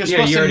know. you're Yeah,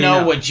 supposed you to already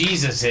know know. what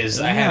Jesus is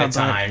ahead of but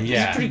time. He's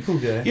Yeah. a pretty cool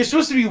guy. You're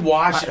supposed to be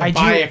watched I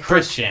by do- a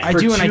Christian. I For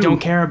do, and I two- don't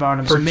care about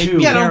him. for So make two-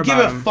 me Yeah, care don't give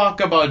about a him. fuck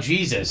about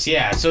Jesus.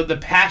 Yeah, so the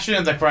Passion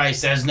of the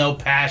Christ has no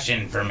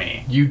passion for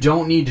me. You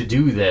don't need to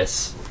do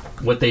this,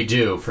 what they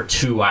do, for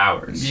 2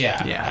 hours.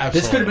 Yeah, Yeah. absolutely.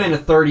 This could have been a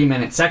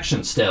 30-minute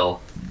section still,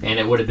 and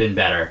it would have been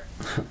better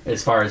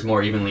as far as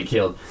more evenly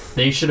keeled.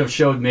 They should have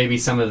showed maybe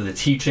some of the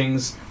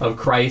teachings of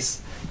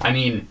Christ. I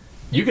mean,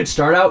 you could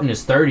start out in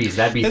his 30s,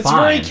 that'd be It's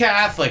fine. very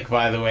Catholic,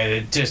 by the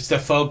way, just to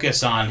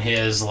focus on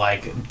his,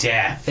 like,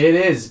 death. It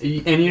is.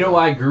 And you know,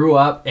 I grew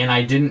up and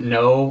I didn't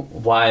know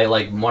why,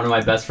 like, one of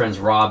my best friends,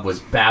 Rob, was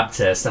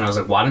Baptist, and I was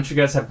like, why don't you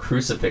guys have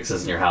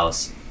crucifixes in your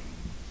house?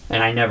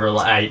 And I never,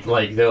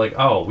 they're like,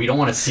 oh, we don't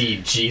want to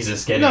see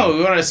Jesus getting... No,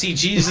 we want to see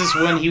Jesus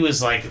when he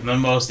was, like, the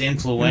most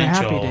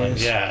influential. Happy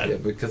Days. Yeah,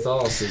 but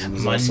Catholicism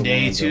is also Monday,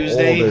 one of the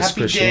Tuesday, oldest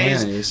happy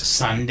Christianities. days.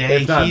 Sunday,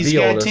 If not he's the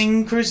oldest.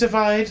 getting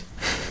crucified.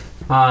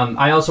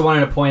 I also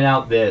wanted to point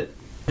out that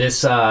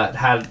this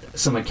had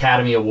some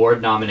Academy Award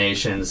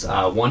nominations.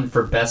 One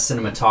for Best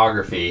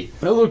Cinematography,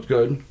 It looked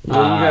good. You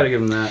gotta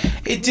give him that.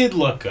 It did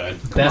look good.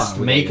 Best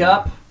on,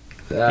 Makeup,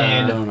 I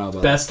don't know and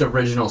about Best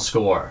Original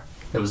Score.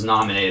 It was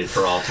nominated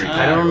for all 3 that.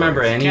 I don't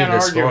remember any of Can't the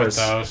argue with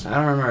scores. those. I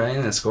don't remember any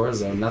of the scores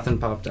though. Nothing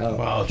popped out.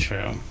 Well,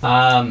 true.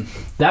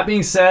 That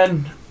being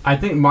said, I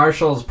think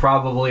Marshall's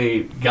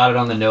probably got it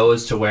on the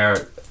nose to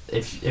where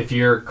if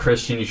you're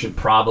Christian, you should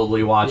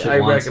probably watch Yeah, it I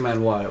once.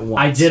 recommend once.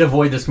 I did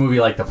avoid this movie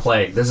like the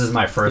plague. This is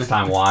my first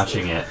time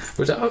watching it.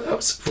 Which I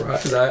was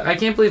surprised. I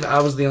can't believe I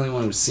was the only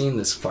one who's seen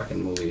this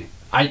fucking movie.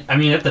 I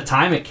mean, at the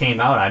time it came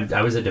out,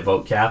 I was a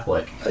devout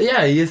Catholic.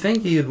 Yeah, you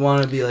think you'd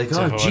want to be like,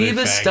 oh, Devoted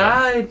Jesus faggot.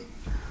 died.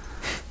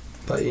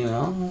 But, you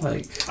know,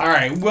 like... All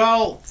right,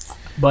 well,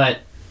 But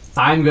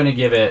I'm going to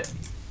give it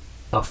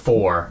a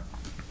 4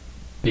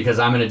 because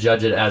I'm going to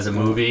judge it as a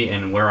movie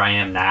and where I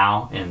am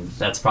now, and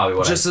that's probably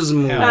what Just as a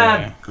movie. hell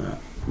Ah, yeah.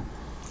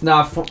 No,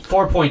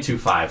 4.25.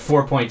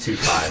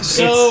 4.25.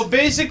 So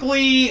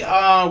basically,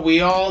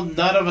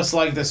 none of us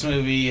like this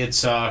movie. It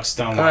sucks.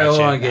 Don't All right, watch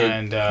hold on, it.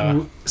 Gabe.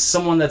 And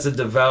Someone that's a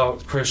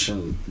devout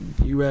Christian.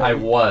 You I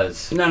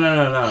was.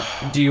 No.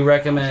 Do you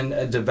recommend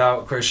a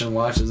devout Christian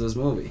watches this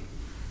movie?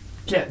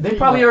 Yeah, they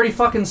probably already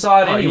fucking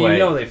saw it Oh, you anyway.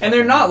 know they and they're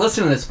fucking not know.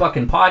 listening to this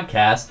fucking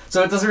podcast,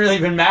 so it doesn't really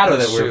even matter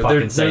that we're true. fucking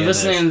They're saying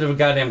listening this. to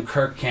goddamn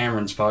Kirk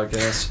Cameron's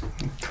podcast.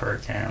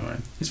 Kirk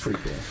Cameron. He's pretty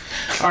cool.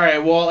 All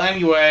right. Well,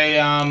 anyway,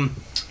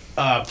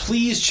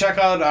 please check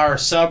out our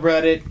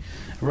subreddit,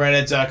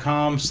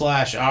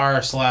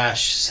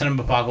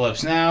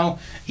 reddit.com/r/cinemapocalypse-now.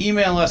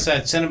 Email us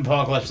at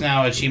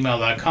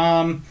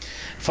cinemapocalypse-now@gmail.com.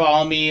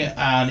 Follow me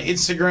on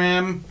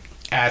Instagram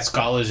at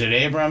Scott Lizard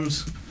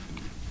Abrams.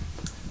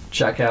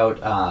 Check out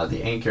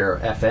the Anchor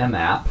FM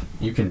app.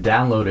 You can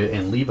download it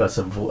and leave us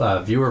a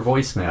viewer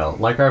voicemail,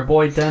 like our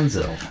boy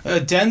Denzel.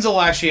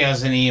 Denzel actually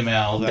has an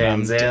email that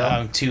Denzel?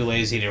 I'm too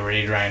lazy to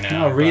read right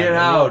now. No, read but it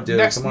out, dude.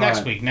 Next Come next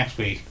on. week. Next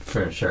week.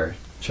 For sure.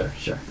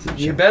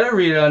 You better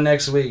read it on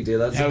next week,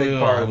 dude. That's Yeah, a we big will,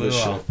 part of we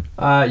this will.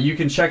 shit. You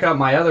can check out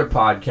my other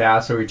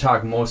podcast where we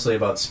talk mostly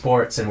about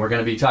sports, and we're going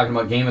to be talking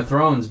about Game of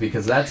Thrones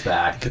because that's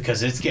back.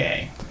 Because it's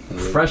gay.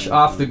 Fresh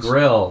off the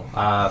grill.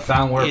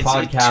 Found where It's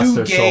podcasts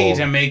too are gay sold.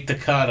 to make the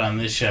cut on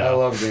this show. I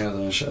love Game of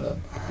Thrones. Shut up.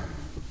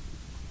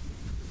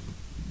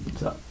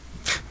 So,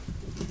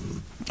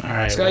 All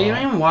right. Scott, you well,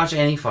 don't even watch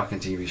any fucking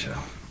TV show.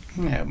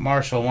 Yeah,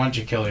 Marshall, why don't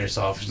you kill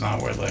yourself? It's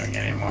not worth living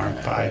anymore.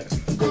 Bye.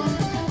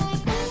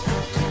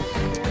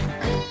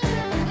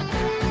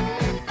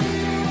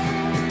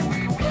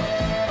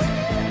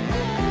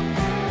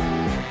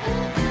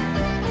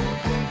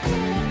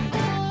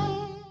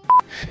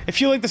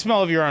 If you like the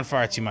smell of your own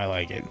farts, you might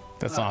like it.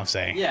 That's all I'm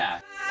saying. Yeah.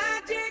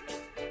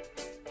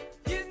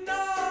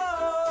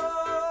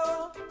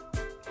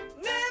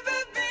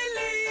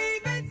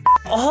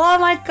 Oh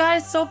my god,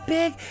 it's so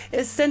big.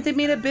 It's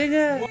centimeter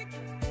bigger. All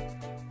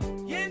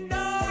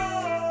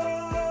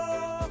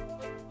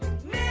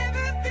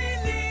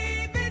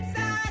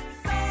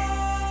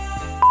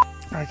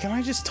right, can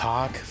I just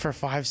talk for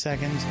 5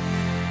 seconds?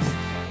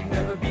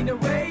 Never been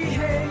awake,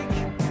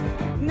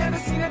 never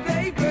seen a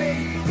day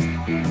break.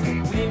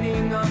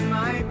 Leaning on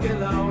my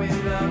pillow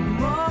in the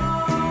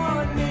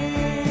morning.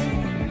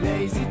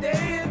 Lazy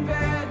day in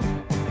bed,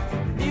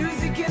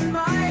 music in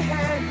my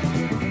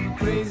head.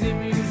 Crazy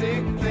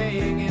music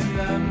playing in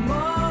the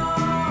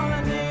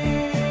morning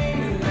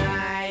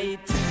light.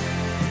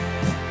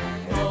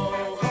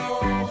 Oh,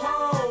 ho,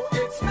 ho,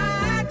 it's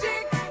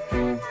magic.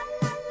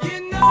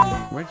 You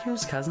know. Where'd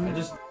his cousin? Never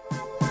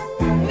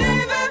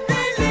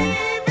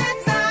believe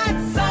it's not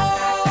so.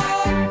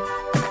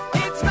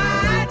 It's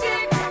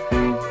magic,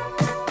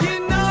 you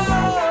know.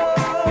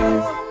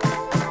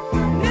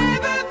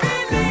 Never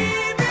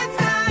believe it's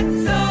not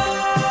so.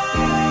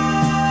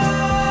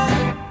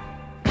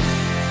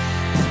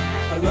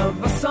 I love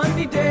a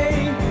sunny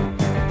day,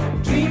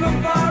 dream of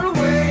far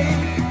away,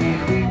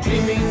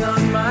 dreaming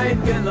on my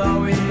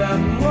pillow in the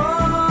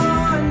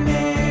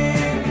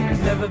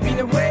morning. Never been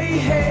away,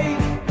 hey.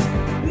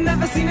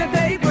 Never seen a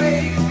day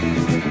break.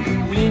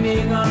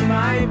 Leaning on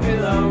my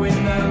pillow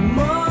in the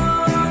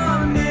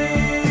morning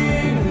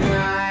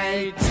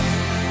light.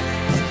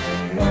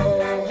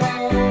 Whoa,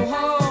 ho,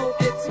 ho,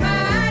 it's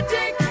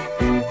magic.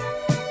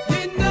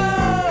 You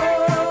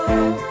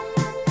know.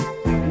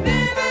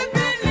 Never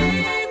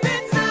believe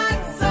it's not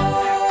so.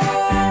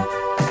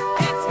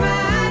 It's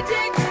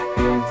magic.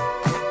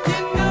 You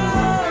know.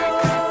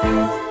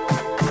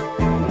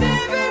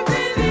 Never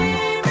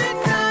believe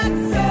it's not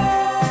so.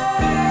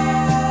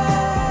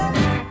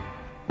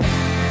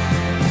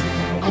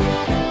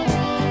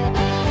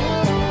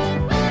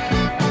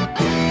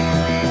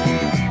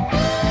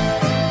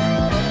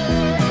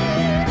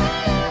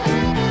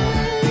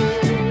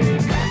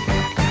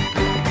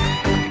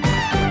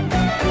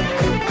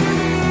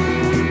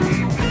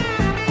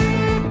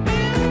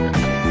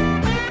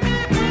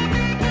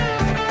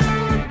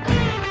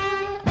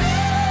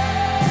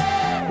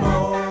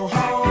 Ho, ho,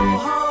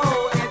 ho,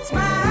 it's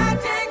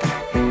magic.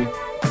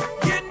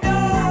 You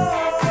know.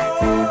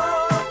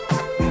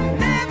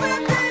 Never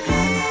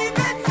believe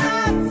it's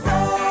not so.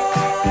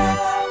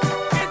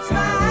 It's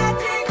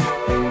magic.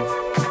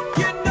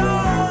 You know.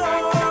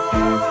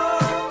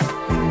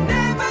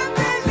 Never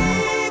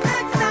believe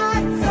it's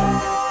not so.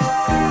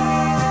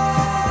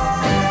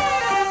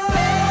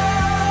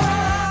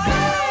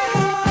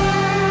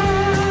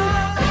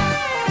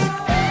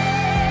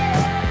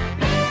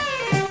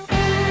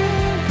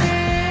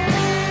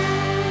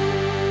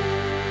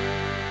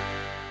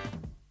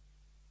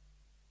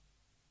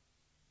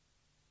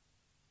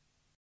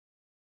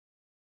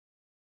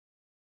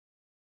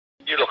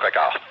 You look like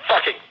a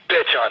fucking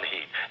bitch on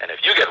heat. And if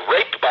you get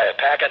raped by a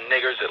pack of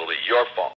niggers, it'll be your fault.